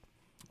Sadness.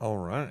 All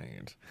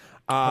right.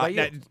 How about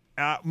you?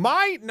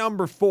 My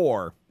number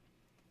 4,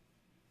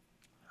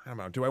 I don't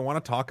know. Do I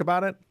want to talk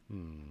about it?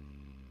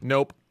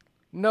 Nope.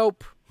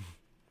 Nope.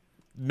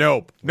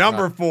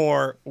 Number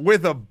 4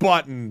 with a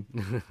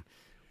button.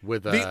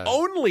 With the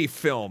only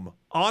film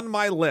on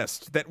my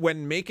list that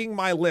when making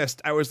my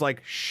list, I was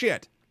like,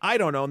 shit, I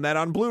don't own that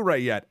on Blu-ray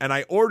yet. And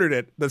I ordered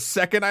it the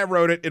second I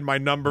wrote it in my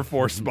number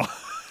 4 spot.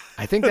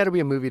 I think that'll be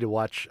a movie to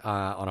watch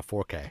on a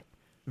 4K.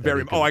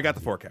 I got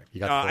the 4K. You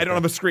got the 4K. I don't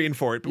have a screen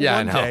for it, but Yeah,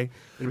 one I know. day.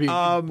 It'll be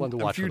one to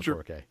watch on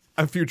 4K.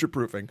 I'm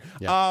future-proofing.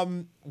 Yeah.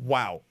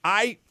 Wow.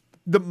 I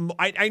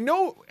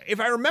know, if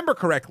I remember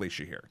correctly,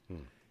 Shahir,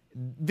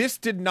 this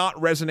did not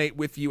resonate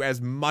with you as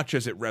much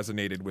as it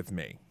resonated with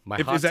me. My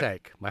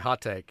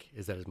hot take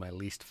is that it's my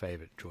least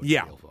favorite Jordan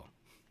Peele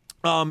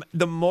film.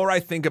 The more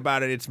I think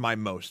about it, it's my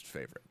most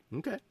favorite.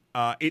 Okay.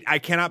 I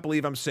cannot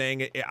believe I'm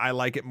saying it. I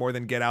like it more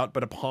than Get Out,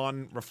 but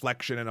upon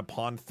reflection and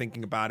upon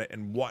thinking about it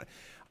and what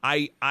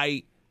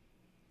I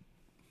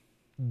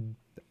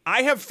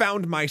have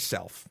found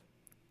myself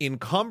in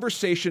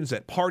conversations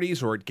at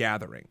parties or at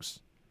gatherings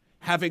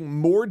having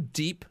more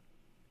deep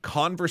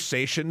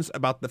conversations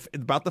about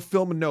the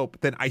film Nope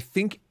than I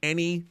think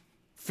any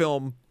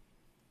film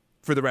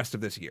for the rest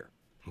of this year.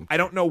 Okay. I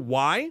don't know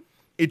why.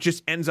 It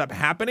just ends up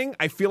happening.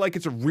 I feel like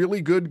it's a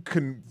really good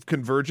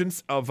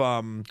convergence of.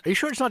 Are you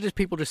sure it's not just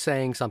people just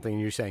saying something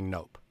and you're saying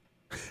nope?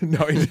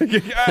 No,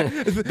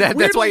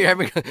 that's why you're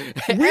having.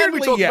 Weirdly,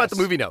 we talked about the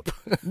movie Nope.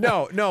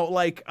 No.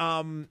 Like,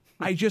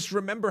 I just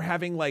remember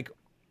having like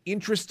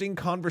interesting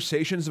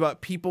conversations about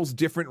people's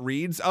different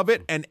reads of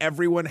it, and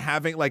everyone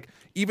having like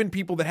even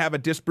people that have a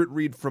disparate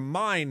read from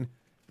mine,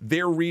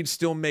 their read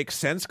still makes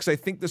sense because I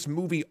think this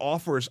movie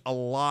offers a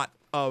lot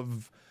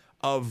of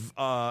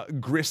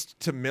grist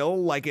to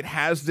mill. Like it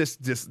has this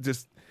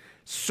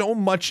so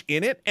much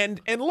in it,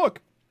 and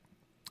look,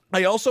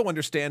 I also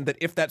understand that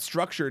if that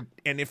structure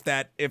and if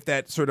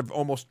that sort of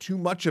almost too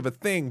much of a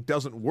thing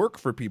doesn't work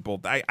for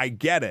people, I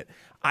get it.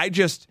 I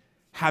just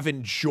have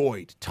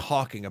enjoyed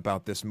talking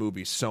about this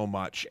movie so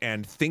much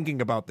and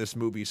thinking about this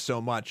movie so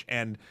much.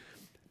 And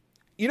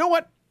you know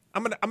what?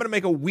 I'm gonna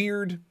make a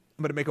weird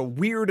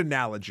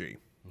analogy.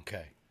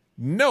 Okay.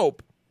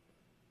 Nope.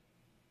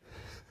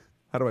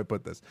 How do I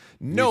put this?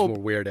 Nope. More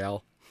Weird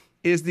Al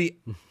is the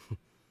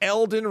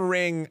Elden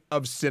Ring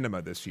of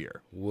cinema this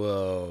year.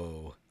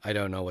 Whoa. I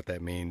don't know what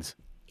that means.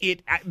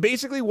 It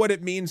basically what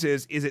it means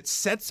is it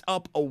sets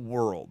up a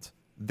world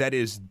that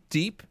is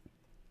deep,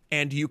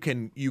 and you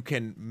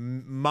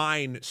can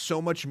mine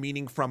so much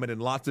meaning from it in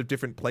lots of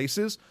different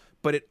places,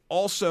 but it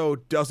also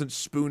doesn't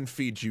spoon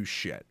feed you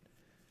shit.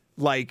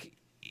 Like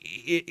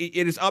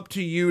it is up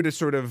to you to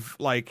sort of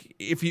like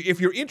if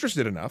you're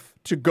interested enough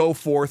to go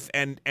forth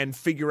and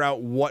figure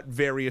out what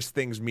various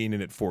things mean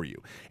in it for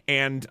you.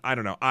 And I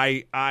don't know.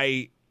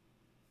 I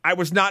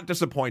was not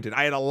disappointed.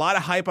 I had a lot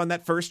of hype on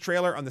that first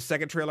trailer. On the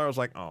second trailer, I was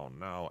like, oh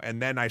no.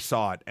 And then I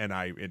saw it, and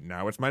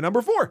now it's my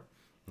number 4.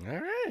 All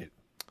right.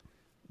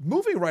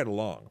 Moving right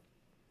along.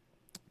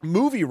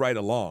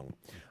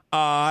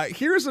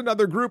 Here's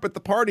another group at the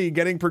party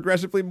getting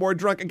progressively more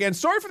drunk. Again,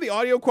 sorry for the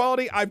audio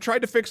quality. I've tried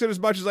to fix it as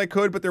much as I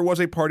could, but there was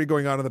a party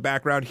going on in the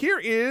background. Here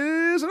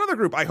is another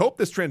group. I hope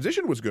this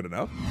transition was good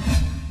enough.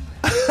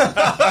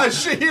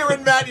 Shahir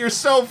and Matt, you're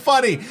so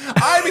funny.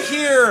 I'm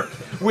here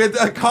with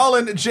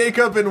Colin,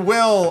 Jacob, and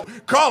Will.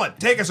 Colin,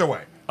 take us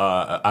away.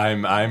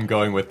 I'm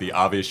going with the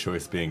obvious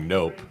choice being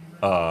Nope.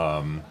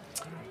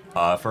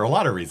 For a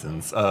lot of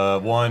reasons.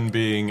 One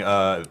being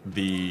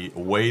the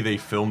way they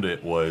filmed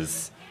it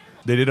was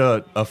they did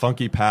a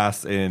funky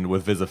pass in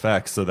with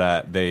VisFX so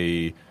that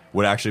they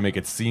would actually make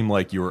it seem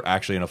like you were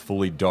actually in a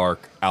fully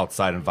dark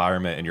outside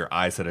environment and your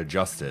eyes had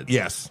adjusted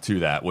to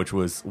that, which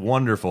was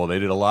wonderful. They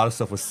did a lot of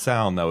stuff with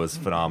sound that was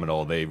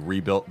phenomenal. They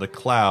rebuilt the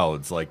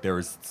clouds. Like there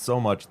was so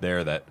much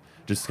there that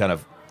just kind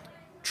of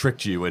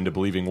tricked you into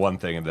believing one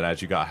thing, and then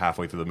as you got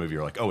halfway through the movie,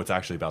 you're like, oh, it's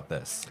actually about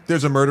this.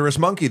 There's a murderous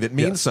monkey that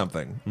means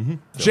something. Mm-hmm.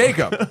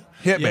 Jacob,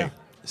 hit me.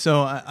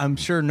 So I'm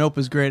sure Nope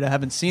is great. I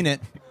haven't seen it,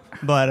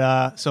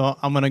 but so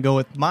I'm going to go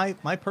with my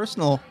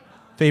personal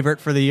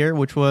favorite for the year,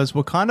 which was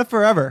Wakanda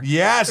Forever.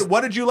 Yes.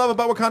 What did you love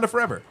about Wakanda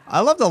Forever?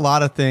 I loved a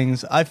lot of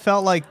things. I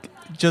felt like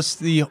just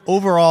the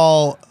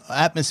overall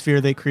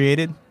atmosphere they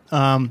created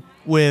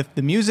with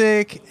the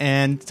music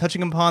and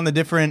touching upon the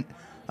different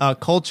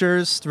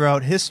cultures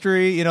throughout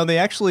history. You know, they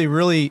actually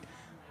really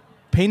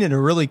painted a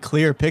really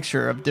clear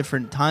picture of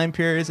different time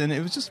periods, and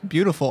it was just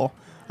beautiful.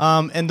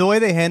 And the way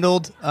they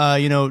handled,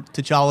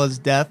 T'Challa's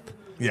death,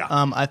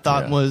 I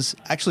thought was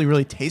actually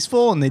really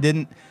tasteful, and they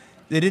didn't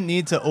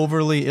need to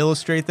overly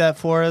illustrate that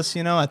for us.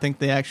 You know, I think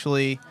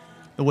the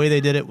way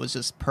they did it was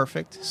just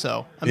perfect.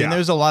 So, I mean,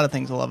 there's a lot of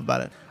things I love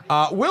about it.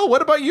 Will,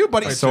 what about you,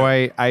 buddy? So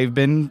I've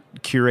been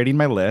curating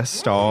my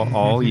list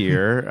all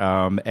year,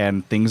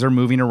 and things are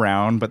moving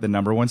around, but the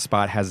number 1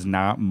 spot has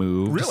not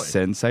moved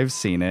since I've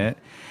seen it.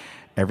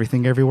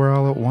 Everything Everywhere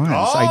All at Once.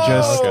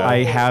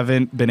 I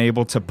haven't been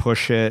able to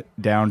push it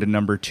down to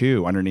number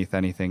 2 underneath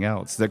anything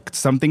else.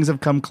 Some things have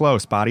come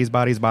close. Bodies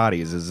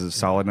is a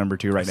solid number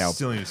 2 right now.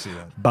 Still need to see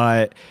that.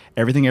 But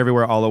Everything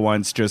Everywhere All at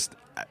Once, just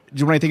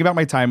when I think about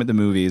my time at the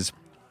movies,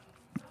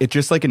 it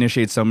just like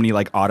initiates so many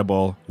like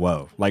audible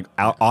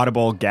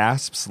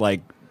gasps,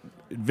 like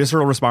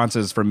visceral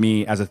responses from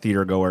me as a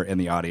theater goer in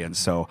the audience.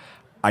 So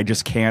I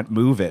just can't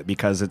move it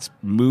because it's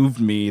moved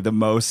me the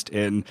most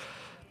in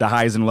the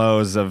highs and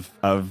lows of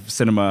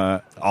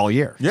cinema all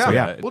year. Yeah. So,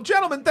 yeah. Well,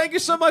 gentlemen, thank you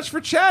so much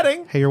for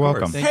chatting. Hey, you're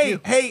welcome.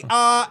 Hey,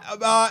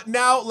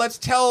 now let's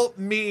tell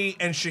me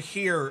and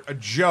Shahir a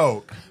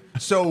joke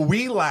so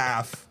we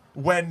laugh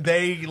when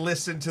they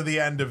listen to the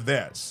end of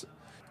this.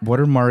 What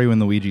are Mario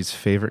and Luigi's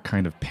favorite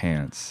kind of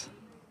pants?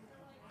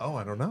 Oh,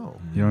 I don't know.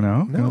 You don't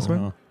know? No.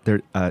 No.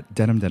 They're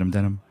denim.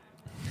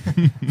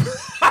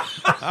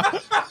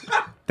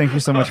 Thank you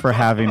so much for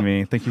having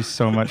me.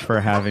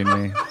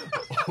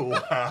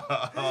 Wow.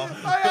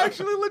 I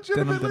actually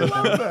legitimately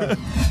love that.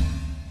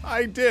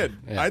 I did.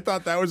 Yeah. I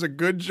thought that was a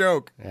good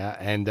joke. Yeah,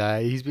 and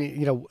he's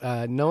been,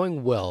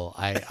 knowing Will,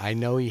 I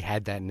know he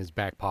had that in his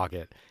back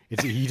pocket.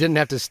 He didn't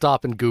have to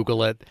stop and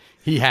Google it.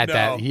 He had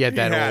that. He had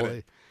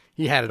that.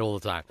 He had it all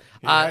the time.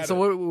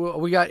 So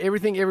we got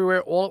Everything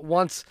Everywhere All at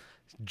Once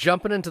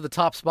jumping into the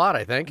top spot,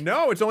 I think.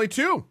 No, it's only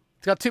 2.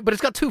 It's got 2, but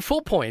it's got 2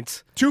 full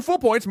points. 2 full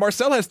points.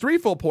 Marcel has 3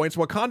 full points.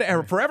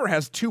 Wakanda Forever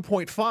has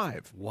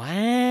 2.5.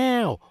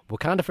 Wow.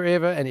 Wakanda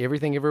Forever and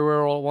Everything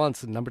Everywhere All at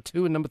Once, and number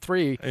 2 and number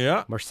 3.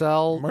 Yeah.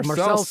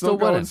 Marcel's still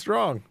going winning.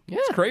 strong. Yeah.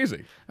 It's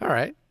crazy. All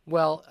right.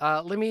 Well,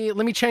 let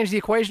me change the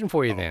equation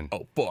for you then.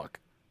 Oh,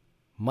 fuck.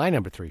 My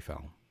number 3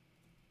 film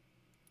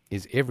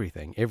is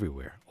Everything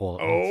Everywhere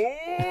All at Once.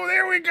 Oh,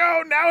 there we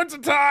go. Now it's a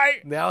tie.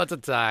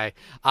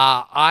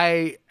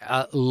 I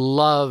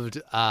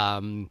loved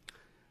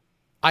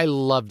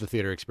the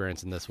theater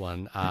experience in this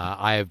one.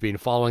 I have been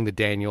following the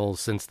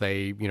Daniels since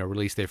they,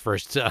 released their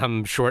first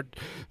short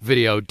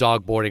video,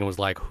 Dogboarding, and was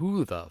like,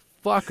 who the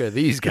fuck are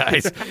these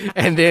guys?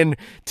 And then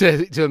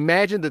to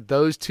imagine that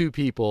those two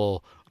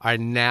people are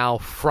now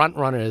front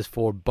runners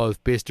for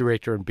both Best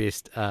Director and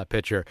Best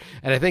Picture.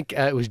 And I think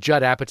it was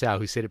Judd Apatow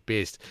who said it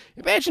best.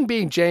 Imagine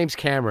being James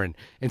Cameron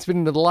and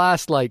spending the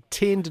last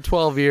 10 to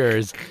 12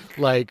 years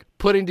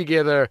putting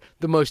together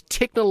the most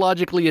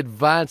technologically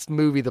advanced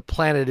movie the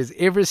planet has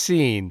ever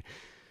seen,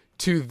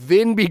 to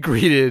then be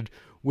greeted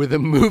with a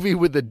movie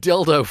with a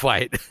dildo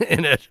fight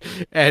in it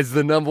as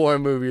the number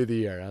 1 movie of the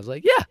year. And I was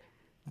like, yeah,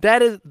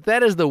 that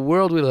is the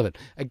world we live in.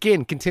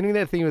 Again, continuing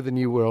that theme of the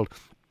new world.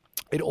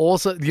 It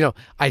also,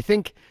 I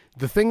think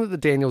the thing that the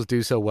Daniels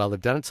do so well, they've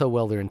done it so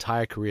well their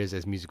entire careers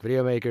as music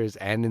video makers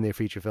and in their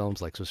feature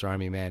films like Swiss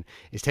Army Man,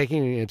 is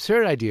taking an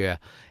absurd idea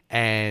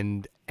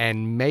and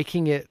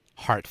making it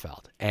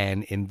heartfelt.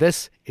 And in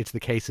this, it's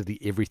the case of the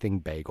everything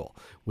bagel,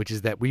 which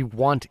is that we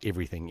want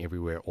everything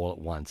everywhere all at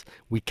once.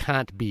 We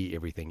can't be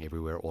everything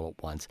everywhere all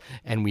at once.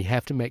 And we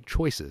have to make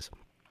choices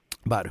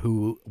about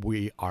who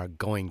we are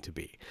going to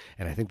be.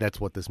 And I think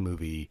that's what this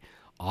movie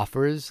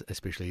offers,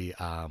 especially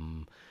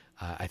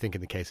I think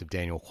in the case of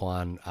Daniel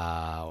Kwan,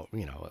 I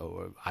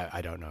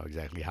don't know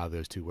exactly how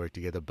those two work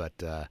together, but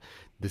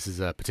this is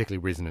a particularly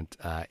resonant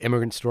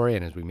immigrant story.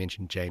 And as we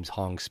mentioned, James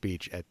Hong's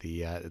speech at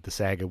the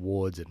SAG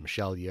Awards, and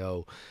Michelle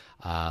Yeoh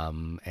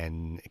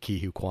and Ke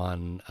Huy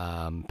Quan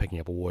picking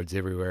up awards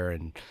everywhere,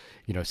 and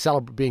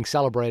being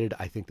celebrated.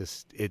 I think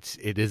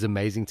it is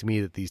amazing to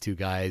me that these two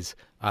guys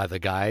are the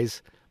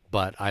guys,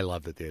 but I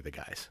love that they're the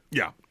guys.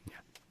 Yeah.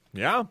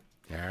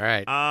 All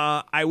right.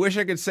 I wish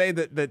I could say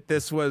that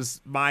this was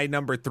my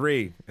number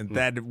 3 and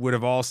that it would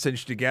have all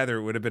cinched together.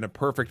 It would have been a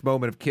perfect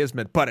moment of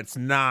kismet, but it's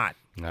not.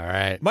 All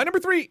right. My number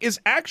 3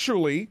 is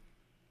actually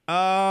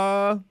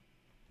your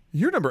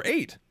number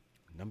 8.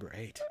 Number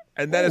 8.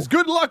 And that is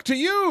good luck to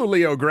you,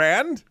 Leo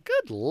Grand.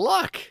 Good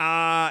luck.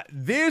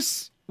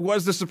 This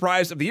was the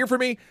surprise of the year for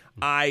me.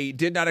 I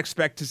did not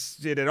expect to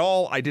see it at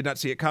all. I did not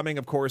see it coming.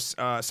 Of course,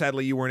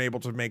 sadly, you weren't able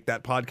to make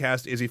that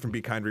podcast. Izzy from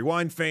Be Kind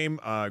Rewind fame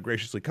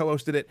graciously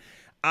co-hosted it.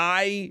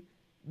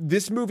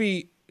 This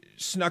movie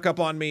snuck up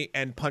on me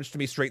and punched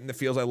me straight in the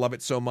feels. I love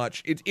it so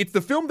much. It's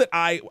the film that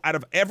out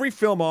of every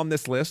film on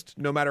this list,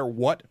 no matter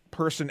what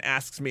person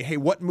asks me, hey,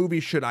 what movie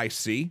should I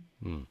see?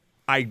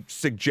 I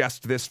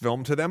suggest this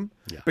film to them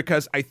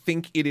because I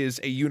think it is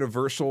a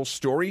universal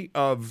story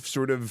of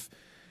sort of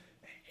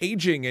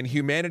aging and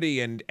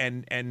humanity and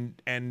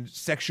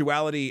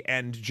sexuality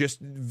and just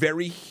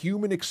very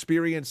human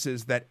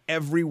experiences that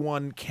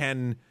everyone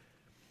can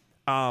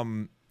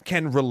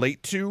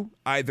relate to,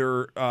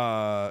 either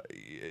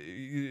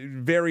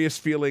various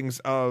feelings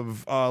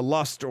of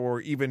lust or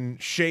even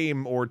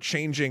shame or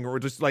changing or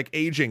just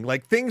aging,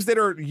 things that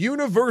are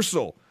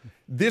universal.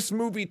 This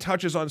movie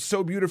touches on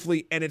so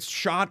beautifully, and it's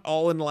shot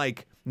all in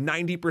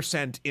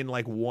 90% in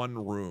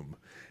one room.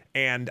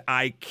 And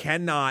I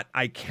cannot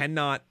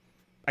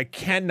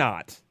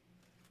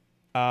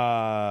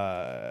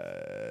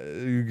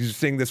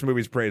sing this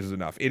movie's praises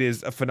enough. It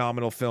is a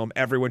phenomenal film.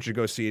 Everyone should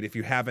go see it. If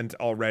you haven't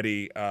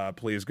already,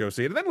 please go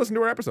see it, and then listen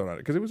to our episode on it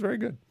because it was very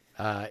good.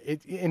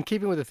 In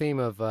keeping with the theme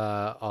of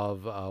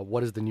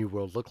what does the new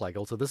world look like,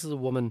 also this is a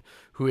woman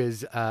who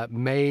has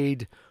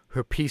made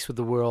her peace with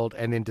the world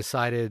and then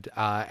decided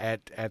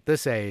at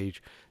this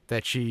age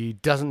that she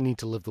doesn't need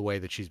to live the way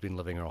that she's been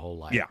living her whole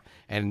life. Yeah.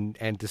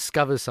 And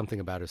discovers something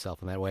about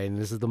herself in that way. And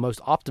this is the most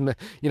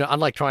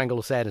unlike Triangle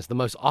of Sadness, the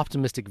most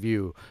optimistic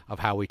view of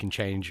how we can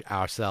change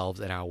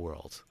ourselves and our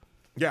worlds.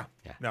 Yeah,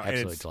 no,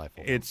 absolutely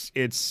delightful. It's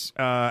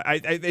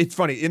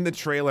funny in the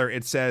trailer.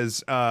 It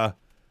says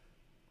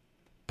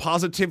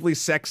positively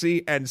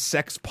sexy and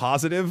sex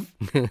positive,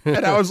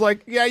 and I was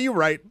like, yeah, you're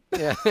right.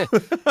 Yeah,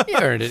 you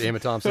earned it, Emma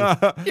Thompson.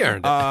 You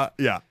earned it.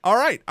 Yeah. All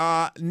right.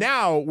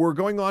 Now we're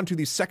going on to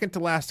the second to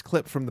last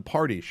clip from the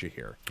party,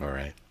 Shahir. All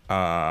right.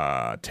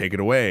 Take it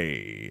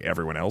away,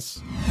 everyone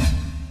else.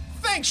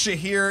 Thanks,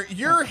 Shahir.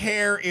 Your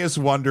hair is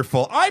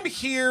wonderful. I'm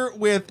here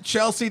with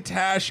Chelsea,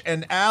 Tash,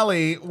 and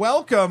Allie.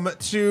 Welcome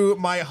to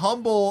my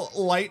humble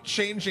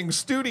light-changing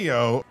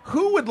studio.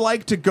 Who would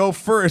like to go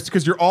first?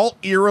 Because you're all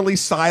eerily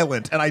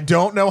silent, and I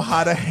don't know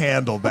how to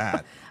handle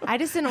that. I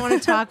just didn't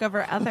want to talk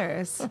over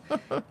others.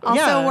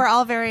 Also, we're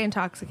all very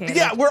intoxicated.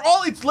 Yeah,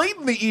 it's late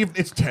in the evening.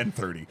 It's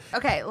 10:30.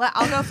 Okay,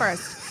 I'll go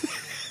first.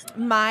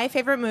 My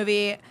favorite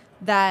movie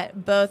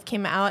that both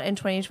came out in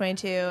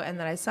 2022 and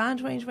that I saw in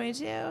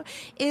 2022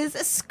 is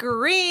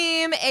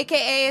Scream,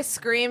 aka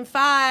Scream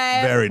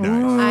 5. Very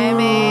nice. I'm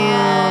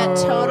a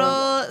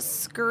total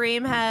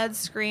Scream head,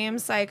 Scream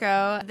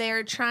psycho.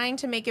 They're trying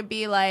to make it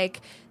be like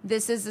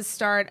this is the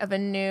start of a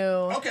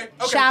new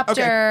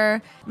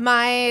chapter.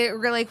 My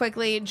really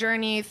quickly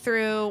journey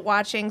through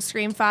watching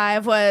Scream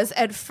 5 was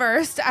at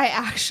first I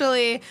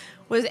actually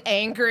was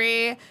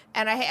angry,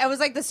 and I was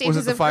like the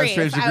stages of grief.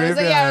 It was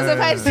the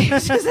 5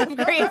 stages of grief.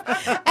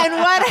 And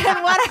what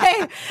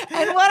I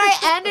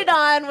ended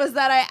on was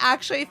that I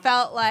actually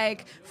felt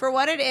like for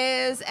what it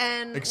is,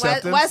 and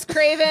Wes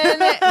Craven,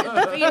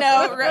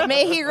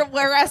 may he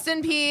rest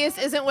in peace,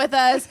 isn't with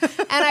us.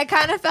 And I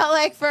kind of felt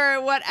like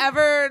for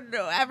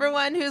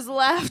everyone who's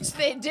left,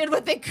 they did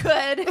what they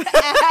could.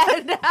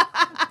 And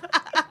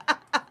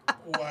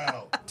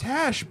wow.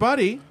 Tash,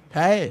 buddy.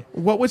 Hey.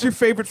 What was your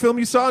favorite film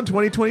you saw in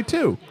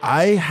 2022?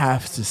 I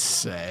have to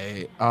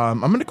say,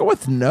 I'm going to go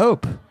with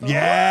Nope.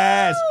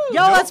 Yes.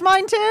 Yo, that's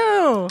mine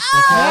too.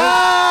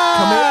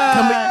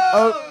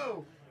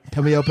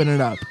 Can we open it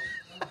up?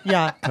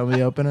 Yeah. Can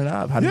we open it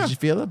up? How did you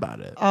feel about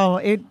it? Oh,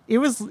 it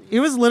was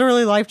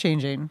literally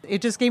life-changing.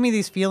 It just gave me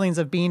these feelings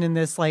of being in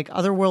this like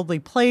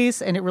otherworldly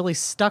place, and it really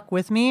stuck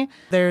with me.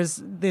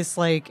 There's this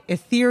like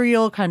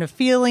ethereal kind of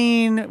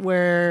feeling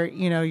where,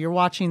 you're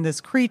watching this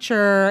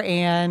creature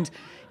and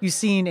you've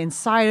seen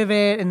inside of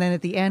it, and then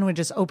at the end when it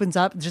just opens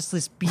up, just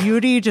this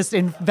beauty just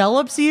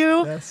envelops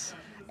you. Yes.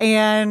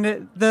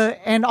 And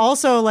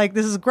also like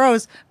this is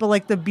gross, but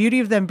like the beauty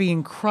of them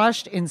being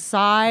crushed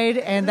inside,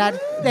 and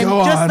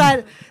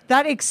that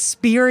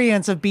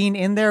experience of being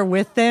in there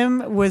with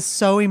them was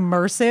so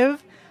immersive.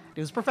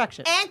 It was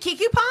perfection. And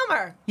Kiki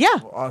Palmer. Yeah,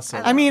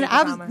 awesome. I mean,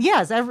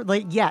 yes,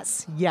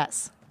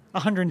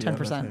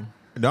 110%.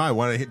 No, I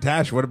want to hit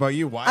Tash. What about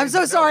you? Why? I'm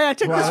so sorry. I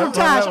took this from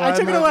Tash. I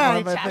took it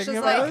away. Tash is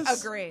like,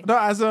 agree. No,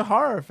 as a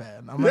horror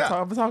fan, I'm going to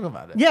talk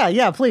about it.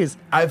 Yeah, please.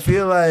 I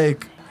feel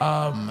like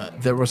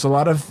there was a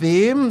lot of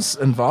themes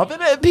involved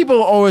in it.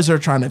 People always are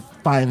trying to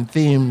find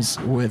themes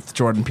with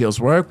Jordan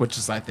Peele's work, which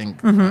is, I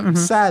think, a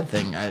sad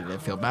thing. I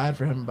feel bad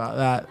for him about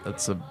that.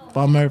 That's a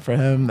bummer for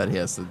him that he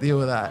has to deal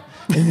with that.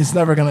 And he's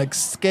never going to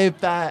escape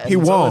that. He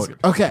won't.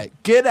 Okay,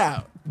 Get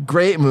Out.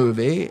 Great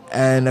movie.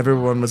 And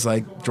everyone was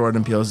like,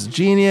 Jordan Peele's a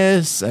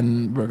genius,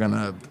 and we're going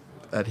to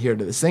adhere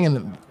to this thing.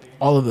 And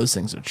all of those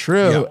things are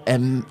true. Yeah.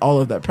 And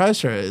all of that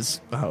pressure is,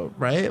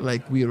 right?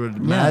 Like, we would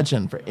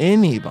imagine for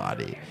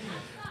anybody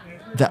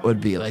that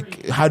would be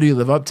like, how do you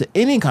live up to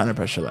any kind of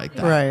pressure like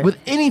that? Right. With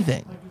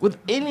anything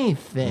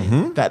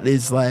that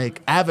is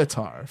like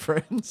Avatar,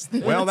 for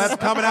instance. Well, that's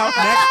coming out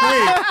next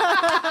week.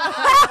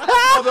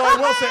 Although I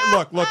will say,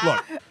 look.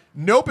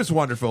 Nope is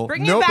wonderful.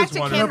 Bringing it back to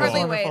Can't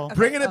Hardly Wait. Okay,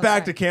 Bringing it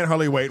back to Can't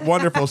Hardly Wait.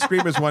 Wonderful.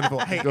 Scream is wonderful.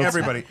 Hey,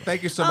 everybody,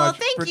 thank you so much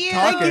for talking.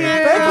 Thank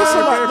you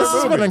so much. This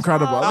has been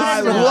incredible.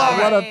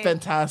 What a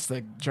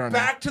fantastic journey.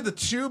 Back to the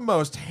two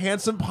most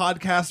handsome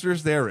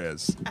podcasters there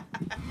is.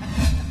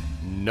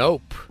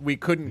 Nope. We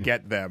couldn't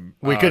get them.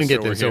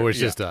 So it's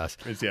just us.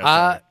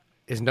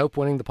 Is Nope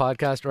winning the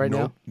podcast right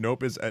now?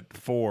 Nope is at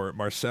 4.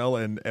 Marcel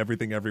and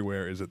Everything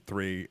Everywhere is at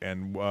 3.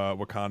 And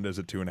Wakanda is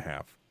at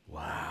 2.5.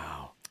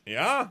 Wow.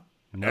 Yeah.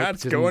 Nope,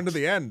 that's going to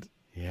the end.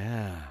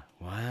 Yeah.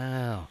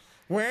 Wow.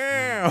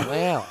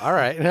 Wow. All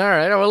right.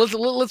 Well,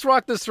 let's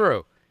rock this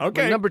through.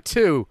 Okay. My number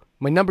two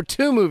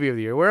movie of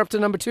the year. We're up to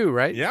number 2,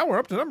 right? Yeah, we're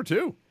up to number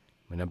 2.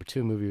 My number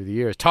 2 movie of the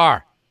year is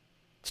Tar.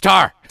 It's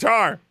Tar. That's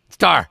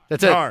Tar.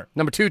 it.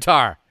 Number 2,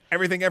 Tar.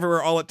 Everything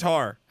Everywhere All at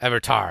Tar.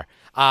 Tar.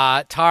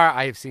 Tar,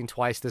 I have seen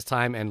twice this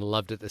time and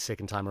loved it the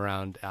second time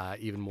around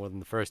even more than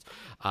the first.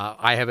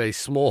 I have a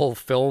small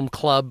film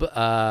club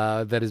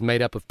that is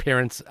made up of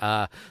parents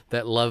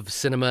that love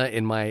cinema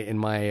in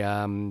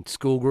my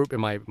school group,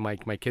 in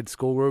my kids'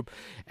 school group,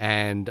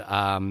 and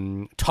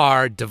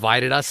Tar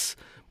divided us,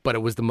 but it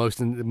was the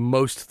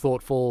most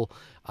thoughtful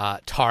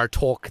Tar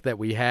talk that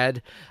we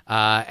had.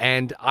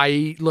 And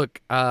I look,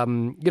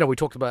 we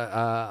talked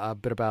about a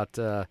bit about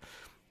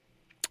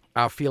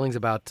our feelings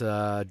about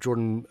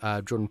Jordan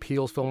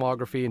Peele's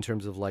filmography in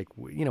terms of like,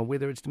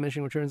 whether it's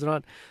diminishing returns or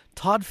not.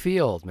 Todd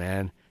Field,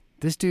 man,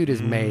 this dude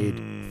has made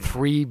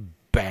 3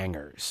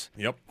 bangers.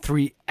 Yep.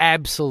 3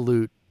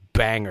 absolute bangers.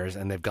 bangers,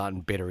 and they've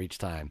gotten better each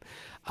time.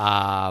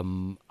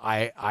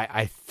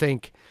 I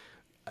think,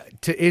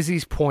 to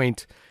Izzy's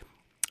point,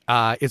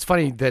 it's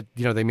funny that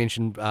they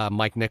mentioned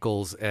Mike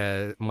Nichols'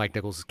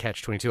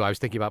 Catch-22. I was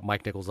thinking about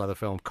Mike Nichols' other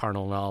film,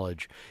 Carnal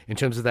Knowledge, in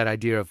terms of that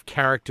idea of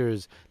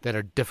characters that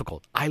are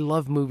difficult. I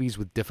love movies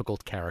with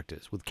difficult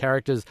characters, with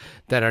characters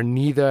that are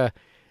neither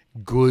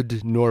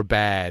good nor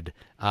bad,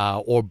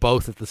 or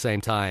both at the same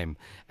time,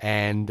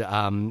 and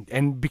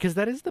because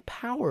that is the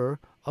power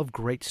of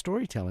great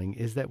storytelling,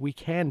 is that we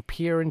can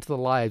peer into the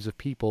lives of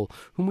people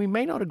whom we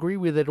may not agree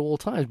with at all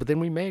times, but then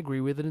we may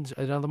agree with it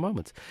in other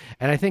moments.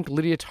 And I think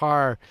Lydia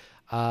Tarr,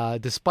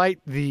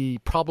 despite the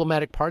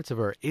problematic parts of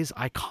her, is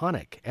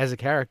iconic as a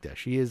character.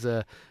 She is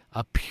a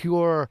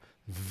pure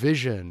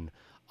vision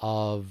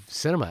of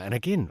cinema. And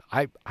again,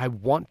 I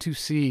want to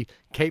see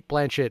Cate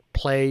Blanchett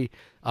play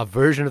a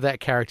version of that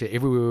character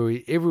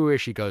everywhere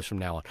she goes from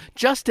now on.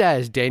 Just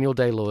as Daniel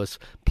Day-Lewis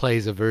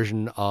plays a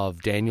version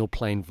of Daniel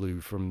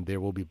Plainview from There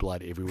Will Be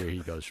Blood everywhere he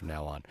goes from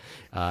now on.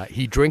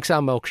 He drinks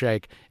our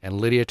milkshake, and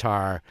Lydia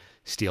Tarr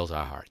steals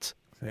our hearts.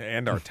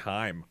 And our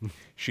time.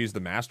 She's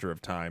the master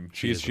of time.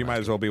 She might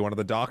as well be one of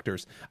the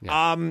doctors.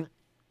 Yeah.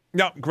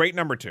 No, great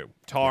number 2.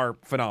 Tar,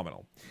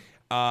 phenomenal.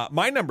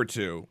 My number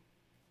 2,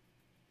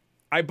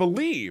 I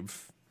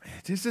believe,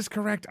 is this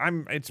correct?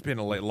 It's been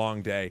a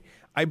long day.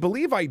 I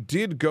believe I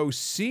did go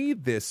see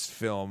this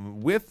film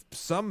with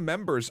some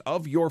members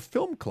of your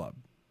film club.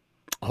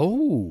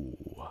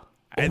 Oh.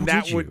 And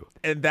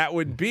that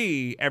would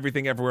be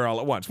Everything Everywhere All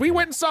at Once. We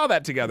went and saw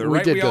that together,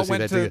 right? We all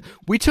went together.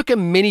 We took a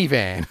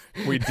minivan.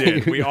 We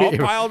did. We all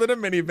piled in a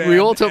minivan. We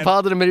all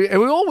piled in a minivan,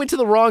 and we all went to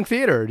the wrong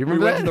theater. Do you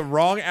remember We went to the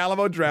wrong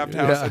Alamo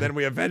Drafthouse, and then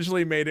we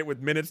eventually made it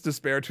with minutes to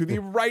spare to the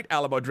right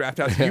Alamo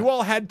Drafthouse. You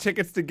all had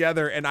tickets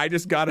together, and I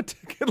just got a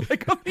ticket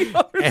on the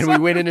other side. And we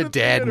went in a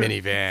dad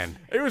minivan.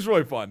 It was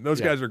really fun. Those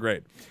guys were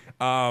great.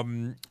 I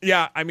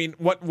mean,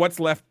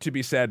 what's left to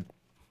be said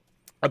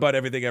about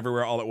Everything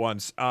Everywhere All at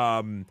Once?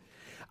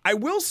 I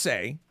will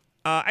say,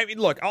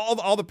 look,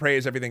 all the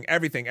praise, everything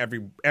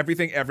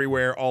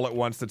everywhere, all at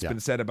once that's been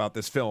said about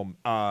this film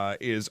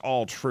is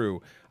all true.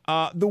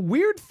 The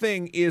weird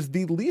thing is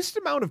the least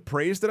amount of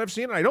praise that I've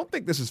seen, and I don't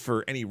think this is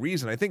for any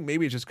reason. I think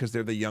maybe it's just because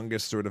they're the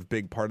youngest sort of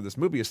big part of this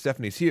movie, is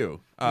Stephanie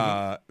Hsu.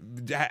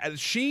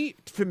 She,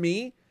 to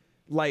me,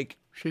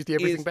 she's the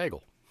everything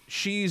bagel.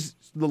 She's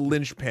the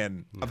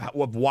linchpin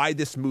of why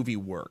this movie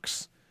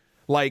works.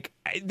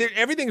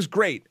 Everything's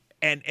great,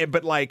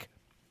 but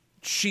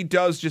she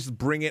does just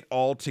bring it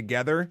all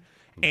together.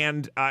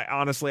 And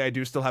honestly, I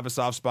do still have a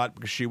soft spot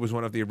because she was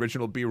one of the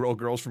original B-roll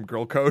girls from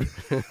Girl Code.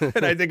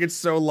 And I think it's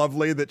so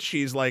lovely that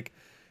she's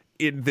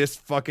in this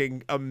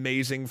fucking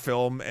amazing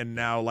film. And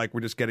now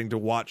we're just getting to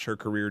watch her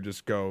career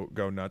just go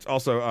nuts.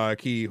 Also,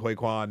 Ke Huy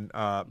Quan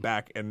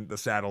back in the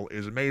saddle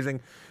is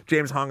amazing.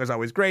 James Hong is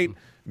always great.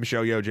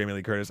 Michelle Yeoh, Jamie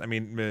Lee Curtis. I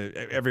mean,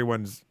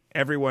 everyone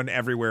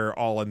everywhere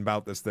all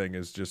about this thing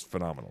is just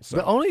phenomenal. So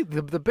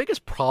the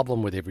biggest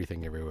problem with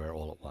Everything Everywhere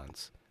All at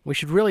Once, we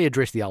should really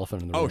address the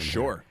elephant in the room. Oh,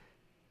 sure. Here.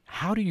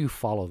 How do you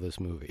follow this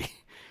movie?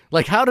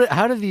 How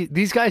do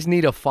these guys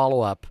need a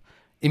follow-up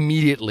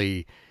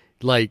immediately?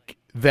 How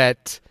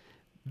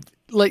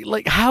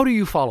do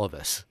you follow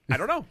this? I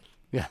don't know.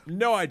 Yeah.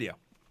 No idea.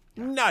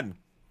 None.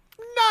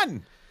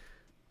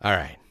 All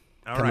right.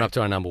 Coming up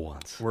to our number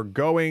ones. We're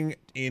going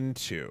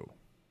into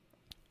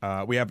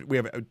we have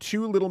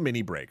 2 little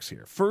mini breaks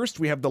here. First,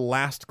 we have the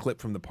last clip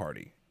from the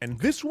party. And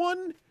this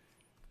one,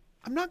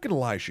 I'm not going to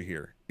lie,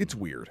 Shahir, it's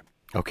weird.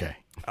 Okay.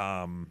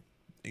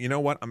 You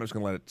know what? I'm just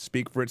going to let it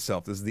speak for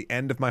itself. This is the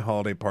end of my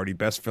holiday party.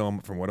 Best film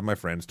from one of my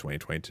friends,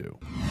 2022.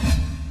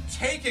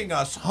 Taking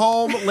us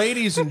home,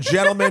 ladies and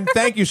gentlemen.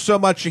 Thank you so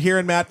much, Shahir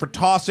and Matt, for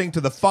tossing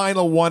to the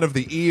final one of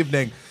the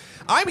evening.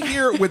 I'm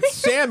here with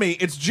Sammy.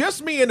 It's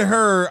just me and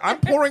her. I'm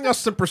pouring us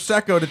some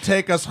Prosecco to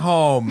take us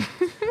home.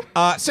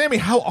 Sammy,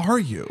 how are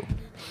you?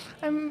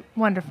 I'm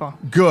wonderful.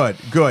 Good.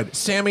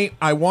 Sammy,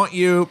 I want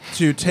you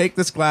to take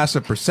this glass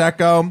of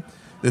Prosecco,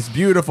 this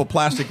beautiful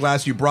plastic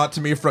glass you brought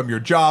to me from your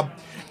job,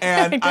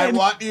 and I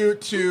want you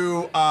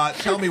to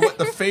tell me what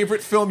the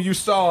favorite film you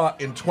saw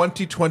in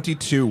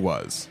 2022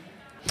 was.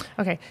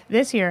 Okay,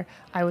 this year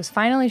I was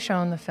finally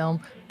shown the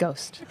film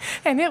Ghost,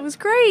 and it was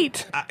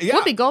great.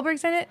 Whoopi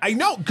Goldberg's in it. I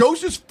know,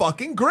 Ghost is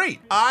fucking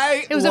great.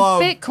 It was a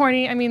bit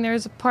corny. I mean,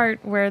 there's a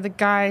part where the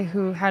guy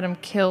who had him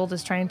killed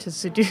is trying to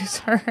seduce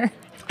her.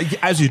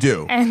 As you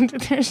do. And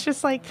there's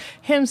just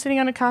him sitting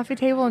on a coffee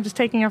table and just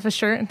taking off his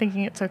shirt and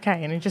thinking it's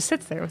okay, and he just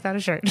sits there without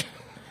a shirt.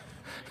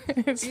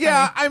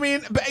 I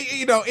mean,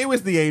 it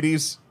was the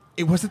 80s.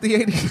 Was it the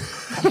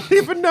 80s? I don't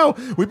even know.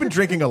 We've been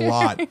drinking a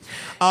lot.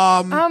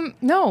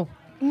 No.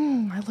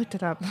 I looked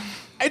it up.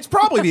 It's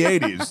probably the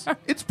 80s.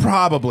 It's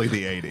probably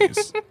the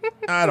 80s.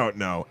 I don't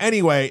know.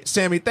 Anyway,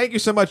 Sammy, thank you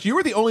so much. You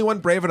were the only one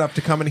brave enough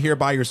to come in here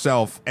by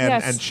yourself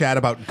and chat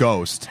about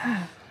Ghost.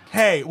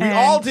 Hey, we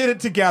all did it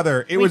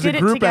together. It was a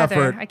group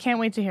effort. I can't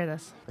wait to hear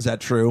this. Is that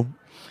true?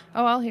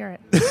 Oh, I'll hear it.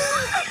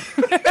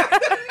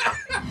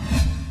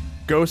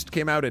 Ghost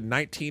came out in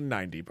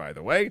 1990, by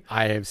the way.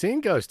 I have seen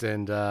Ghost,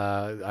 and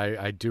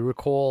I do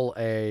recall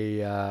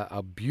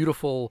a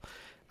beautiful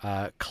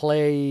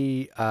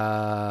clay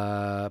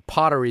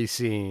pottery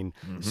scene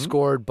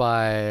scored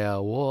by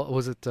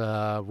was it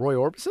Roy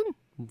Orbison?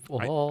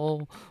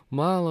 Oh,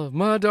 my love,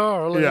 my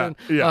darling,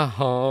 I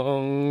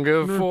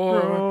hunger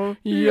for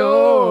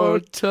your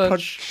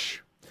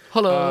touch.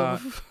 Hello,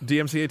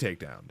 DMCA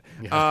takedown.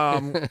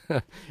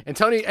 And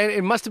Tony, and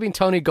it must have been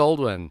Tony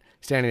Goldwyn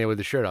standing there with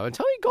the shirt off. And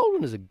Tony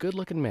Goldwyn is a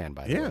good-looking man,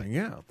 by the way.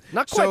 Yeah.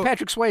 Not quite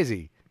Patrick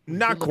Swayze.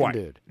 Not quite.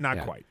 Dude. Not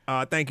quite.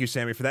 Thank you,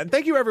 Sammy, for that. And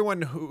thank you,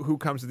 everyone who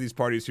comes to these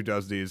parties, who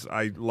does these.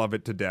 I love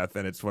it to death,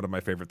 and it's one of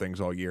my favorite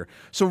things all year.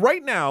 So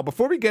right now,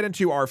 before we get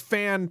into our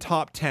fan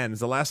top 10s,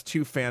 the last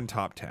 2 fan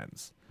top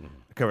 10s, I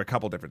cover a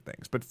couple different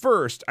things. But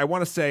first, I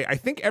want to say, I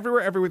think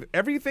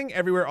Everything,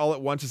 Everywhere, All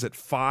at Once is at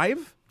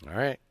 5. All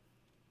right.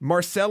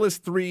 Marcel is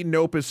 3.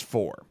 Nope is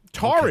 4.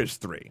 Tar is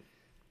 3.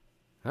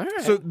 All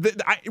right. So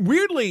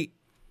weirdly,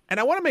 and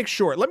I want to make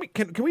sure.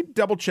 Can we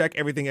double check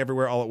Everything,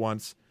 Everywhere, All at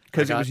Once?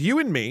 Because it was you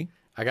and me.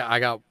 I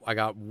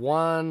got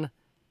 1,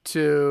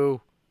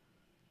 2,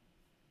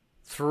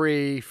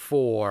 3,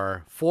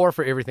 4. 4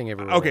 for Everything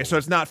Everywhere. Okay, so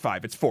it's not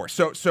 5, it's 4.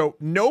 So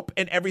Nope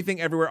and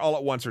Everything Everywhere All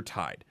at Once are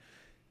tied.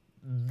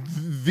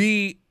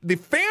 The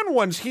fan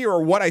ones here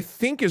are what I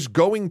think is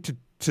going to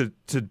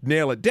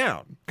nail it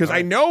down. Because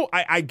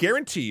I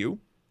guarantee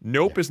you,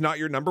 Nope is not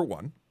your number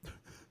 1.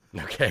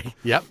 Okay.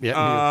 Yep. You're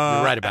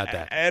right about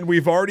that. And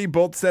we've already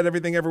both said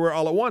Everything Everywhere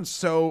All at Once,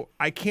 so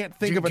I can't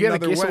think of do you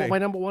another have a guess way. of what my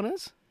number 1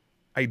 is?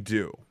 I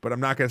do, but I'm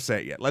not going to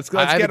say it yet. Let's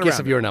I get have a around guess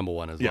of it. your number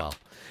 1 as well.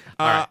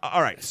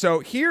 All right. So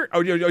here,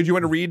 do you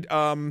want to read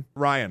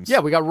Ryan's? Yeah,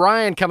 we got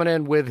Ryan coming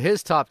in with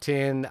his top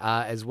 10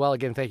 as well.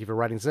 Again, thank you for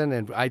writing this in.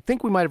 And I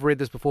think we might have read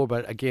this before,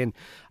 but again,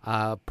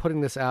 putting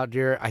this out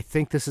here, I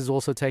think this is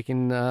also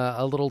taking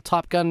a little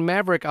Top Gun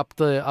Maverick up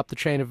the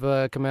chain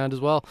of command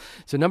as well.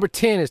 So number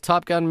 10 is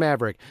Top Gun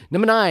Maverick.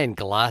 Number 9,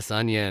 Glass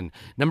Onion.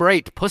 Number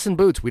 8, Puss in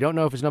Boots. We don't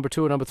know if it's number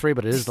 2 or number 3,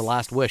 but it is The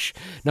Last Wish.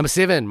 Number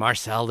 7,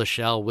 Marcel the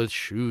Shell with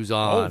Shoes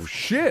On. Oh,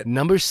 shit.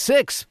 Number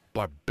 6,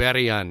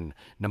 Barbarian.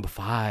 Number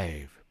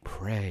 5,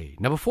 Prey.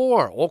 Number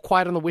 4, All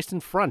Quiet on the Western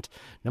Front.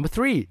 Number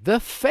 3, The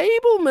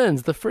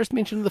Fabelmans. The first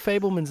mention of The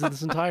Fabelmans in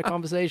this entire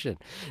conversation.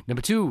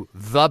 Number 2,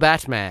 The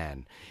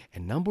Batman.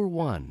 And number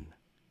 1,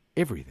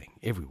 Everything,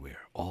 Everywhere,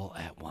 All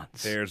at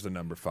Once. There's the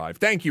number 5.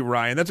 Thank you,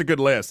 Ryan. That's a good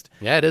list.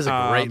 Yeah, it is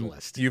a great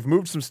list. You've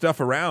moved some stuff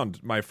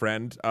around, my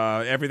friend.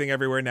 Everything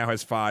Everywhere now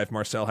has 5.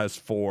 Marcel has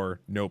 4.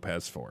 Nope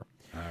has 4.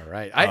 All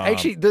right. I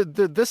actually,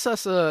 this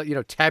us,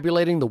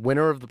 tabulating the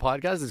winner of the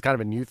podcast is kind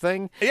of a new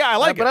thing. Yeah, I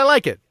like it. But I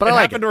like it. But I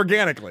like happened it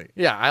organically.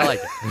 Yeah, I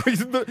like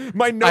it.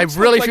 My notes I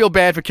really feel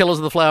bad for Killers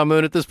of the Flower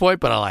Moon at this point,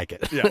 but I like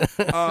it.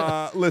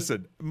 Yeah.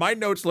 Listen, my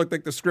notes look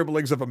like the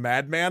scribblings of a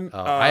madman.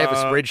 I have a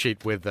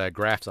spreadsheet with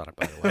graphs on it,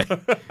 by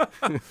the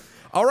way.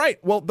 All right.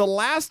 Well, the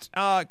last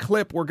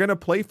clip we're going to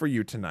play for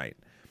you tonight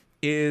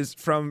is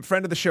from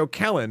friend of the show,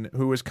 Kellen,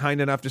 who was kind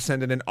enough to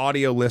send in an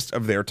audio list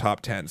of their top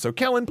 10. So,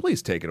 Kellen,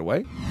 please take it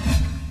away.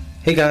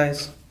 Hey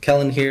guys,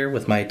 Kellen here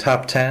with my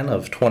top 10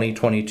 of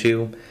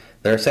 2022.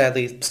 There are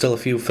sadly still a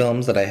few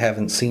films that I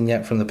haven't seen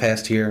yet from the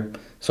past year,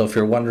 so if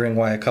you're wondering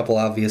why a couple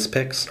obvious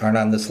picks aren't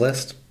on this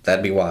list,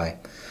 that'd be why.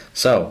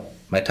 So,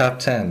 my top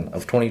 10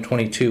 of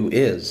 2022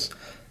 is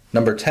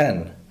number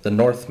 10, The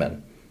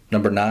Northman.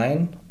 Number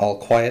 9, All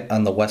Quiet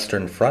on the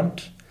Western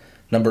Front.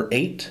 Number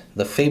 8,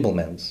 The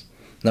Fabelmans.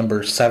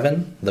 Number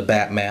 7, The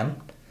Batman.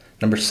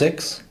 Number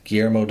 6,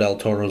 Guillermo del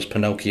Toro's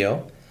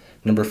Pinocchio.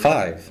 Number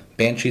 5,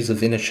 Banshees of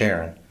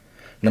Inisherin.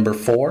 Number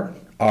 4,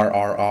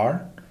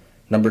 RRR.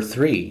 Number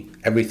 3,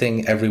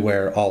 Everything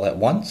Everywhere All at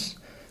Once.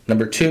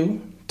 Number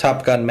 2,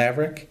 Top Gun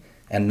Maverick.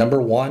 And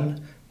number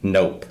 1,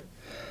 Nope.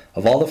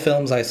 Of all the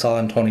films I saw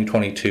in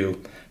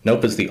 2022,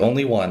 Nope is the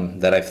only one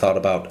that I've thought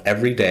about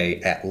every day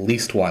at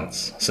least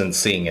once since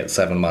seeing it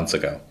 7 months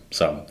ago.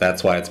 So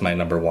that's why it's my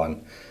number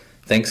 1.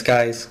 Thanks,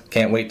 guys.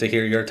 Can't wait to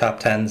hear your top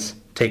 10s.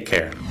 Take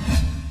care.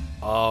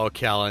 Oh,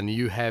 Kellen,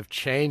 you have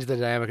changed the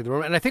dynamic of the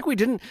room. And I think we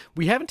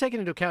haven't taken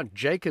into account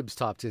Jacob's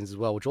top 10s as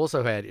well, which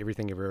also had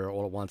Everything Everywhere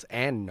All at Once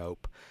and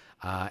Nope.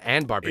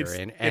 And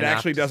Barbarian. It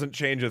actually doesn't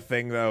change a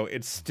thing, though.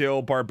 It's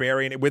still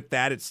Barbarian. With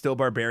that, it's still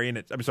Barbarian.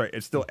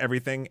 It's still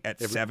Everything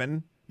at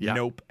 7. Yeah.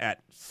 Nope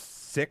at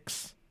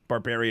 6.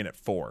 Barbarian at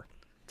 4.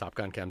 Top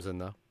Gun comes in,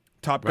 though.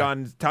 Top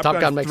Gun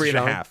makes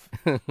 3.5.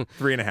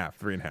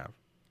 3.5.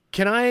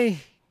 Can I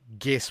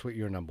guess what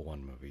your number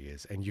 1 movie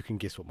is? And you can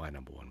guess what my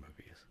number 1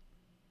 movie is.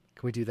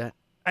 Can we do that?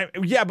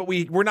 Yeah, but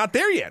we're not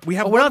there yet. We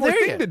have we're one not more there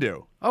thing yet. to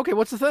do. Okay,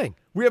 what's the thing?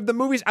 We have the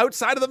movies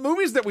outside of the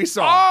movies that we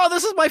saw. Oh,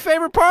 this is my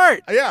favorite part.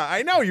 Yeah,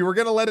 I know. You were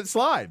going to let it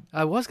slide.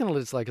 I was going to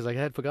let it slide because I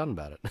had forgotten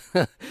about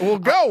it. Well,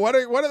 go.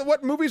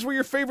 What movies were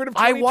your favorite of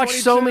 2022? I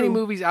watched so many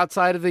movies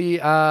outside of the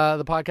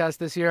podcast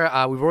this year.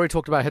 We've already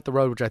talked about Hit the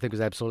Road, which I think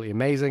was absolutely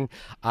amazing.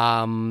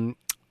 The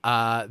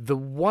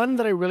one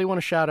that I really want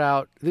to shout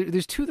out,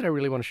 there's 2 that I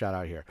really want to shout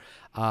out here.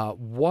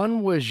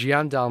 One was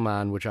Jeanne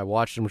Dielman, which I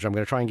watched and which I'm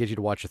going to try and get you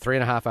to watch, a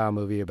 3.5-hour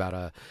movie about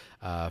a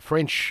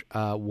French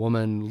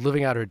woman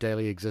living out her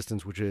daily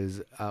existence, which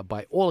is,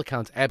 by all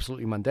accounts,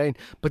 absolutely mundane.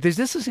 But there's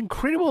this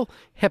incredible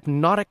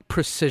hypnotic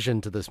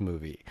precision to this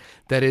movie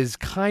that is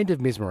kind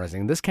of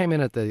mesmerizing. And this came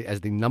in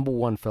as the number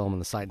one film in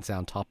the Sight and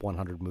Sound Top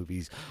 100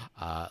 Movies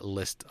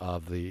list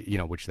of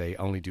which they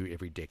only do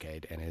every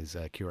decade, and is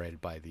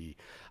curated by the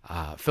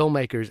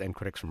filmmakers and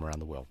critics from around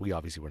the world. We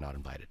obviously were not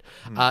invited.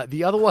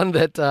 The other one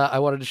that I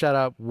wanted to shout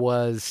out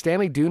was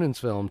Stanley Doonan's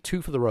film,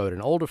 Two for the Road,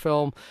 an older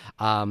film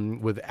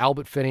with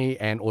Albert Finney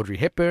and Audrey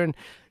Hepburn.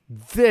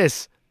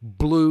 This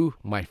blew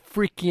my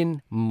freaking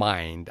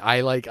mind.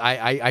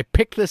 I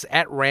picked this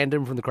at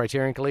random from the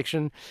Criterion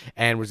Collection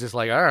and was just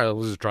like, all right,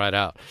 let's just try it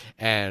out.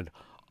 And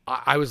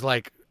I was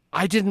like,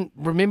 I didn't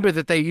remember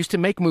that they used to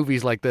make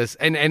movies like this.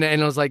 And I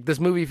was like, this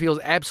movie feels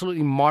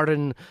absolutely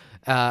modern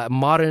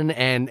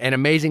and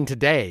amazing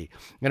today.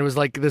 And it was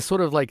like this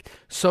sort of like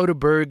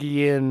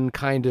Soderberghian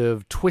kind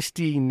of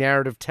twisty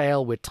narrative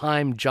tale where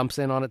time jumps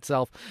in on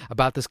itself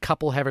about this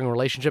couple having a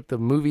relationship. The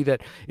movie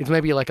that it's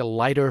maybe like a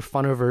lighter,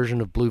 funner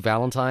version of Blue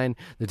Valentine,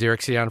 the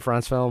Derek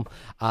Cianfrance film,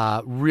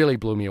 really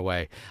blew me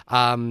away.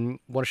 Want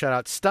to shout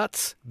out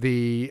Stutz,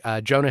 the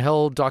Jonah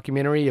Hill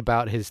documentary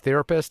about his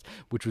therapist,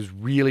 which was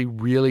really,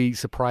 really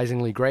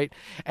surprisingly great.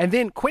 And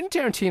then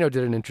Quentin Tarantino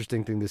did an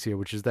interesting thing this year,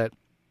 which is that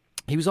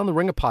he was on the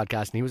Ringer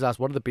podcast and he was asked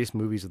what are the best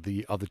movies of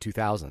the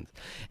 2000s,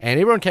 and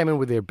everyone came in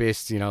with their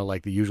best,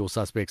 like the usual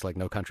suspects, like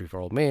No Country for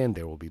Old Men,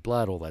 There Will Be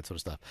Blood, all that sort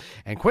of stuff.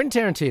 And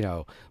Quentin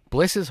Tarantino,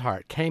 bless his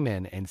heart, came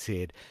in and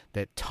said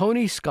that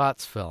Tony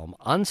Scott's film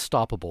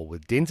Unstoppable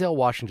with Denzel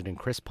Washington and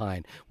Chris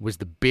Pine was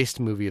the best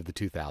movie of the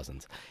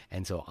 2000s.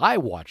 And so I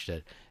watched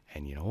it,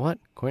 and you know what?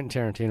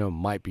 Quentin Tarantino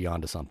might be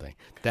onto something.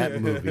 That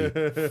movie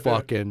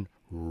fucking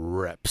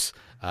rips.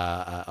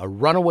 A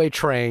runaway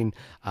train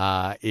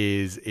has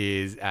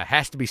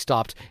to be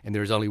stopped, and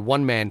there's only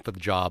one man for the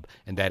job,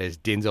 and that is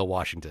Denzel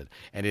Washington.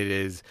 And it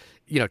is,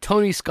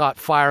 Tony Scott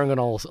firing on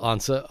all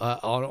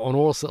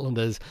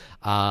cylinders,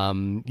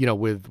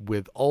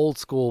 with old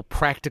school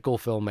practical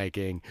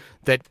filmmaking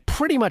that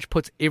pretty much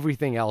puts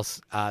everything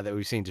else that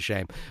we've seen to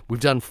shame.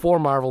 We've done 4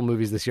 Marvel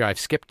movies this year. I've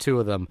skipped 2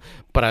 of them,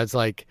 but I was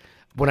like,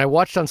 when I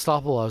watched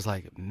Unstoppable, I was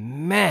like,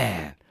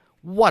 man,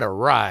 what a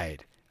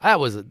ride.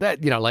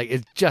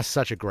 It's just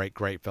such a great,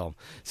 great film.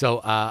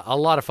 So a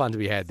lot of fun to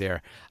be had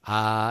there.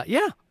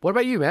 What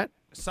about you, Matt?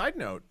 Side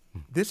note,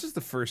 this is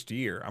the first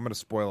year, I'm going to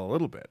spoil a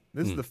little bit.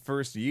 This is the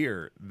first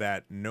year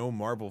that no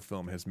Marvel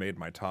film has made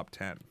my top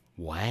 10.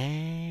 Wow.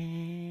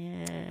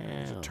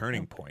 It's a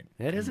turning point.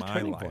 It is in a my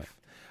turning life. point.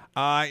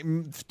 I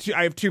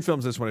have 2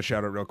 films I just want to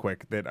shout out real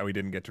quick that we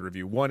didn't get to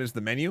review. One is The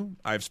Menu.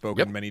 I've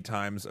spoken many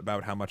times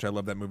about how much I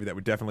love that movie. That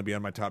would definitely be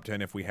on my top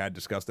 10 if we had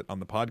discussed it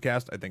on the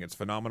podcast. I think it's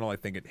phenomenal. I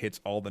think it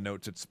hits all the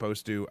notes it's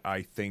supposed to.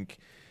 I think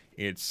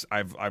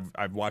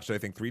I've watched it I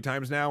think 3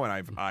 times now, and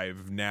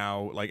I've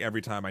now, like,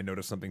 every time I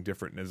notice something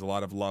different, and there's a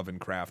lot of love and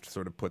craft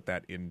sort of put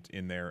that in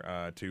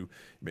there too,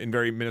 in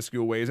very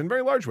minuscule ways and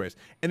very large ways.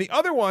 And the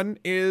other one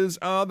is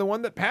the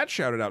one that Pat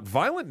shouted out,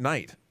 Violent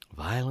Night.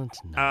 Violent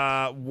Night.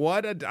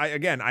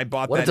 I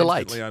bought what that a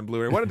delight. instantly on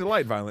Blu-ray. What a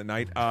delight, Violent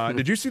Night.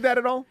 Did you see that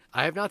at all?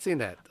 I have not seen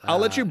that. I'll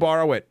let you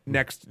borrow it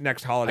next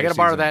holiday I got to season.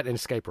 borrow that in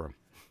Escape Room.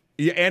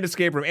 Yeah, and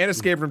Escape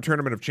Room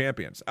Tournament of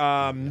Champions.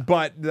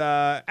 But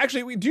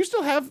actually, do you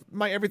still have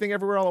my Everything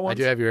Everywhere All at Once?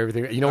 I do have your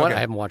Everything. You know what? I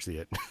haven't watched it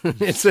yet.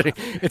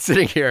 It's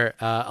sitting here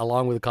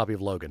along with a copy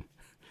of Logan.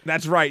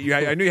 That's right.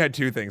 I knew you had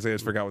 2 things. I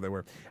just forgot what they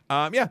were.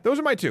 Those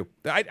are my 2.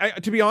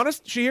 To be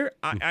honest, Shahir,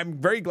 I'm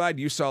very glad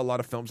you saw a lot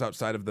of films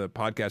outside of the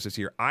podcast this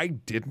year. I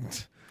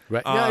didn't.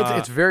 Right. No,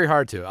 it's very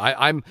hard to.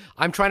 I'm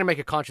trying to make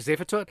a conscious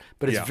effort to it,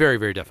 but it's very,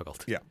 very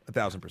difficult. Yeah,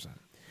 1,000%.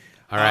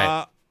 All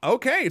right.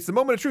 Okay, it's the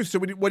moment of truth. So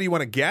what do you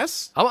want to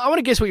guess? I want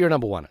to guess what your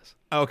number 1 is.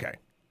 Okay.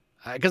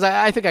 Because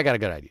I think I got a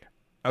good idea.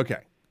 Okay.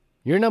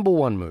 Your number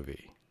 1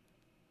 movie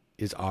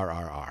is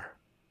RRR.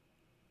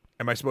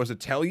 Am I supposed to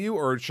tell you,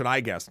 or should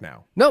I guess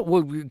now? No,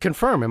 well,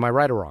 confirm. Am I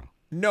right or wrong?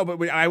 No, but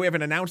we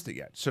haven't announced it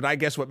yet. Should I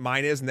guess what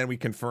mine is, and then we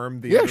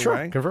confirm the other other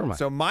way? Confirm mine.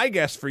 So my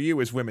guess for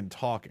you is Women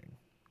Talking.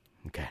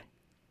 Okay.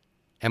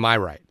 Am I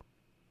right?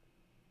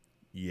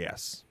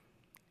 Yes.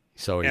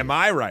 So am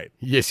I right?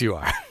 Yes, you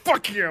are.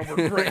 Fuck yeah,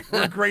 we're great.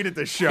 We're great at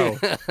this show.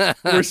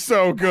 We're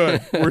so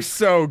good. We're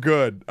so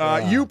good.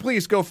 You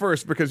please go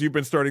first because you've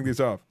been starting these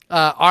off.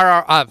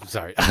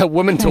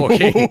 Women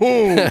Talking.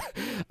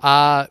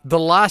 The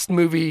last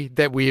movie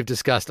that we have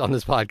discussed on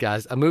this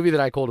podcast, a movie that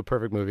I called a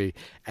perfect movie,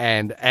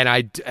 and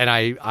I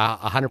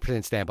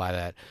 100% stand by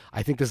that.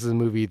 I think this is a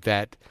movie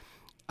that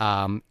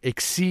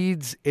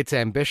exceeds its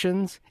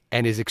ambitions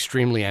and is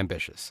extremely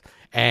ambitious,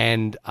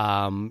 and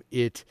I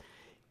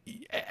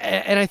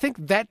think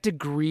that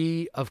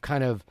degree of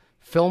kind of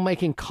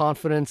filmmaking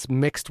confidence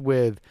mixed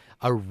with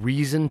a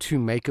reason to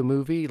make a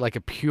movie, like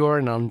a pure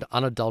and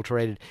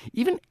unadulterated,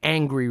 even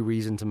angry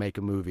reason to make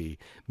a movie,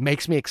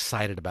 makes me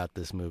excited about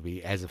this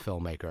movie as a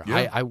filmmaker.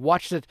 Yeah. I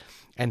watched it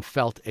and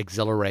felt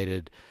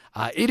exhilarated.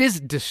 It is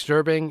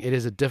disturbing. It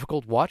is a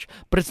difficult watch,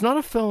 but it's not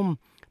a film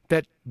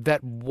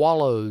that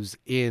wallows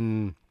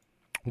in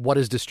what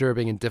is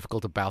disturbing and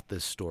difficult about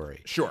this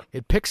story. Sure.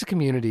 It picks a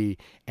community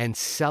and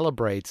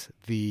celebrates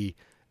the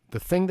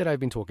thing that I've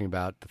been talking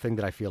about, the thing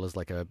that I feel is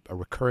like a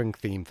recurring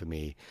theme for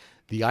me,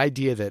 the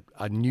idea that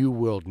a new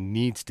world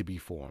needs to be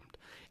formed.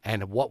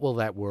 And what will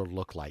that world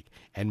look like?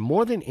 And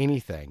more than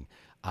anything,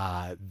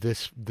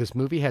 this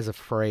movie has a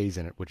phrase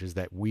in it, which is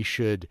that we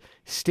should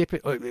step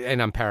in, and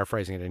I'm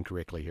paraphrasing it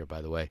incorrectly here,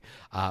 by the way,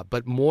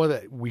 but more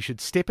that we should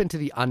step into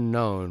the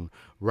unknown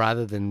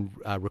rather than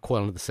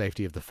recoil into the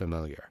safety of the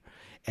familiar.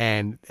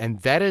 And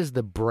that is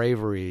the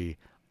bravery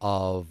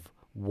of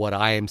what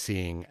I am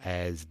seeing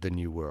as the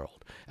new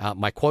world.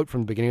 My quote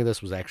from the beginning of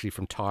this was actually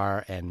from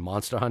Tar and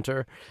Monster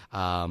Hunter,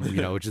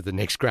 which is the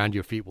next ground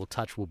your feet will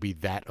touch will be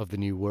that of the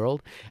new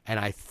world. And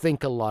I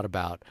think a lot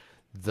about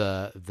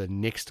the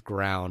next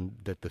ground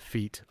that the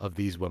feet of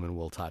these women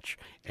will touch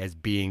as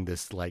being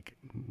this like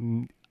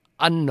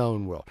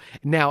unknown world.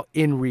 Now,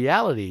 in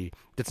reality,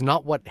 that's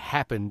not what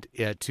happened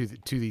to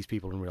these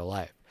people in real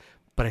life.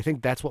 But I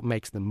think that's what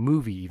makes the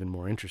movie even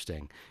more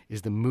interesting,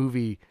 is the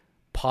movie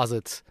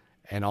posits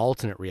an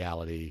alternate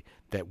reality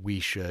that we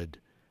should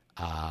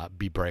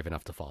be brave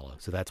enough to follow.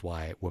 So that's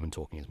why Women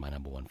Talking is my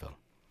number one film.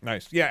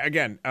 Nice. Yeah,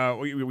 again,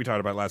 we talked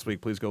about it last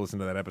week. Please go listen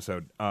to that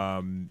episode.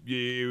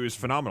 It was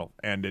phenomenal,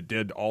 and it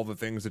did all the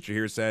things that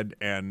Shahir said,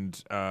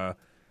 and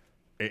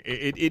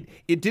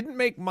it didn't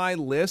make my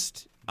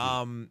list.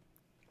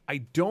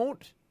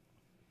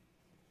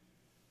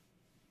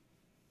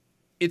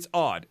 It's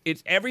odd.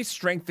 It's every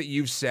strength that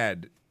you've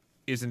said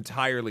is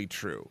entirely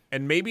true.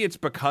 And maybe it's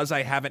because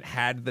I haven't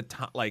had the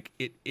time. Like,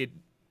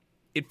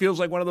 it feels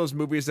like one of those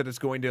movies that it's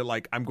going to,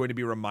 like, I'm going to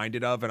be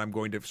reminded of and I'm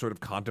going to sort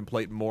of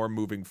contemplate more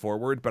moving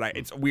forward. But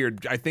it's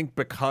weird. I think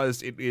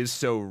because it is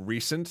so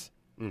recent,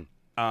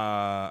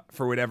 for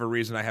whatever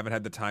reason, I haven't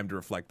had the time to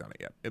reflect on it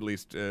yet. At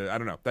least, I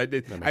don't know.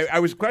 I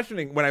was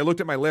questioning when I looked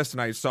at my list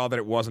and I saw that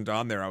it wasn't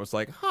on there. I was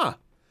like, huh.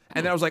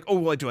 And then I was like, oh,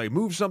 well, do I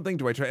move something?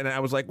 Do I try? And I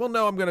was like, well,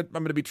 no, I'm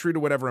gonna be true to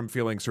whatever I'm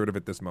feeling sort of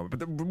at this moment.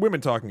 But the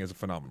Women Talking is a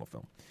phenomenal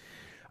film.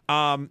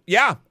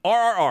 Yeah,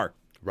 RRR.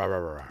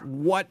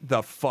 What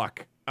the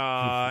fuck?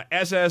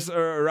 SS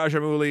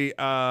Rajamouli,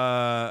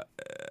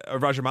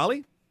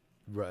 Rajamali?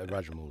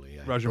 Rajamouli,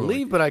 yeah. Rajamouli. I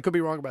believe, but I could be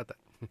wrong about that.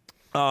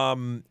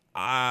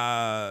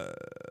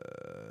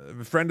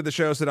 Friend of the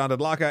show, Siddhant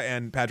Adlaka,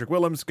 and Patrick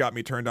Willems got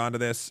me turned on to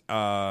this.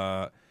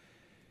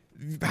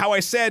 How I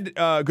said,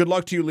 Good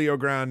Luck to You, Leo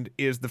Grand,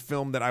 is the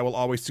film that I will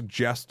always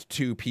suggest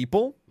to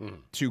people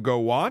to go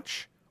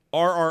watch.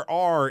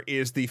 RRR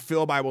is the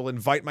film I will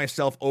invite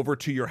myself over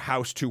to your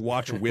house to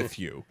watch with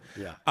you.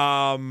 Yeah.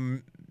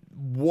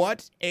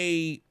 What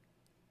a...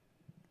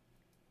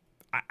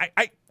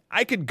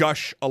 I could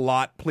gush a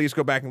lot. Please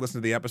go back and listen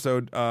to the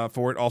episode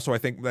for it. Also, I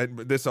think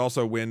that this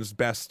also wins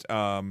best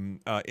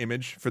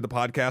image for the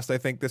podcast, I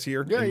think, this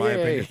year, in my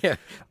opinion. Yeah.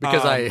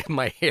 Because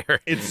my hair.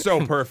 It's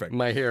so perfect.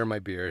 My hair and my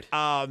beard.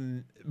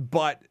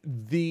 But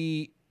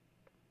this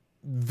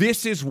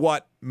is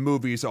what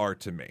movies are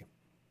to me.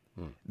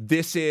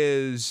 This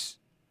is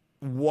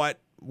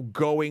what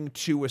going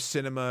to a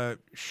cinema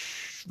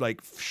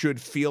should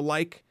feel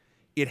like.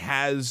 It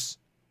has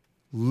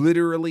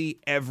literally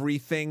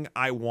everything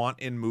I want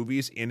in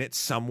movies in it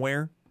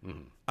somewhere.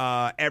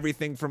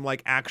 Everything from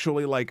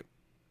actually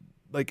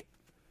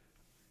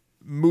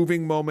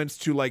moving moments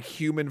to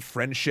human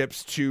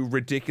friendships to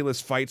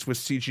ridiculous fights with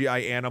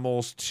CGI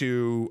animals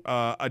to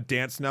a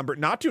dance number.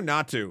 Not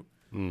to.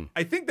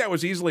 I think that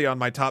was easily on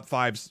my top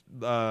fives,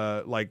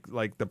 like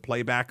the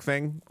playback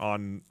thing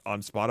on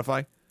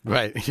Spotify.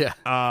 Right. Yeah.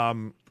 I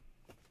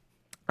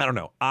don't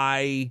know.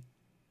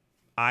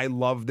 I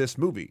love this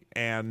movie,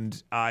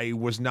 and I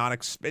was not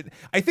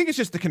I think it's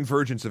just the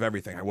convergence of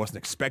everything. I wasn't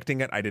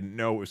expecting it. I didn't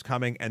know it was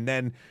coming, and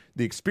then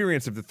the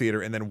experience of the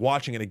theater, and then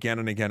watching it again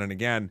and again and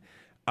again.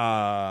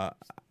 I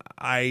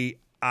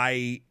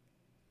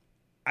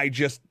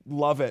just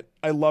love it.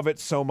 I love it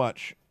so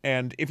much.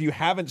 And if you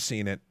haven't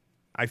seen it,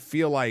 I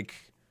feel like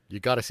you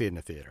got to see it in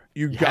the theater.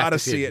 You got to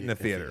see it in the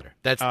theater.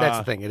 That's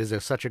the thing. It is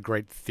such a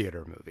great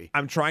theater movie.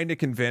 I'm trying to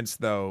convince,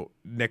 though,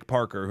 Nick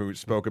Parker, who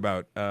spoke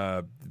about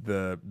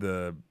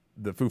the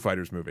Foo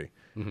Fighters movie,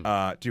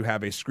 to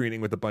have a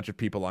screening with a bunch of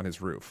people on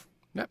his roof.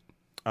 Yep.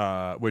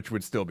 Which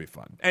would still be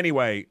fun.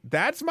 Anyway,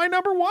 that's my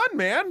number one,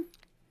 man.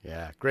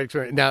 Yeah, great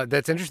experience. Now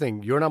that's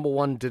interesting. Your number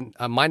one didn't.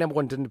 My number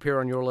one didn't appear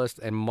on your list,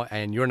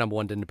 and your number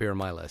one didn't appear on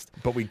my list.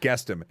 But we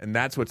guessed him, and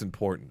that's what's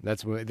important.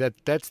 That's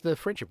the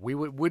friendship. We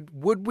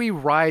would we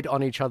ride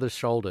on each other's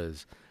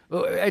shoulders?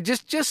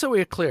 Just so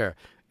we're clear,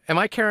 am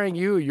I carrying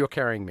you, or you're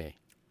carrying me?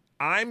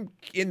 I'm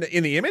in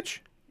the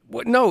image.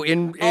 No,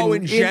 in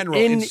general,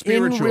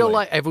 in real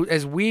life,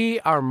 as we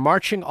are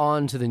marching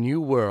on to the new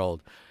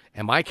world,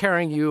 am I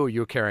carrying you, or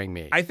you're carrying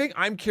me? I think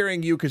I'm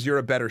carrying you because you're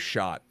a better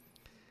shot.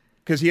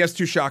 Because he has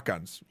two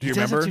shotguns. Do you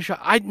remember?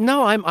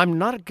 No, I'm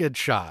not a good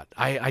shot.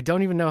 I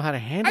don't even know how to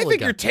handle. I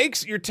think your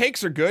takes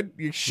are good.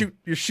 You're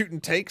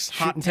shooting takes,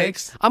 hot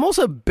takes. I'm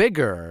also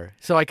bigger,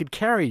 so I could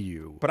carry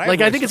you. But I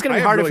think it's going to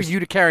be harder for you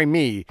to carry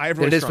me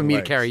than it is for me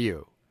to carry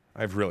you.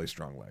 I have really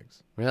strong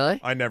legs. Really?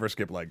 I never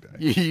skip leg day.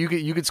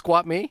 You could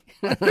squat me?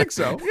 I think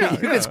so. Yeah,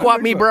 you could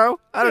squat me, bro?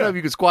 I don't know if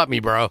you could squat me,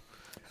 bro.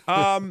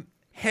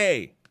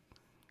 Hey,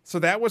 so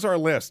that was our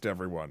list,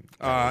 everyone.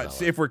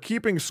 If we're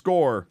keeping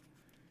score,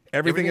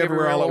 Everything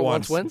Everywhere All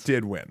at Once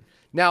did win.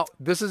 Now,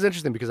 this is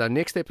interesting because our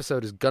next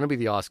episode is going to be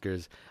the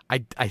Oscars.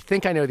 I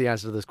think I know the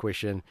answer to this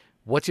question.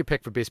 What's your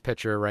pick for Best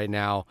Picture right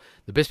now?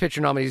 The Best Picture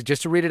nominees,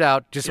 just to read it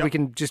out, just so we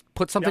can just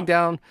put something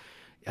down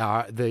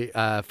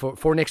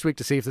for next week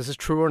to see if this is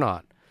true or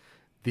not.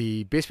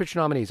 The Best Picture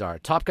nominees are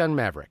Top Gun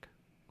Maverick,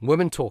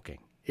 Women Talking,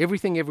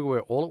 Everything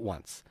Everywhere All at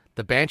Once,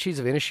 The Banshees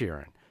of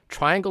Inisherin,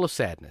 Triangle of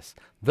Sadness,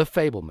 The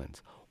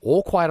Fabelmans,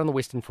 All Quiet on the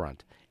Western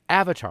Front,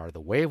 Avatar, The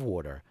Way of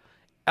Water,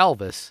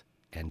 Elvis,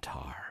 and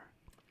Tar.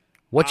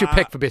 What's your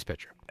pick for Best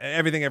Picture?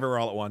 Everything Everywhere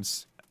All at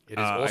Once. It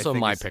is also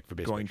my pick for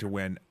Best going Picture. To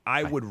win.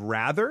 I would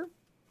rather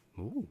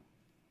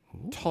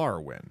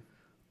Tar win.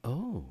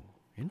 Oh,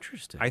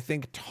 interesting. I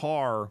think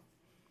Tar.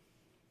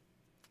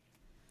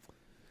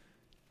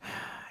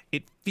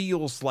 It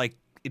feels like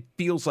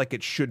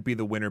it should be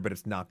the winner, but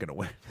it's not going to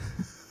win.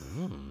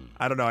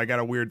 I don't know. I got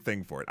a weird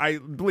thing for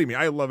it. Believe me,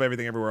 I love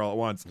Everything Everywhere All at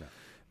Once. Yeah.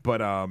 But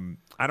I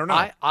don't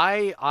know.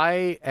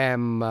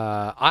 I'm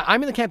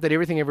in the camp that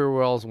Everything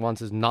Everywhere All at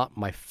Once is not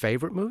my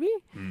favorite movie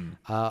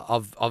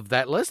of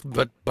that list,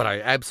 but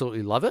I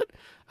absolutely love it.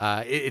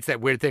 It's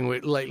that weird thing where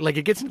like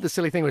it gets into the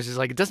silly thing, which is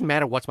like it doesn't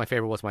matter what's my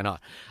favorite, what's my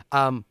not.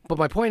 But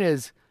my point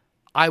is,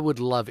 I would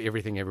love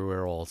Everything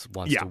Everywhere All at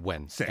Once to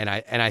win, same.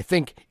 and I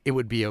think it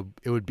would be a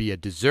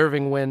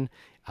deserving win.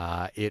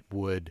 It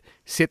would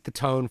set the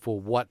tone for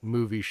what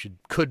movies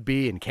could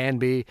be and can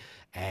be,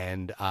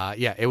 and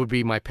it would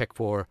be my pick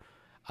for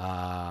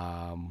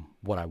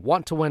what I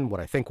want to win,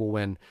 what I think will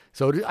win.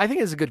 So I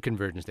think it's a good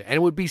convergence there, and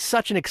it would be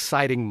such an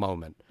exciting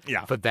moment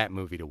for that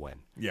movie to win.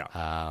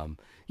 Yeah,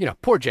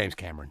 poor James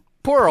Cameron.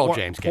 Poor old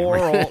James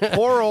Cameron.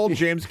 Poor old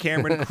James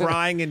Cameron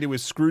crying into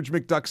his Scrooge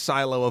McDuck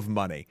silo of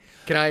money.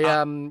 Can I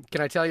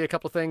tell you a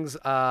couple things?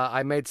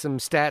 I made some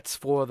stats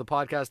for the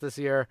podcast this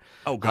year.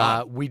 Oh,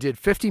 God. We did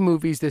 50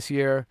 movies this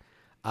year.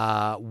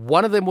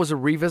 One of them was a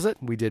revisit.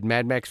 We did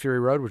Mad Max Fury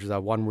Road, which is our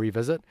one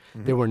revisit.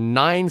 Mm-hmm. There were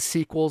 9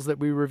 sequels that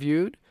we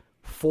reviewed,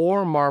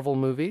 4 Marvel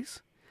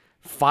movies,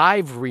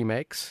 5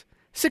 remakes,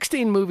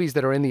 16 movies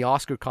that are in the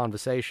Oscar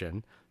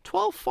conversation,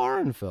 12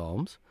 foreign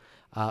films,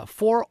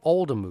 4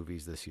 older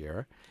movies this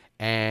year,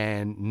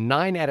 and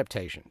 9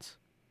 adaptations.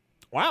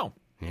 Wow.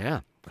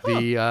 Yeah.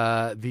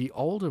 The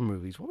older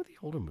movies. What were the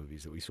older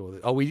movies that we saw?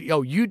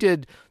 You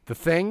did The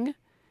Thing.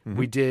 Mm-hmm.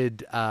 We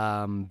did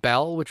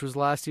Belle, which was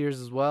last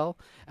year's as well.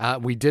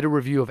 We did a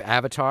review of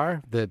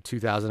Avatar, the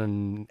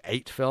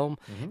 2008 film,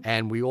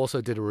 and we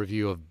also did a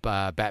review of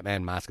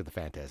Batman: Mask of the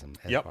Phantasm.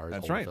 Yep,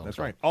 that's right. That's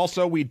right.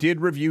 Also, we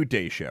did review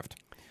Day Shift.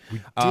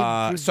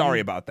 Sorry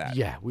about that.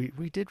 Yeah, we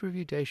did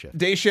review Day Shift.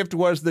 Day Shift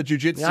was the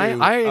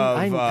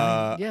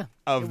jujitsu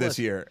of this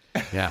year.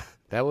 Yeah,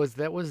 that was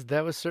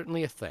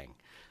certainly a thing.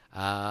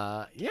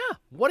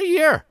 What a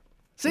year!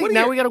 See,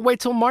 now we got to wait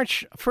till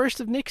March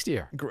 1st of next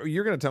year.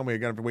 You're going to tell me you're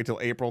going to have to wait till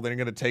April. Then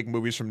you're going to take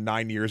movies from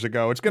 9 years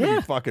ago. It's going to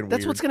be fucking weird.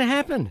 That's what's going to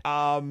happen.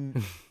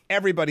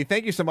 Everybody,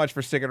 thank you so much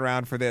for sticking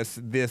around for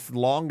this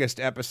longest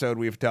episode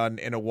we've done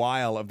in a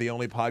while of the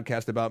only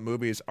podcast about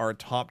movies. Our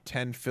top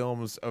 10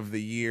 films of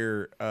the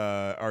year.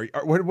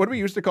 What do we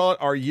used to call it?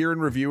 Our year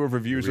in review of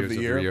reviews of the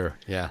year.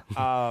 Yeah.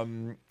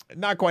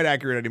 Not quite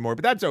accurate anymore,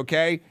 but that's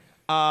okay.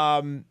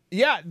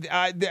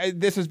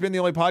 This has been the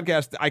only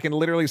podcast I can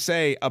literally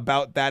say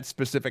about that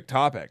specific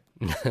topic.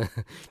 Can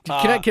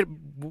I get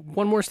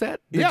one more stat?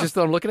 Yeah. Just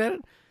on looking at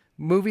it.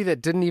 Movie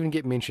that didn't even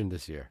get mentioned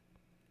this year.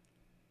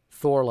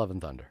 Thor: Love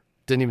and Thunder.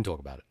 Didn't even talk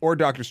about it. Or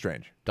Doctor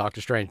Strange.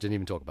 Doctor Strange didn't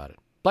even talk about it.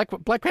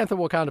 Black Panther: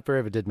 Wakanda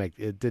Forever did make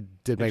the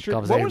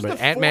conversation, but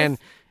Ant-Man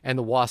and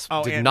the Wasp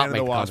did not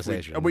make the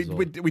conversation. We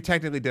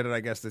technically did it, I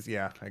guess.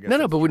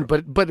 No,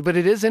 but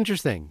it is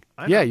interesting.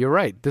 Yeah, you're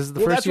right. This is the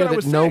first year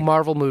that no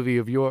Marvel movie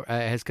of your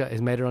has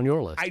made it on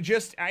your list.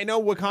 I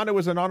know Wakanda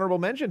was an honorable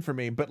mention for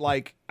me, but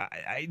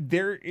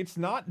it's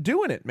not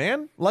doing it,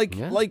 man.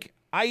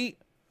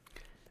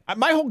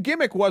 My whole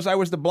gimmick was I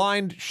was the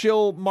blind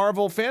shill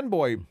Marvel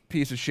fanboy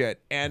piece of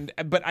shit,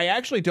 but I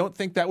actually don't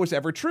think that was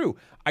ever true.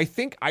 I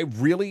think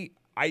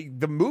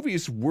the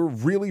movies were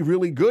really,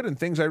 really good and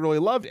things I really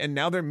loved, and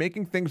now they're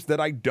making things that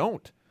I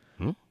don't.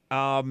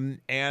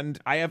 And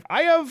I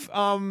have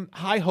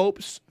high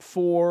hopes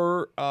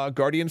for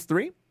Guardians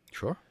 3.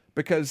 Sure,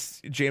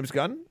 because James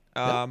Gunn.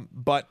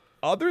 But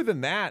other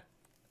than that,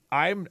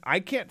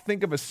 I can't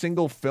think of a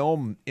single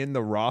film in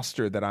the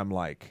roster that I'm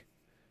like,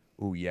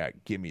 oh yeah,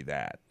 give me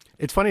that.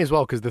 It's funny as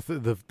well because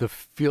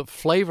the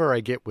flavor I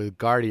get with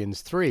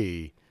Guardians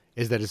 3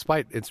 is that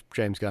despite it's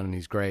James Gunn and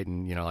he's great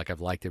and I've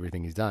liked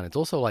everything he's done, it's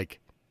also like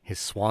his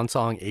swan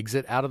song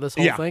exit out of this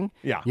whole thing.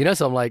 Yeah.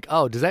 So I'm like,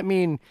 oh, does that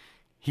mean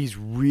he's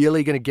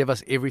really going to give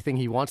us everything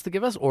he wants to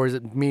give us, or does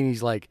it mean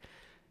he's like,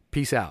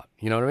 peace out?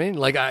 You know what I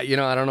mean? I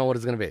don't know what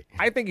it's going to be.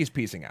 I think he's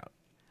peacing out.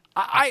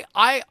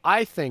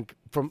 I think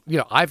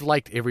I've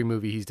liked every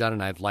movie he's done,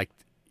 and I've liked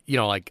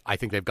like I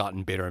think they've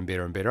gotten better and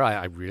better and better.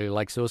 I really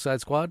like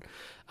Suicide Squad.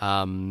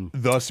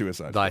 The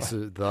Suicide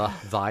Squad.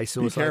 The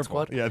Suicide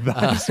Squad. Yeah,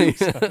 the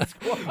Suicide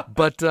Squad.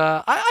 But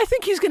I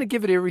think he's going to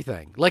give it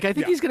everything. Like, I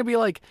think he's going to be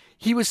like,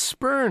 he was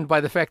spurned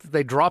by the fact that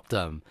they dropped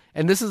him.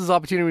 And this is his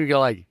opportunity to go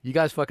like, you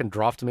guys fucking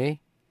dropped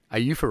me? Are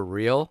you for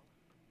real?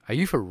 Are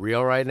you for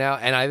real right now?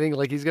 And I think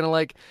like he's going to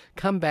like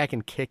come back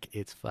and kick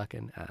its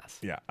fucking ass.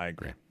 Yeah, I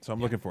agree. So I'm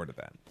looking forward to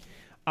that.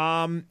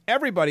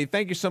 Everybody,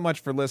 thank you so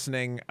much for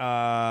listening.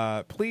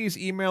 Please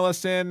email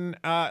us in.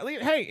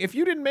 Hey, if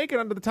you didn't make it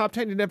onto the top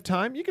 10, you didn't have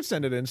time, you can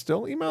send it in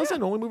still. Email us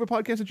in,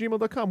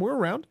 onlymoviepodcast@gmail.com. We're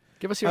around.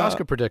 Give us your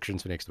Oscar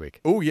predictions for next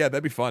week. Oh, yeah,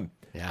 that'd be fun.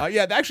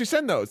 Yeah. Actually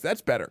send those.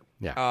 That's better.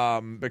 Yeah.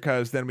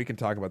 Because then we can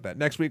talk about that.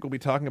 Next week, we'll be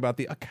talking about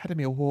the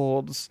Academy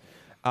Awards.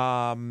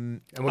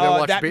 And we're going to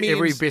watch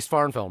every best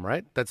foreign film,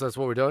 right? That's what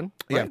we're doing?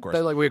 Right? Yeah, of course.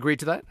 Like we agreed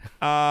to that?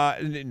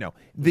 No.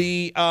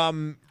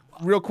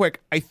 Real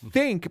quick, I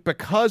think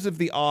because of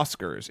the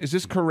Oscars, is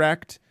this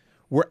correct?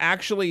 We're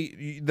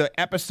actually, the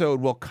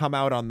episode will come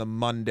out on the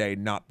Monday,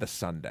 not the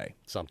Sunday.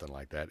 Something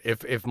like that.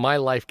 If my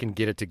life can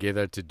get it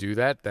together to do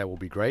that, that will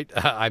be great.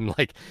 I'm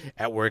like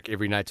at work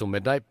every night till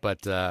midnight,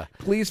 but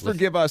please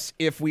forgive us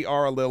if we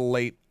are a little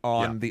late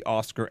on the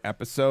Oscar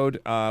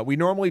episode. We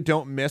normally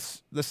don't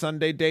miss the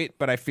Sunday date,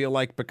 but I feel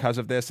like because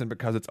of this and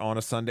because it's on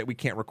a Sunday, we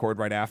can't record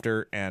right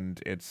after,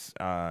 and it's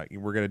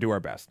we're going to do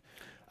our best.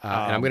 And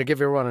I'm going to give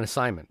everyone an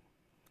assignment.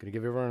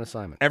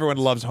 Everyone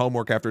loves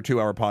homework after a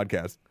 2-hour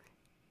podcast.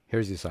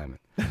 Here's the assignment.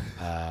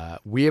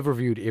 We have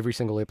reviewed every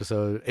single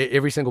episode,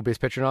 every single Best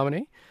Picture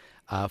nominee.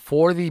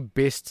 For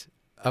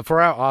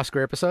our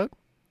Oscar episode,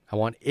 I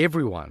want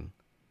everyone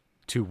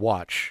to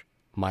watch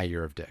My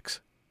Year of Dicks.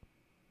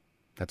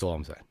 That's all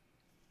I'm saying.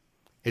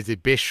 It's the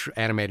Best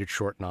Animated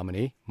Short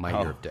nominee, My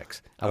Year of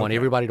Dicks. I want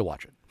everybody to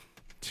watch it.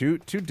 Two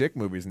dick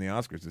movies in the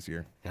Oscars this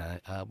year.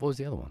 What was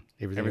the other one?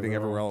 Everything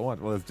Everywhere All at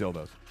Once. Well, that's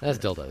dildos. That's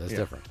dildo. That's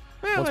different.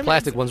 Well, one's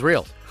plastic, one's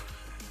real.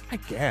 I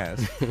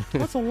guess.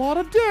 That's a lot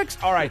of dicks.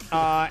 All right,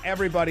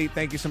 everybody,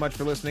 thank you so much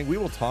for listening. We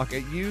will talk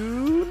at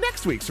you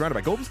next week, surrounded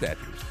by golden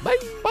statues. Bye.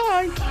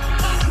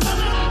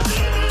 Bye.